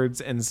swords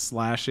and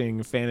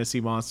slashing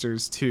fantasy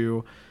monsters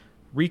to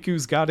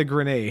Riku's got a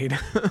grenade.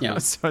 Yeah.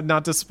 So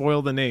not to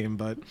spoil the name,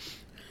 but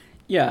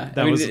yeah,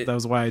 that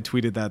was why I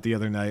tweeted that the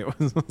other night. I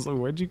was like,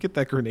 where'd you get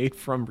that grenade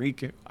from,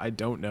 Riku? I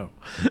don't know.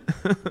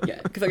 Yeah,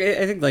 because, like,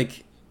 I think,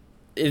 like,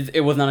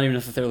 it was not even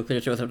necessarily clear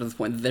to us up to this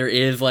point. There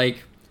is,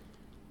 like,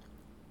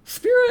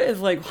 Spirit is,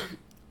 like,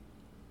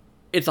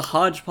 it's a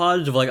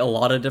hodgepodge of like a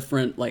lot of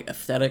different like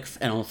aesthetics,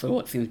 and also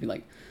what seems to be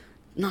like,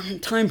 not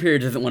time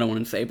periods isn't what I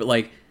want to say, but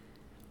like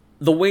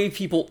the ways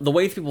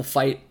people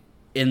fight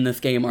in this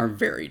game are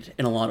varied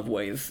in a lot of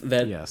ways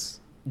that Yes.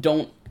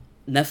 don't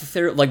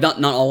necessarily, like,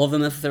 not all of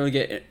them necessarily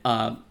get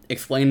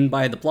explained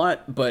by the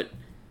plot, but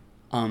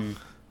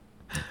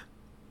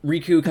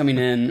Riku coming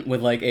in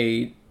with like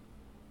a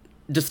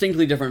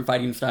distinctly different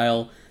fighting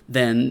style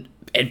than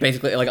it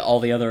basically like all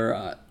the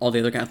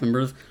other cast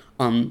members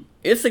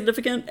is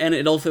significant, and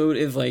it also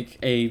is like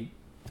a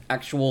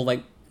actual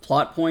like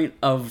plot point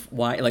of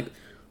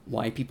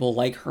why people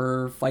like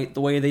her fight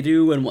the way they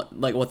do, and what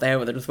they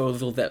have at their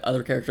disposal that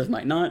other characters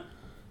might not.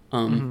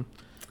 So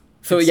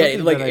It's yeah,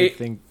 something like that I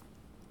think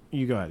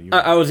you go ahead.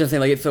 I was just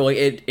saying, like,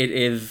 it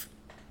is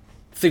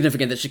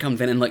significant that she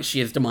comes in and like she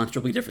is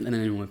demonstrably different than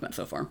anyone we've met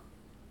so far.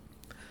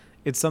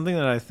 It's something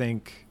that I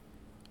think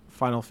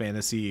Final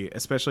Fantasy,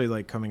 especially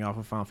like coming off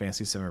of Final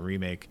Fantasy VII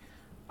Remake,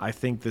 I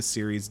think this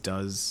series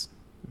does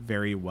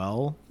very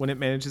well when it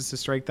manages to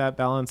strike that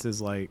balance,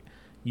 is like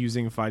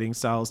using fighting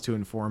styles to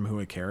inform who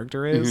a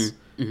character is.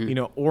 You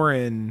know,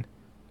 Auron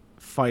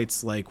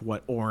fights like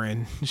what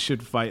Auron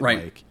should fight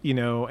like, you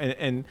know,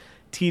 and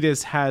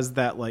Tidus has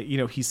that, like, you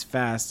know, he's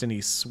fast and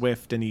he's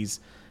swift and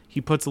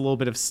he puts a little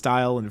bit of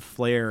style and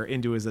flair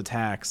into his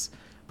attacks.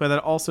 But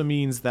that also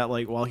means that,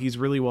 like, while he's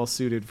really well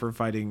suited for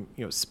fighting,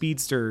 you know,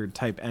 speedster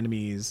type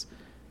enemies,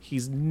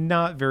 he's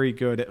not very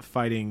good at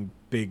fighting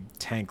big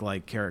tank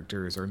like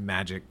characters or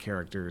magic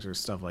characters or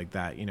stuff like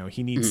that. You know,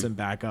 he needs some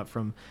backup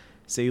from,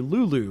 say,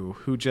 Lulu,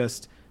 who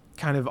just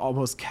kind of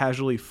almost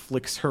casually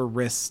flicks her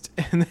wrist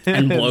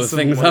and blows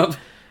things up.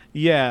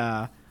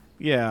 Yeah.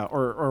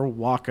 Or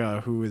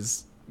Waka,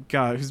 who's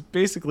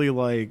basically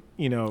like,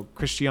 you know,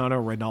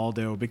 Cristiano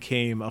Ronaldo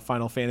became a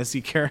Final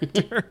Fantasy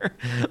character.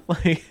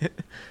 Like,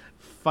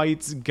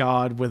 fights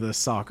God with a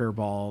soccer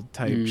ball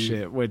type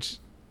shit, which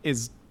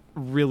is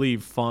really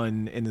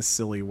fun in a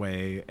silly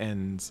way,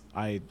 and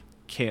I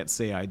can't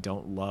say I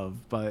don't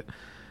love, but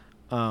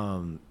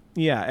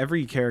yeah,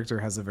 every character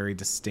has a very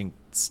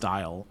distinct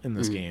style in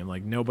this game.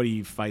 Like,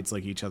 nobody fights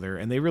like each other,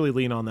 and they really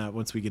lean on that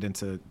once we get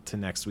into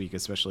next week,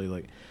 especially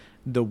like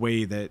the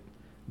way that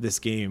this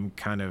game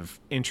kind of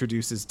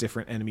introduces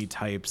different enemy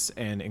types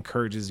and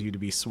encourages you to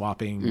be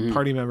swapping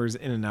party members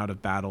in and out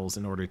of battles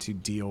in order to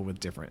deal with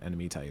different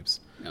enemy types.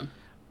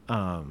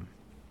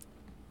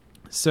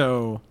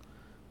 So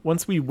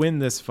once we win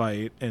this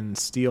fight and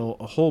steal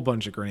a whole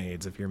bunch of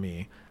grenades, if you're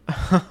me,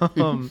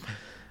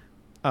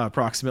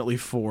 approximately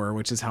 4,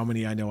 which is how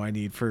many I know I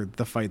need for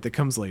the fight that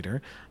comes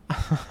later,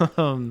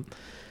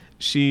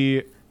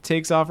 she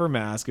takes off her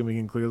mask, and we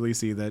can clearly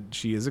see that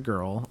she is a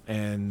girl,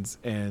 and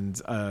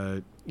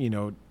you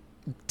know,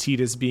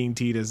 Tidus being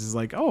Tidus is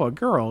like, oh, a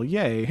girl,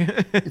 yay.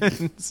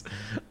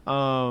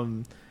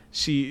 And,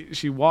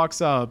 she walks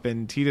up,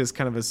 and Tidus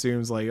kind of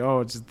assumes like,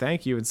 oh, just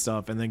thank you and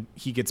stuff, and then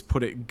he gets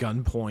put at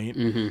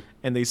gunpoint,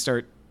 and they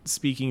start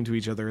speaking to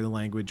each other in a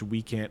language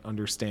we can't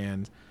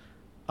understand,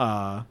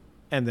 and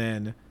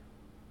then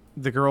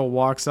the girl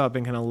walks up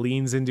and kind of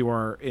leans into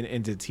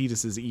into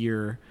Tidus's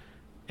ear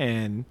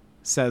and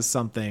says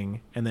something,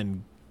 and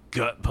then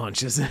gut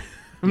punches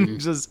him.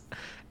 Just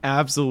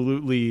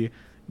absolutely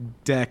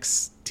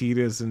decks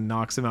Tidus and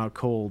knocks him out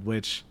cold,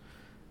 which,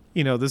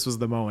 you know, this was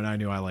the moment I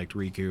knew I liked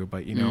Riku,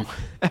 but, you know,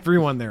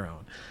 everyone their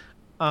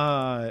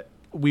own.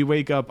 We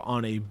wake up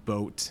on a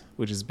boat,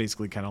 which is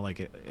basically kind of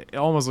like it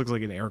almost looks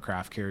like an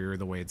aircraft carrier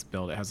the way it's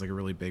built. It has like a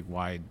really big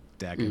wide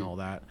deck and all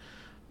that.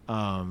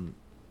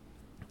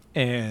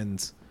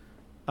 And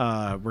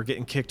we're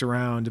getting kicked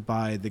around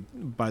by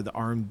the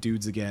armed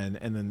dudes again,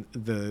 and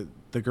then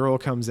the girl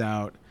comes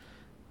out,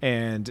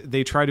 and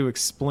they try to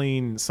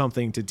explain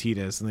something to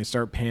Tidus, and they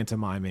start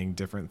pantomiming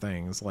different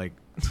things like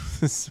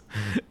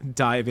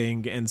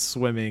diving and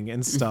swimming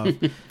and stuff.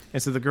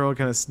 And so the girl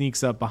kind of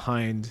sneaks up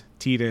behind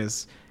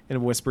Tidus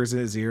and whispers in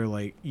his ear,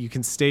 like, you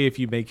can stay if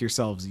you make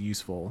yourselves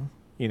useful,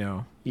 you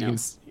know. You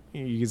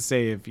can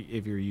stay if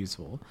you're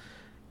useful.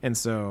 And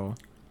so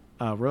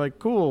we're like,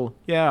 cool,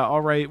 yeah,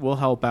 all right, we'll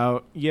help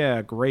out,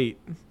 yeah, great.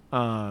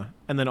 And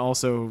then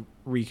also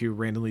Riku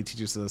randomly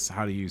teaches us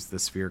how to use the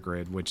sphere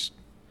grid, which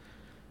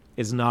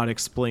is not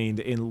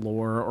explained in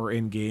lore or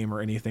in game or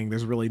anything.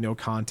 There's really no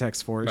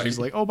context for it. Right. She's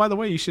like, oh, by the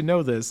way, you should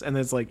know this, and then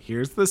it's like,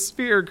 here's the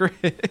sphere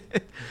grid.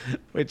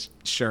 Which,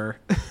 sure.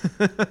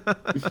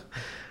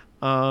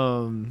 We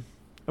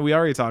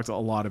already talked a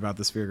lot about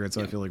the sphere grid,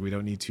 so I feel like we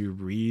don't need to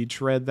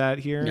retread that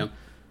here.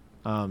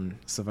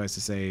 Suffice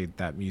to say,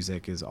 that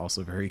music is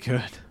also very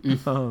good.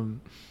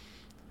 And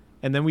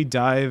then we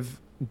dive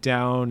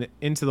down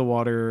into the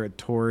water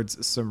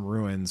towards some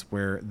ruins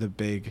where the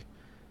big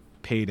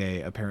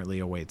payday apparently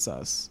awaits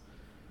us.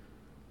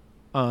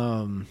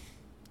 So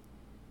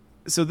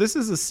this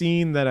is a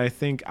scene that I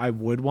think I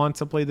would want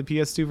to play the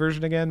PS2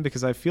 version again,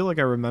 because I feel like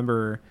I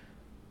remember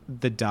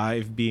the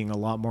dive being a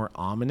lot more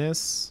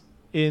ominous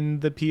in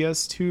the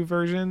PS2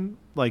 version,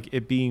 like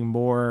it being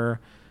more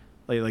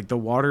like the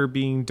water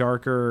being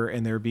darker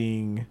and there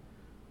being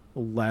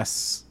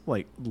less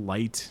like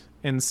light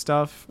and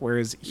stuff,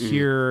 whereas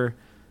here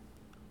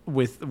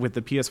with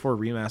the PS4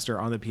 remaster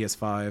on the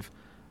PS5,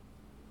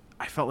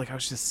 I felt like I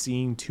was just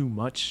seeing too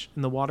much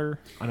in the water.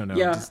 I don't know.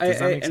 Yeah, Does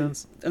that make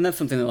sense? And that's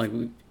something that like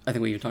I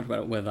think we even talked about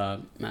it with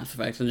Mass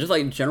Effect and just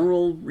like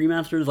general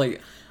remasters.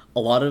 Like a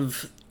lot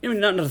of, I mean,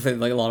 not necessarily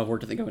like a lot of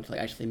work that go into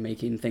like actually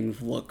making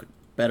things look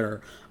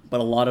better, but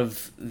a lot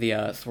of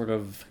the sort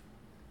of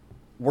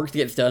work that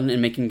gets done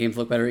in making games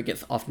look better, it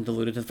gets often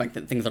diluted to the fact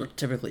that things are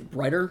typically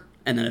brighter,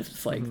 and then it's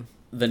just like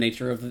the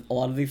nature of a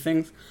lot of these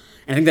things.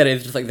 And I think that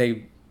is just like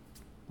they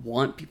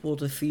want people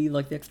to see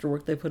like the extra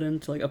work they put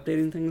into like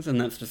updating things,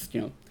 and that's just,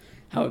 you know,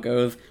 how it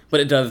goes.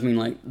 But it does mean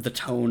like the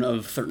tone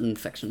of certain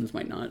sections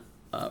might not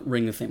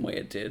ring the same way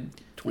it did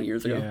 20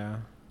 years ago.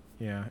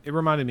 Yeah. It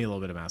reminded me a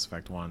little bit of Mass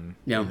Effect 1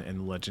 in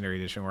the Legendary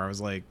Edition, where I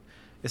was like,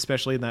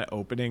 especially in that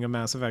opening of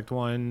Mass Effect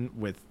 1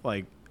 with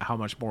like how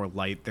much more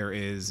light there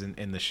is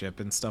in the ship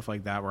and stuff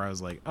like that, where I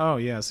was like, oh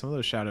yeah, some of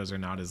those shadows are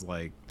not as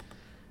like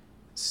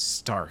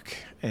stark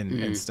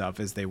and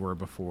stuff as they were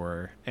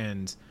before.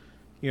 And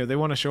you know, they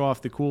want to show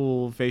off the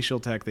cool facial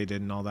tech they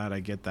did and all that. I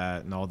get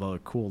that, and all the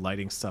cool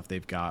lighting stuff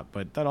they've got,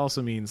 but that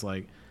also means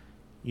like,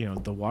 you know,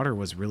 the water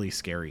was really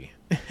scary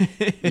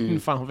in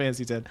Final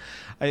Fantasy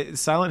X.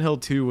 Silent Hill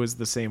 2 was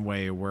the same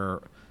way, where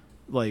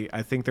like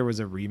I think there was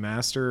a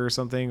remaster or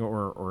something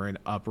or an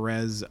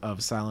up-res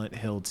of Silent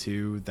Hill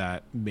 2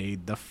 that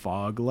made the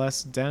fog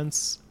less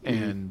dense,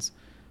 and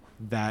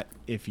that,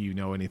 if you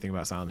know anything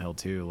about Silent Hill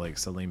 2, like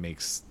suddenly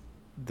makes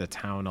the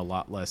town a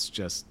lot less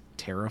just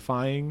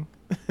terrifying.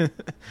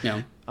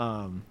 Yeah.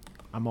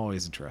 I'm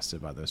always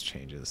interested by those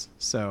changes.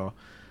 So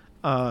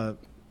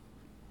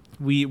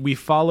we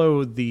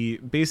follow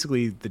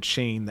basically the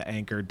chain, the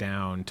anchor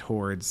down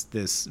towards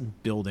this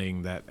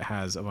building that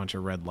has a bunch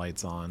of red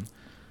lights on.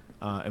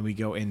 And we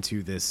go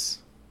into this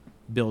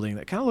building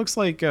that kind of looks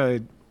like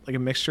a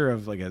mixture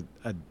of like a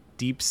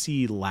deep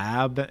sea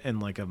lab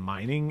and like a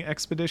mining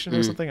expedition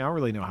or something. I don't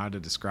really know how to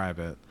describe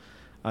it.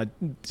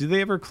 Do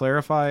they ever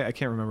clarify? I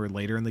can't remember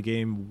later in the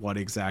game what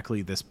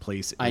exactly this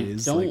place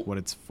is, like what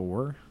it's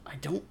for. I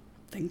don't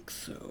think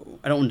so.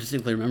 I don't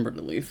distinctly remember it,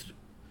 at least.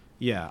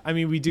 Yeah, I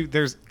mean, we do.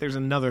 There's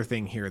another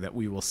thing here that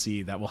we will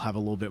see that will have a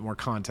little bit more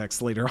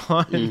context later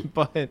on,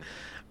 but.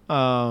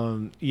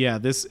 Yeah,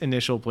 this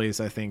initial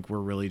place, I think we're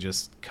really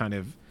just kind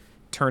of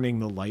turning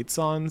the lights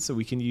on so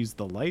we can use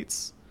the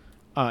lights.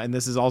 And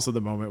this is also the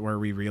moment where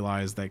we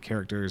realize that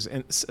characters,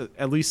 and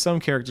at least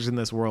some characters in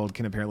this world,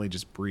 can apparently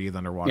just breathe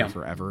underwater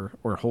forever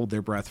or hold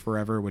their breath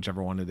forever,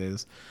 whichever one it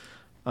is.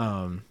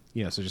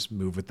 Yeah, so just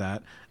move with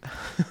that.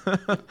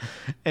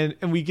 and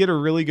we get a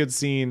really good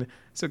scene.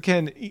 So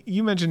Ken,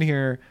 you mentioned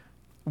here,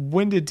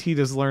 when did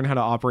Tidus learn how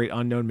to operate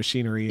unknown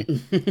machinery?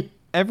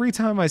 Every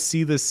time I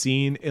see this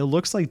scene, it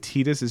looks like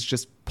Tidus is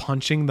just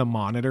punching the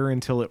monitor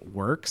until it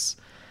works.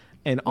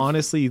 And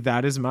honestly,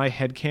 that is my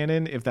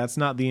headcanon. If that's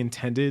not the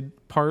intended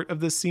part of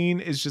the scene,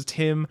 is just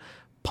him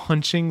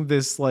punching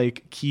this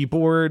like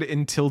keyboard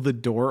until the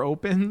door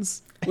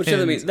opens. Which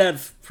I mean,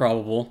 that's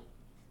probable.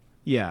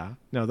 Yeah.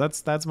 No,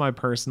 that's my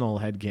personal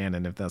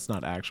headcanon, if that's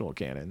not actual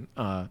canon.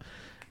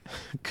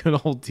 Good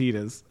old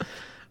Tidus.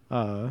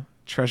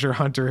 Treasure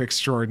hunter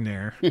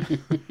extraordinaire.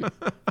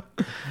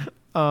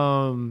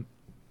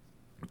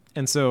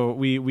 And so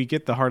we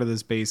get the heart of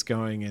this base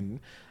going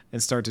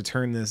and start to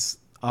turn this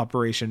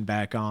operation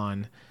back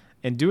on.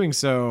 And doing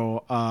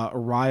so,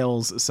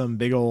 riles some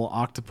big old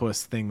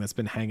octopus thing that's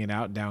been hanging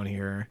out down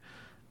here.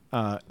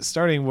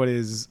 Starting what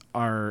is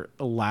our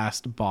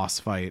last boss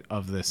fight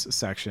of this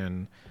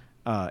section.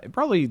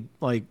 Probably,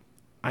 like,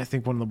 I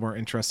think one of the more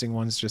interesting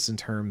ones, just in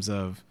terms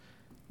of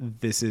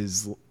this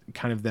is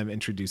kind of them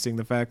introducing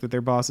the fact that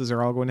their bosses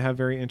are all going to have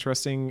very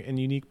interesting and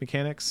unique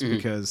mechanics,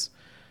 because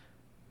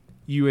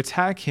you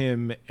attack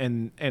him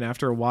and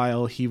after a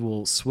while he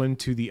will swim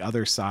to the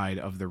other side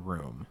of the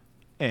room,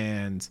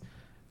 and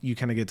you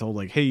kind of get told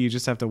like, hey, you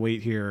just have to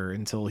wait here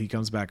until he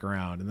comes back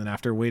around. And then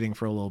after waiting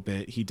for a little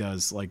bit, he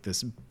does like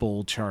this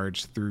bull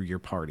charge through your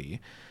party.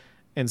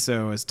 And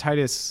so as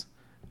Tidus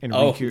and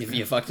Riku,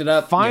 you fucked it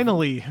up.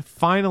 Finally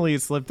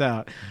it slipped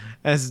out.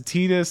 As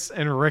Tidus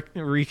and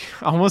Riku,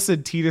 I almost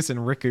said Tidus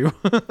and Riku.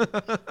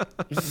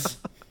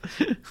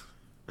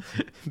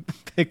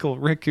 Pickle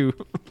Riku.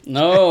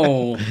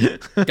 No,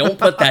 don't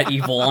put that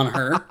evil on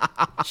her.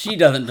 She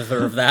doesn't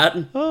deserve that.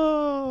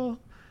 Oh.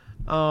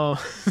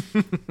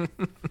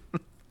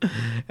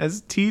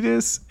 As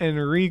Tidus and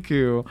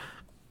Riku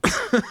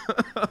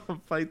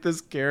fight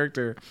this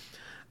character,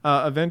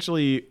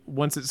 eventually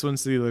once it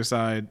swims to the other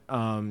side,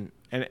 and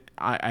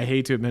I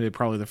hate to admit it,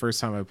 probably the first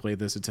time I played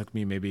this, it took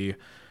me maybe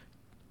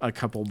a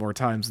couple more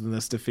times than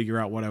this to figure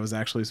out what I was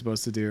actually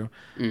supposed to do.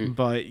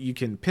 But you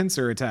can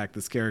pincer attack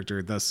this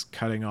character, thus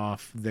cutting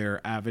off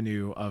their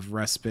avenue of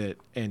respite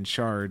and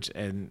charge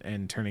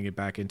and turning it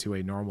back into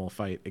a normal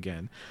fight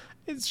again.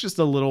 It's just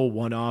a little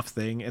one-off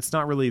thing. It's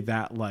not really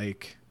that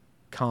like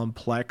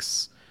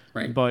complex,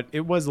 right? But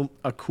it was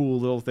a cool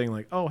little thing,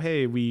 like, oh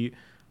hey, we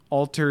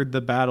altered the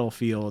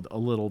battlefield a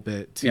little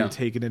bit to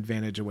take an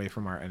advantage away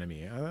from our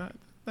enemy.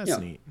 That's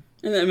neat.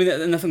 And I mean,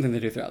 and that's something they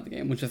do throughout the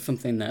game, which is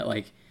something that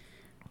like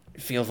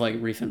feels like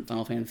recent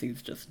Final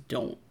Fantasies just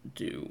don't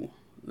do,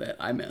 that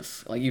I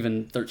miss. Like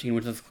even 13,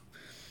 which is,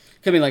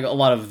 I mean, like a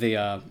lot of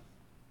the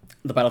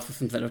battle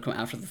systems that have come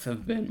after this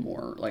have been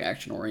more like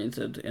action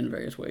oriented in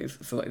various ways.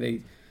 So like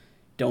they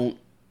don't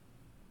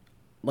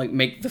like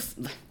make this,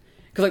 because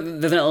like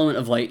there's an element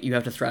of like you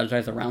have to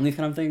strategize around these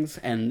kind of things,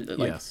 and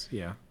like Yes,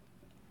 yeah.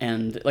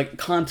 and like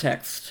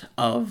context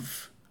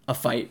of a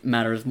fight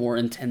matters more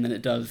in 10 than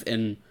it does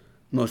in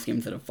most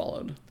games that have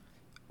followed.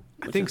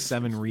 I think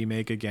 7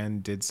 Remake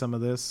again did some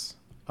of this.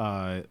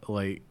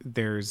 Like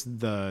there's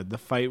the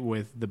fight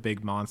with the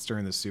big monster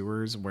in the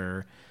sewers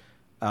where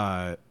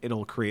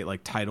it'll create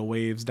like tidal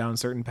waves down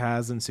certain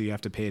paths, and so you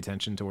have to pay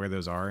attention to where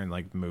those are and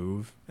like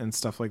move and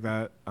stuff like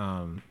that.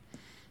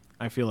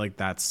 I feel like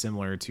that's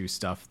similar to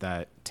stuff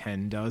that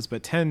 10 does,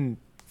 but 10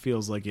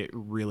 feels like it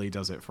really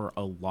does it for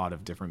a lot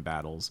of different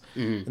battles.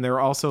 Mm-hmm. And there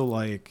are also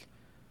like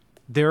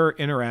there are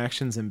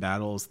interactions in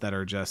battles that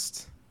are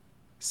just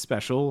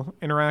special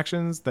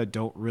interactions that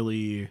don't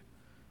really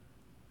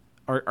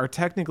are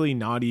technically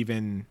not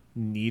even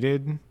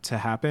needed to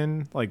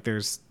happen. Like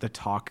there's the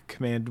talk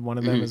command, one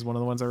of them mm-hmm. is one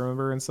of the ones I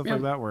remember and stuff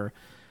like that, where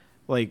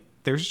like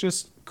there's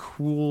just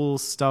cool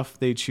stuff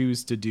they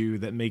choose to do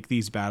that make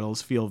these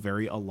battles feel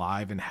very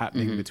alive and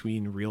happening mm-hmm.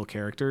 between real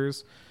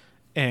characters.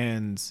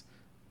 And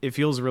it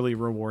feels really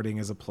rewarding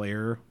as a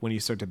player when you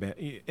start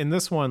to in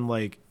this one,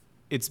 like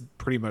it's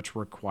pretty much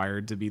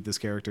required to beat this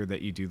character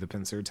that you do the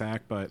pincer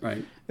attack, but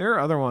there are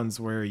other ones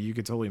where you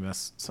could totally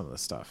miss some of the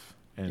stuff,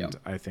 and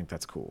I think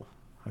that's cool.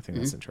 I think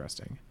that's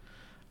interesting.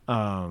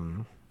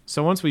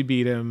 So once we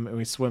beat him and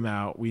we swim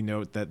out, we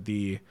note that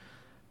the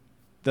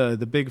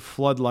big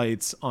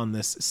floodlights on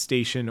this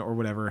station or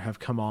whatever have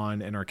come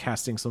on and are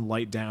casting some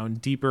light down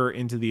deeper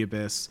into the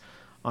abyss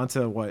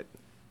onto what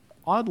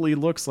oddly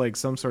looks like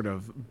some sort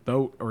of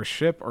boat or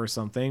ship or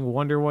something.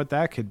 Wonder what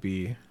that could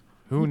be.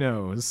 Who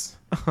knows?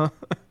 Yeah,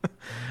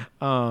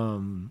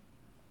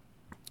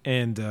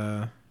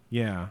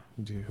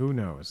 who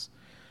knows?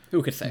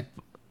 Who could say?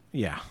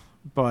 Yeah,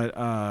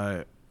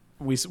 but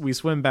we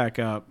swim back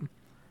up,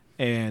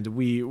 and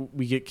we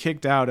get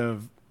kicked out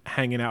of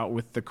hanging out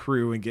with the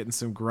crew and getting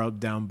some grub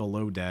down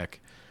below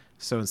deck.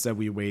 So instead,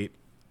 we wait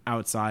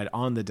outside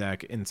on the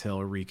deck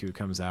until Riku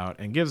comes out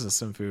and gives us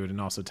some food, and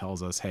also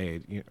tells us,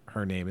 "Hey,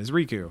 her name is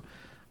Riku,"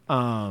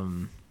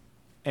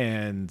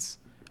 and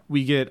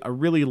we get a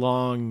really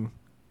long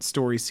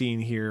story scene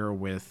here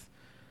with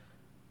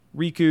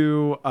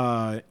Riku,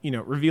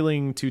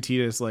 revealing to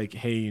Tidus, like,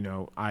 hey,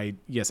 I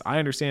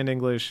understand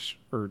English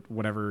or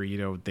whatever,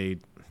 do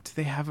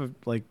they have a,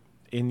 like,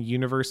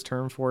 in-universe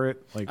term for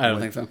it? Like, I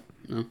don't think so.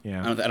 No.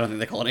 Yeah. I don't think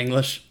they call it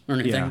English or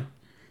anything.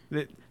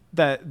 Yeah.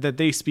 That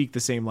they speak the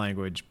same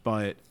language,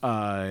 but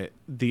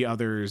the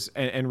others,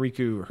 and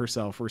Riku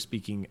herself, were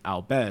speaking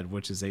Al-Bhed,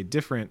 which is a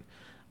different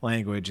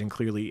language and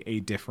clearly a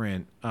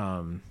different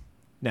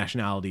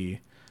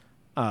nationality.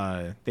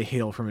 They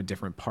hail from a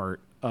different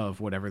part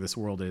of whatever this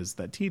world is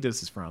that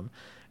Tidus is from.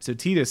 So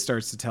Tidus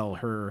starts to tell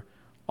her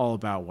all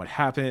about what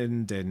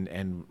happened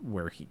and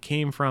where he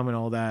came from and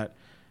all that.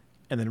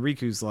 And then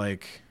Riku's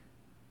like,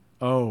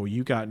 "Oh,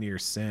 you got near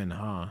Sin,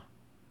 huh?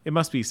 It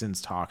must be Sin's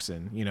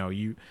toxin.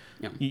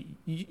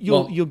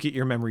 You'll get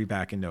your memory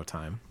back in no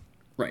time."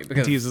 Right.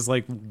 Because Tidus is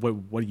like,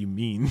 "What do you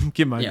mean?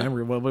 Get my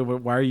memory?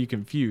 Why are you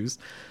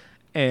confused?"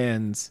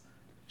 And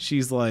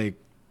she's like,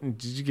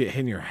 "Did you get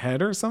hit in your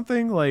head or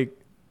something? Like,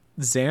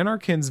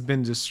 Zanarkand's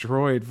been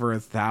destroyed for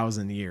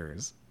 1,000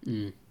 years."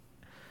 Boom,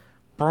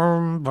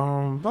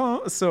 boom,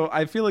 boom. So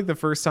I feel like the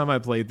first time I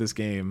played this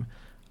game,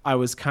 I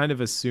was kind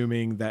of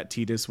assuming that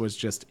Tidus was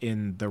just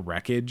in the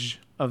wreckage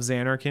of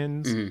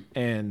Zanarkand,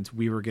 and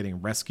we were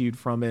getting rescued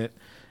from it,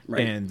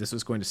 and this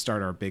was going to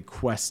start our big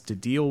quest to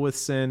deal with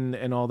Sin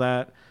and all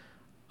that.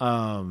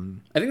 I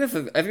think that's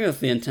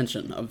the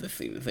intention of this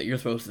scene, is that you're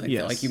supposed to think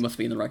that, like, you must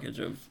be in the wreckage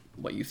of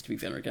what used to be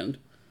Zanarkand.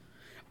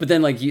 But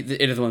then, like, it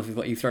is one of the things,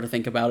 like, you start to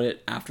think about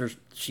it after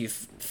she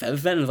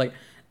says that, and it's like,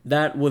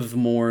 that was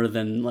more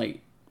than,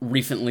 like,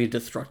 recently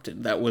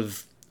destructed. That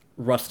was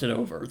rusted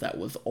over. That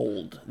was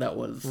old. That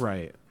was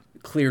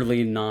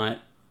clearly not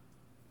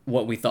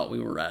what we thought we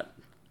were at.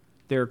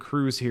 There are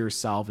crews here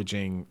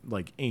salvaging,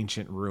 like,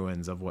 ancient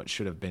ruins of what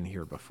should have been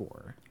here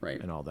before.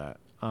 And all that.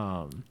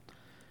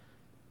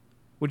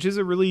 Which is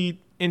a really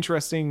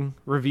interesting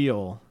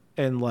reveal.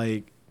 And,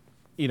 like,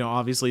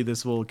 obviously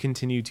this will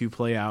continue to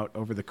play out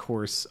over the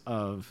course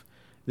of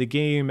the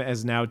game,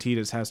 as now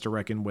Tidus has to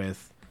reckon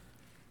with,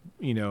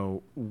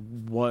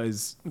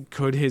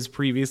 could his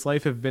previous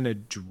life have been a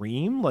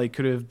dream? Like,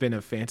 could it have been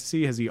a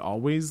fantasy? Has he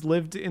always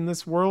lived in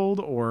this world?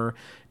 Or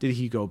did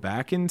he go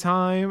back in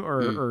time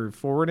or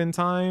forward in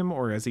time?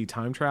 Or has he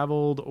time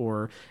traveled?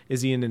 Or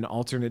is he in an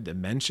alternate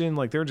dimension?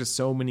 Like, there are just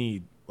so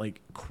many,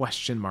 like,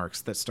 question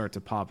marks that start to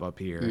pop up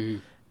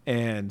here.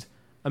 And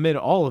amid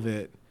all of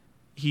it,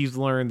 he's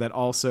learned that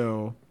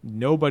also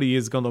nobody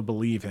is going to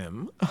believe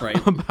him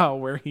Right. about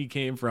where he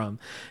came from,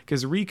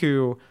 because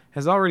Riku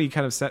has already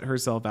kind of set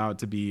herself out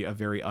to be a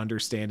very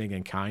understanding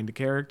and kind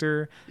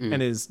character,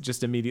 and is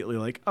just immediately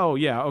like, oh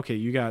yeah, okay,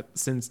 you got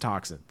Sin's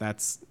toxin.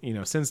 That's,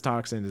 Sin's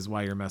toxin is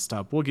why you're messed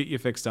up. We'll get you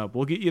fixed up.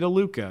 We'll get you to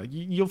Luca.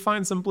 You'll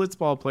find some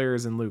blitzball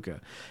players in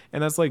Luca.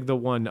 And that's like the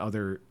one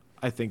other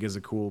I think is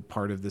a cool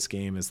part of this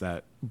game, is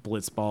that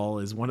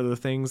blitzball is one of the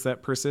things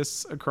that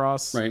persists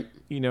across, Right.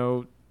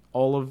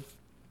 All of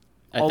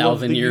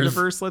 1,000 the years.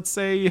 universe, let's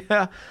say.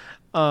 Yeah.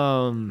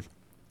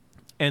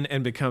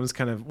 And becomes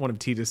kind of one of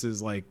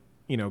Tidus's like,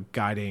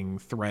 guiding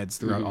threads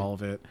throughout all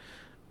of it.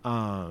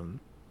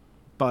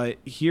 But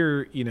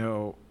here,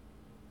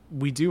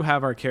 we do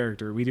have our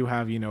character. We do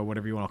have,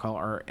 whatever you want to call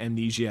our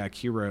amnesiac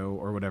hero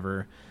or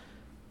whatever.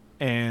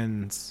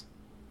 And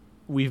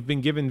we've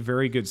been given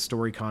very good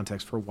story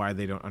context for why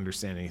they don't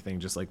understand anything,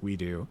 just like we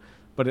do.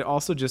 But it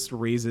also just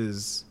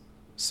raises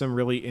some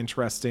really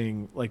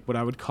interesting, like what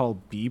I would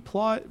call B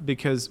plot,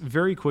 because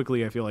very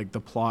quickly I feel like the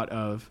plot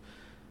of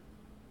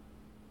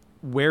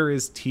where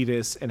is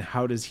Tidus and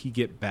how does he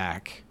get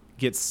back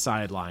gets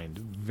sidelined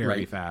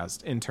very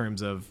fast in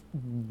terms of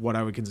what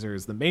I would consider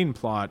as the main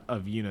plot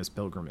of Yuna's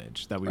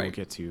pilgrimage that we will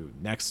get to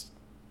next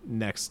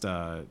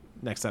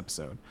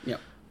episode. Yep.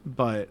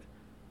 But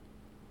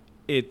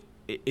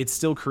it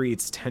still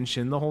creates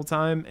tension the whole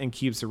time and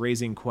keeps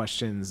raising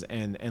questions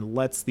and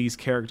lets these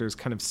characters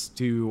kind of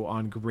stew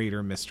on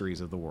greater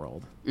mysteries of the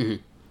world.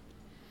 Mm-hmm.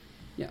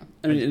 Yeah.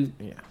 I mean,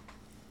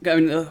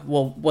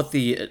 what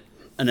the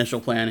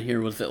initial plan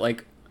here was that,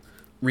 like,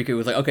 Riku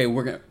was like, okay,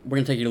 we're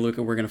gonna take you to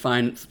Luca. We're gonna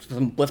find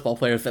some blitzball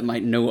players that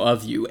might know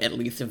of you, at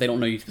least if they don't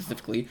know you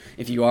specifically.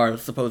 If you are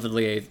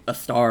supposedly a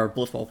star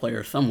blitzball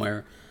player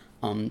somewhere,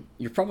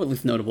 you're probably at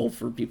least notable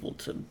for people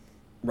to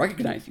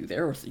recognize you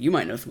there, or so you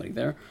might know somebody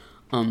there.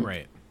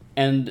 Right.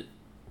 And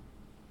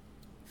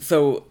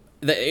so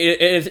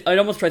it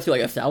almost tries to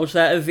like establish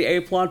that as the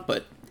A plot,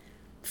 but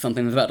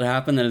something's about to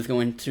happen that is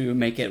going to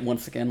make it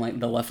once again like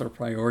the lesser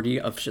priority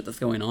of shit that's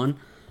going on.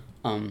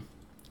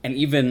 And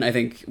even I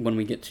think when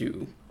we get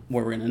to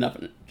where we're gonna end up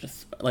in,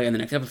 just like in the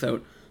next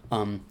episode,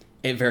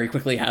 it very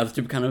quickly has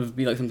to kind of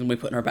be like something we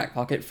put in our back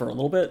pocket for a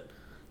little bit,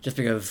 just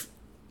because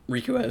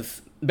Riku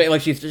has,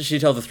 like, she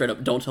tells us straight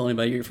up, don't tell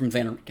anybody you're from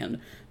Xanarkand,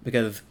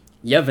 because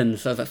Yevon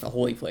says that's a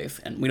holy place,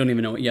 and we don't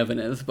even know what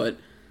Yevon is, but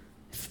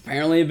it's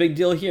apparently a big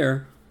deal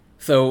here.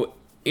 So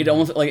it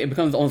almost like it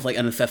becomes almost like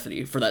a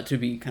necessity for that to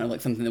be kind of like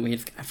something that we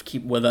just have to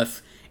keep with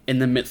us in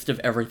the midst of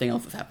everything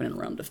else that's happening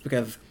around us,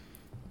 because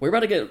we're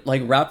about to get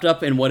like wrapped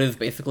up in what is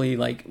basically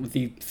like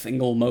the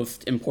single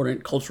most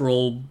important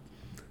cultural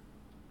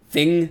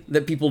thing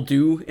that people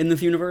do in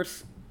this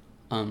universe,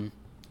 and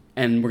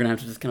we're gonna have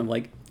to just kind of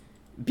like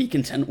be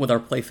content with our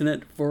place in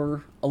it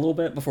for a little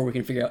bit before we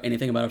can figure out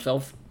anything about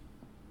ourselves.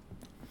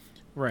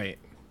 Right.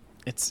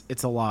 It's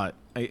a lot.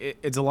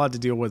 It's a lot to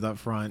deal with up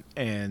front,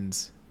 and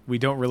we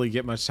don't really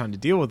get much time to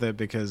deal with it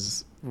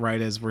because right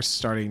as we're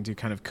starting to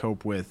kind of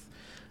cope with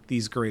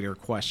these greater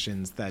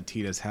questions that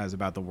Tidus has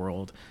about the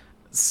world,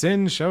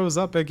 Sin shows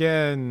up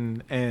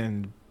again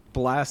and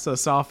blasts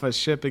us off a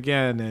ship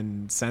again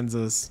and sends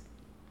us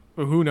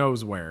who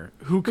knows where.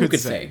 Who could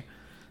say?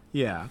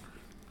 Yeah.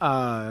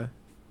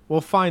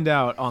 We'll find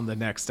out on the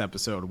next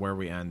episode where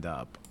we end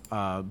up.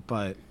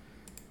 But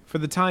for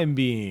the time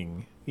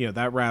being,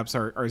 that wraps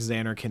our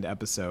Xanarkand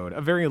episode. A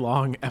very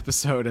long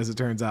episode, as it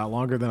turns out,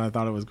 longer than I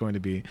thought it was going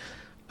to be.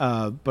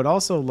 But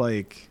also,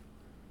 like,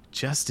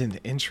 just an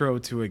intro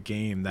to a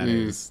game that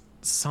is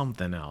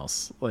something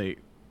else. Like,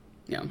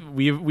 yeah,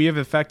 we have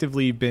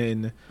effectively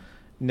been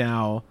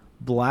now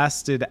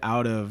blasted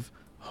out of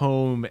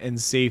home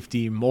and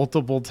safety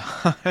multiple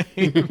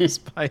times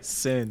by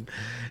Sin,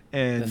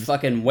 and the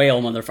fucking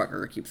whale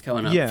motherfucker keeps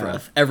coming up for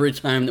us every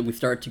time that we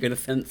start to get a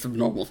sense of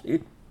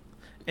normalcy.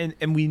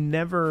 And we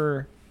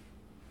never,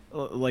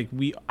 like,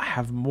 we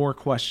have more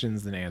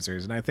questions than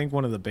answers. And I think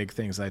one of the big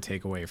things I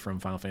take away from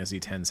Final Fantasy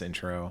X's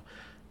intro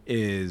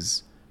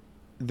is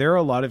there are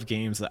a lot of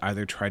games that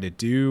either try to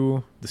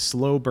do the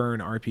slow burn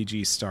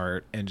RPG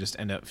start and just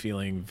end up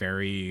feeling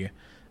very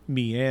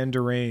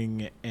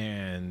meandering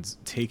and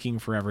taking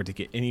forever to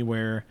get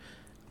anywhere.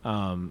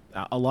 A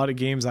lot of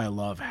games I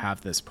love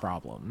have this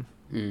problem.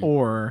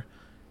 Or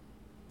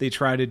they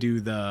try to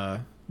do the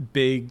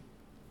big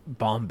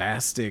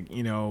bombastic,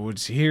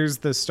 which here's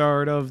the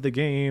start of the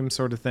game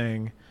sort of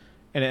thing,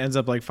 and it ends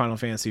up like Final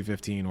Fantasy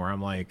 15 where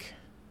I'm like,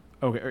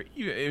 okay, or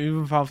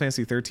even Final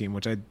Fantasy 13,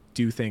 which I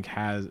do think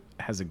has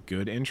a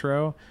good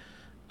intro,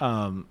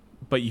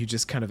 but you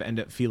just kind of end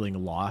up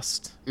feeling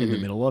lost in the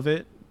middle of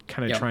it,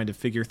 kind of trying to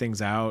figure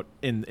things out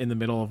in the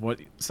middle of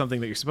something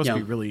that you're supposed to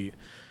be really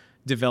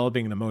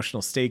developing an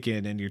emotional stake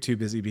in, and you're too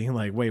busy being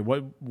like, wait,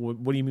 what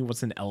do you mean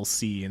what's an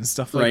LC and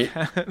stuff like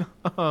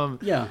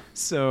that.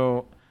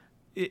 So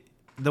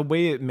the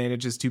way it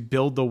manages to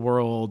build the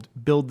world,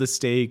 build the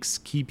stakes,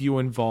 keep you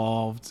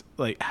involved,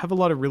 like have a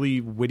lot of really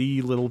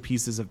witty little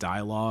pieces of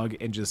dialogue,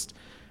 and just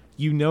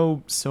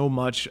so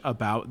much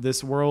about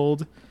this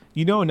world,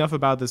 you know enough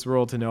about this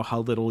world to know how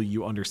little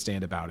you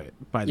understand about it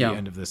by the Yeah.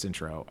 end of this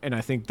intro. And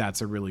I think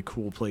that's a really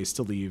cool place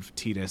to leave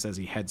Tidus as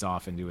he heads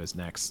off into his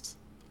next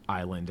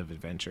island of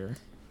adventure.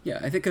 Yeah,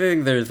 I think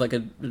there's like a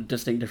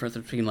distinct difference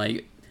between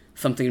like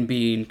something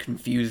being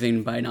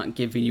confusing by not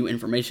giving you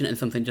information and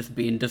something just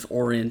being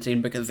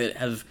disorienting because it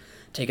has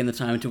taken the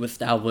time to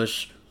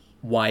establish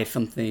why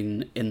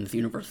something in this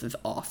universe is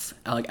off,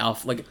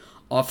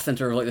 off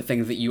center, like the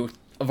things that you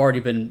have already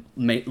been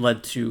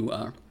led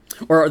to,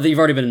 or that you've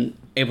already been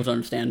able to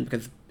understand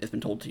because it's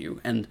been told to you,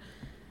 and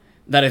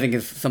that I think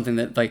is something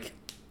that like.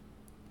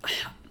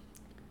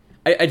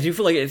 I do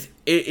feel like it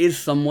is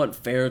somewhat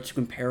fair to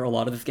compare a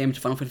lot of this game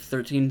to Final Fantasy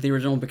 13, the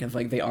original, because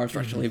like they are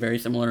structurally very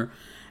similar,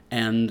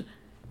 and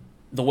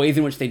the ways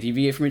in which they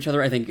deviate from each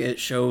other, I think it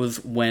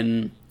shows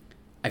when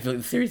I feel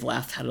like the series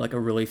last had like a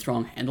really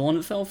strong handle on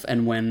itself,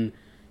 and when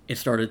it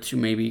started to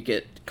maybe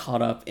get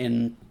caught up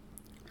in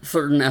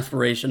certain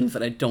aspirations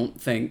that I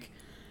don't think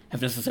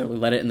have necessarily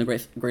led it in the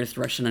greatest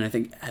direction, and I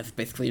think has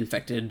basically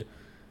infected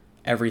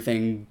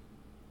everything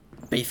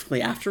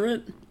basically after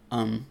it.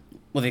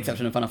 With the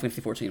exception of Final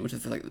Fantasy XIV, which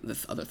is like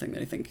this other thing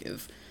that I think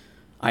is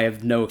I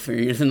have no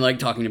experience in like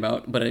talking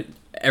about, but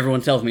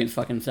everyone tells me it's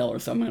fucking stellar,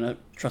 so I'm gonna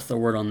trust their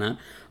word on that.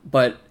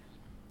 But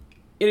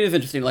it is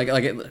interesting,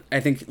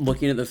 I think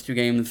looking at those two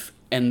games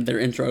and their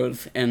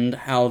intros and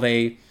how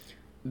they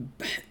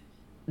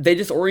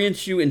just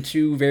orient you in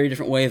two very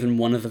different ways, and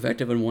one is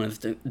effective and one is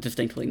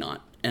distinctly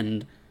not.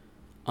 And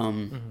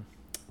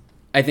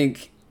I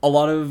think a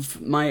lot of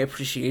my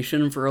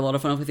appreciation for a lot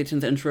of Final Fantasy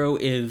X's intro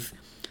is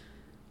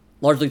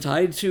largely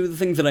tied to the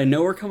things that I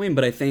know are coming,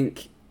 but I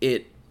think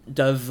it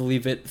does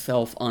leave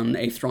itself on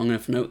a strong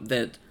enough note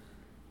that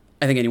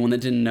I think anyone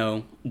that didn't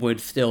know would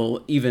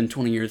still, even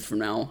 20 years from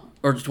now,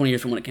 or 20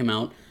 years from when it came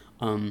out,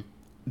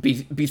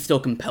 be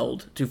still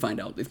compelled to find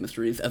out these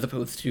mysteries, as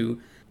opposed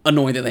to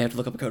annoyed that they have to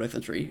look up a codex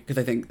entry, because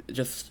I think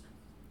just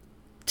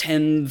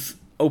 10's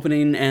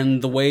opening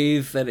and the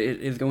ways that it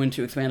is going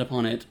to expand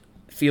upon it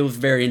feels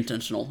very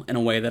intentional in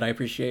a way that I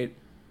appreciate,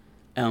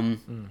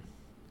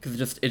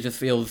 because it just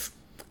feels...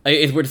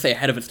 It's weird to say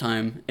ahead of its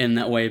time in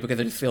that way, because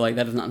I just feel like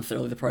that is not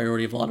necessarily the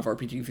priority of a lot of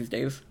RPGs these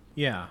days.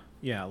 Yeah.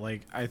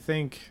 Like, I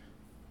think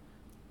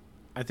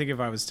if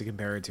I was to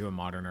compare it to a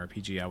modern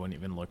RPG, I wouldn't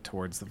even look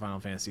towards the Final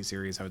Fantasy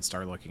series. I would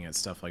start looking at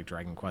stuff like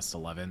Dragon Quest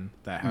XI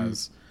that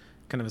has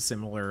kind of a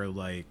similar,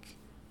 like,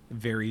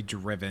 very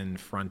driven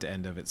front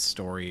end of its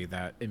story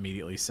that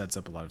immediately sets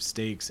up a lot of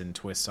stakes and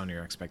twists on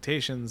your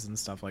expectations and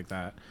stuff like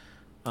that.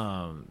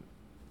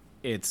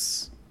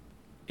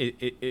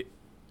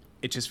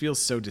 It just feels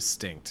so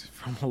distinct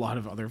from a lot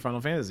of other Final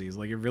Fantasies.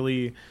 Like,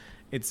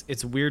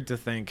 it's weird to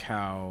think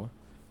how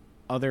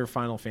other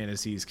Final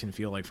Fantasies can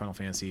feel like Final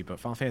Fantasy, but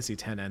Final Fantasy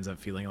X ends up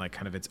feeling like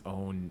kind of its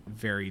own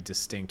very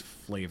distinct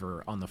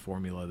flavor on the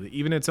formula that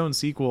even its own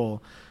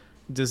sequel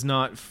does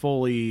not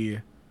fully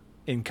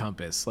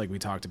encompass, like we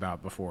talked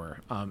about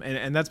before.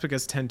 And that's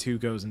because 10-2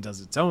 goes and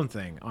does its own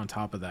thing on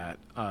top of that.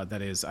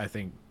 That is, I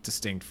think,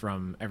 distinct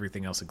from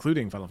everything else,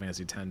 including Final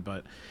Fantasy X.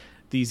 But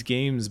these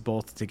games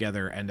both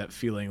together end up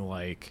feeling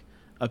like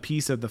a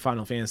piece of the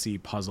Final Fantasy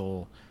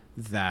puzzle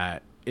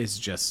that is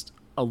just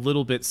a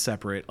little bit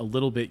separate, a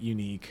little bit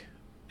unique,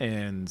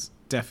 and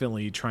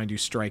definitely trying to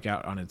strike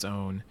out on its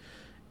own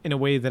in a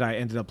way that I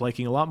ended up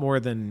liking a lot more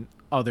than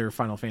other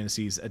Final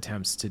Fantasies'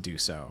 attempts to do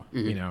so.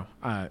 You know,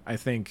 I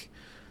think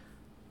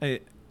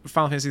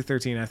Final Fantasy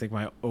 13, I think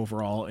my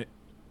overall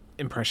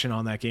impression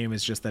on that game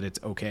is just that it's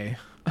okay.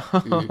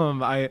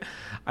 I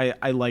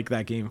like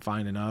that game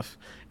fine enough,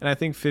 and I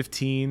think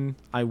 15,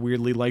 I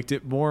weirdly liked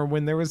it more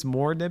when there was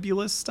more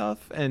nebulous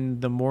stuff,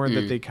 and the more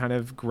that they kind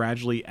of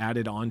gradually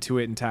added onto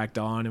it and tacked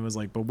on, and was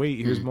like, but wait,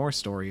 here's more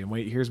story, and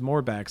wait, here's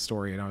more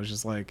backstory, and I was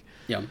just like,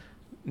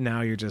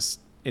 now you're just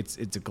it's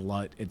a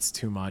glut, it's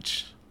too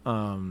much.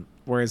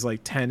 Whereas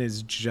like 10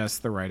 is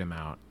just the right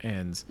amount,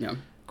 and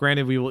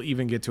granted, we will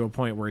even get to a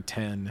point where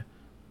 10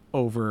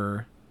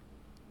 over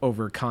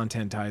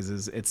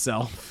contentizes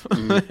itself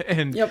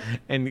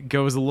and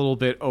goes a little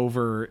bit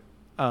over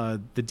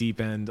the deep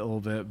end a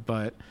little bit,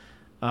 but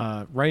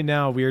right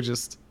now we are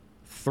just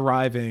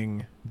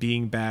thriving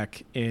being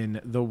back in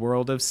the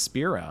world of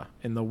Spira,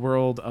 in the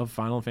world of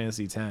Final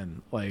Fantasy X.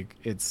 Like,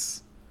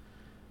 it's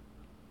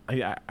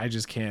I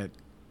just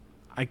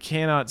I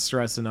cannot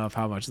stress enough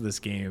how much this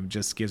game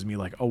just gives me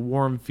like a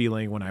warm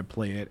feeling when I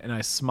play it, and I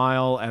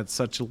smile at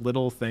such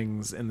little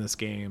things in this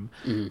game,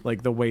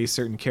 like the way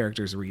certain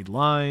characters read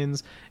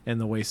lines and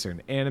the way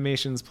certain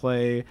animations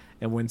play,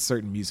 and when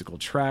certain musical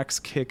tracks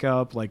kick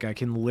up. Like, I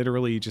can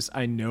literally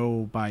I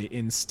know by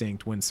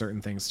instinct when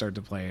certain things start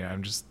to play.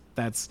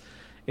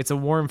 It's a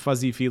warm,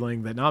 fuzzy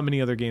feeling that not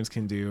many other games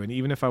can do. And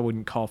even if I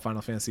wouldn't call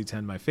Final Fantasy X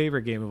my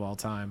favorite game of all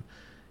time,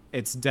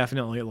 it's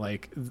definitely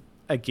like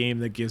a game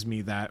that gives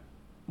me that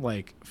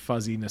like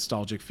fuzzy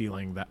nostalgic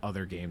feeling that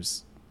other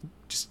games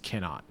just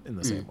cannot in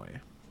the same way.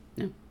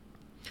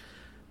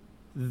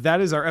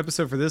 that is our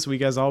episode for this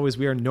week. As always,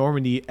 we are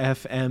Normandy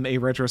FM, a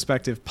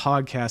retrospective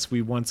podcast.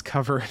 We once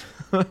covered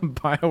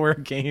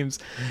BioWare games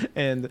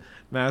and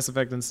Mass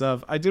Effect and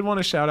stuff. I did want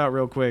to shout out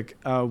real quick.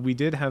 We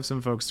did have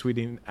some folks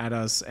tweeting at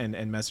us and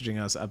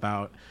messaging us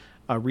about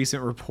a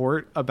recent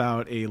report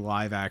about a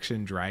live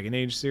action Dragon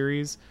Age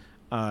series.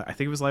 I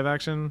think it was live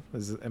action.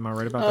 Am I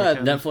right about that?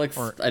 Ken? Netflix.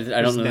 I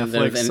don't know.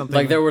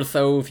 There were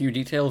so few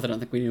details. I don't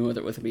think we knew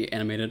whether it was to be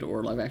animated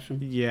or live action.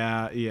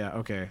 Yeah.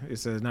 Okay.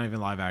 It's not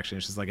even live action.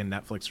 It's just like a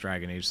Netflix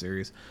Dragon Age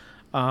series.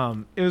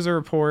 It was a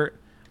report.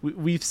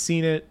 We've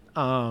seen it.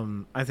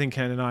 I think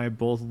Ken and I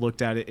both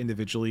looked at it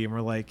individually and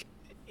we're like,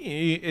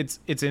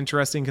 it's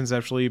interesting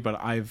conceptually, but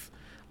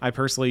I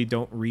personally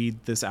don't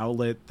read this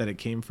outlet that it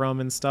came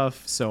from and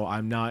stuff, so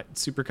I'm not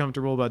super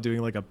comfortable about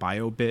doing like a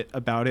bio bit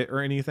about it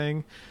or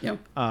anything. Yep.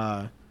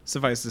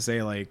 Suffice to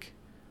say, like,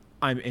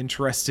 I'm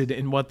interested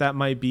in what that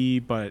might be,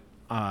 but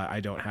I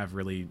don't have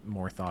really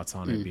more thoughts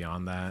on it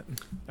beyond that.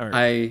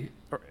 And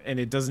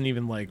it doesn't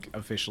even like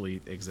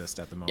officially exist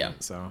at the moment. Yeah.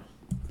 So.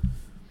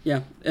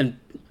 Yeah, and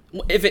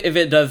if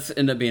it does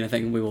end up being a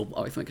thing, we will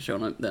always make a show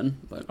on it then.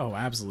 But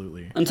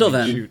absolutely. Until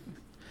then. Shoot.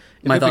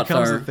 If it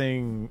becomes a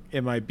thing,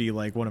 it might be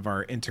like one of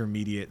our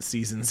intermediate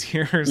seasons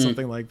here or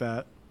something like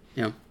that.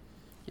 Yeah.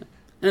 And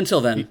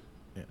until then,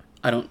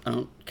 I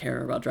don't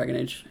care about Dragon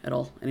Age at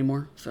all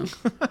anymore. So,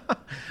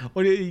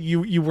 well,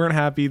 you weren't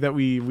happy that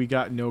we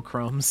got no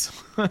crumbs,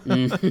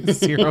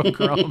 0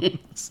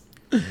 crumbs.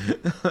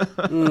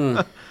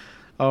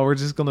 Oh, we're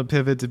just gonna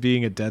pivot to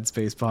being a Dead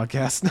Space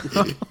podcast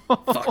now.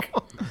 Fuck.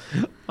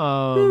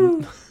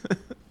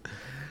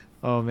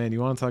 Oh man, you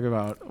want to talk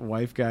about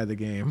Wife Guy the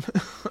game?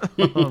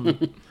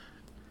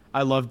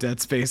 I love Dead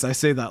Space. I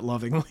say that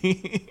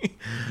lovingly.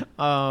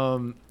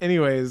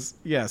 Anyways,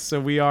 yes.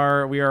 So we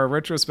are a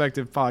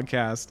retrospective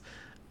podcast.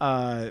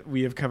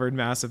 We have covered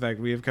Mass Effect.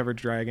 We have covered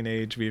Dragon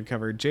Age. We have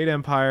covered Jade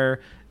Empire,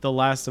 The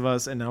Last of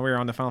Us, and now we're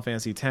on to Final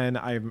Fantasy X.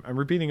 I'm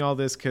repeating all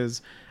this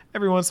because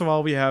every once in a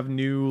while we have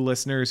new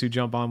listeners who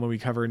jump on when we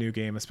cover a new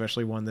game,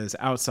 especially one that's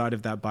outside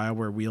of that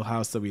BioWare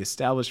wheelhouse that we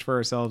established for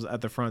ourselves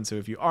at the front. So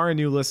if you are a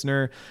new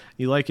listener,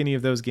 you like any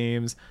of those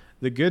games,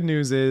 the good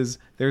news is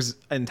there's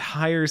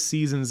entire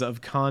seasons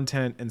of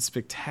content and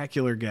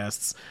spectacular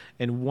guests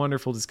and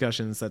wonderful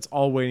discussions that's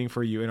all waiting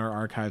for you in our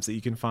archives that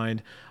you can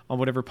find on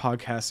whatever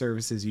podcast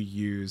services you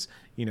use,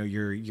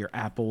 your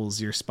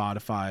Apples, your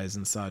Spotifys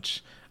and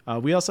such.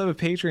 We also have a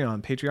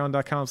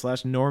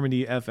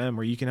patreon.com/NormandyFM,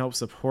 where you can help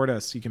support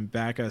us. You can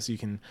back us. You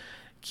can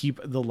keep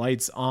the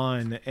lights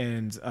on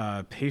and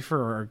pay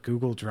for our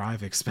Google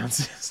Drive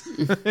expenses.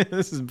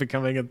 This is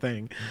becoming a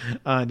thing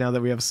now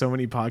that we have so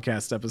many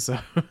podcast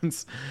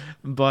episodes.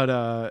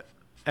 But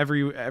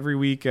every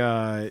week,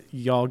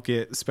 y'all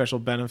get special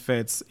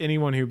benefits.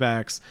 Anyone who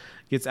backs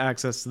gets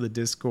access to the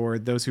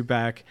Discord. Those who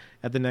back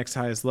at the next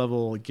highest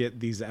level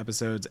get these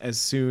episodes as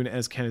soon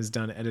as Ken is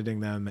done editing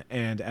them.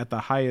 And at the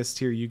highest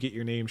tier, you get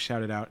your name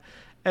shouted out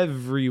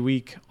every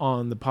week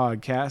on the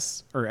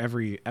podcast, or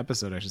every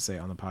episode, I should say,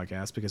 on the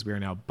podcast, because we are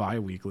now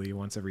bi-weekly,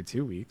 once every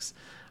 2 weeks.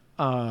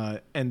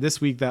 And this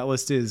week that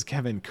list is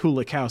Kevin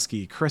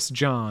Kulikowski, Chris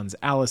Johns,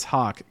 Alice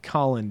Hawk,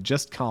 Colin,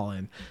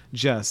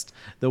 The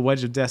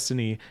Wedge of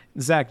Destiny,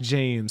 Zach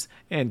James,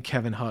 and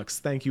Kevin Hux.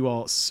 Thank you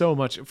all so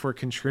much for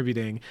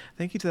contributing.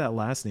 Thank you to that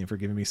last name for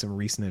giving me some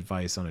recent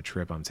advice on a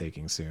trip I'm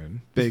taking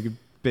soon. Big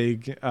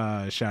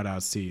shout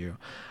outs to you.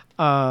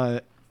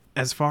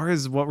 As far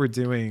as what we're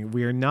doing,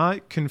 we are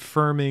not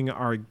confirming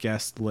our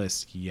guest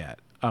list yet.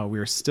 We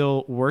are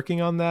still working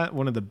on that.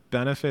 One of the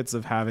benefits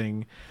of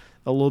having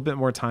a little bit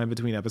more time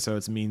between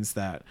episodes means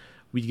that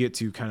we get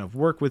to kind of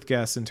work with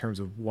guests in terms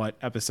of what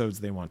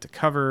episodes they want to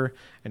cover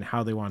and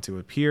how they want to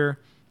appear.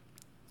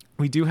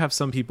 We do have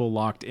some people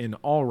locked in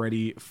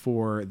already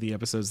for the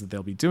episodes that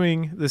they'll be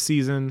doing this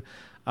season,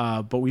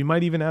 but we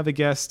might even have a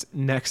guest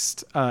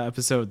next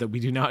episode that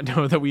we do not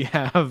know that we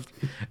have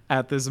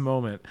at this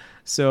moment.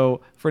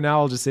 So for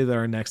now, I'll just say that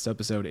our next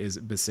episode is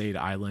Besaid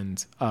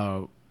Island,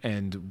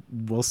 and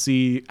we'll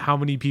see how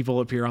many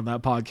people appear on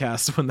that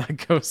podcast when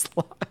that goes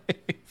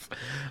live.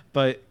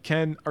 But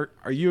Ken,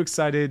 are you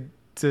excited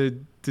to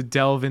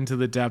delve into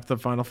the depth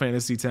of Final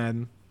Fantasy X?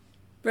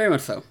 Very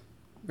much so.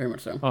 Very much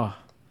so. Oh,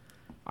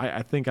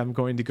 I think I'm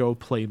going to go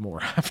play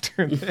more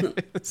after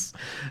this.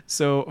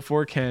 So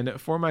for Ken,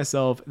 for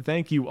myself,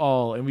 thank you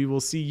all, and we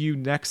will see you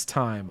next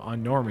time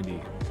on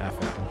Normandy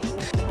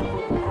FM.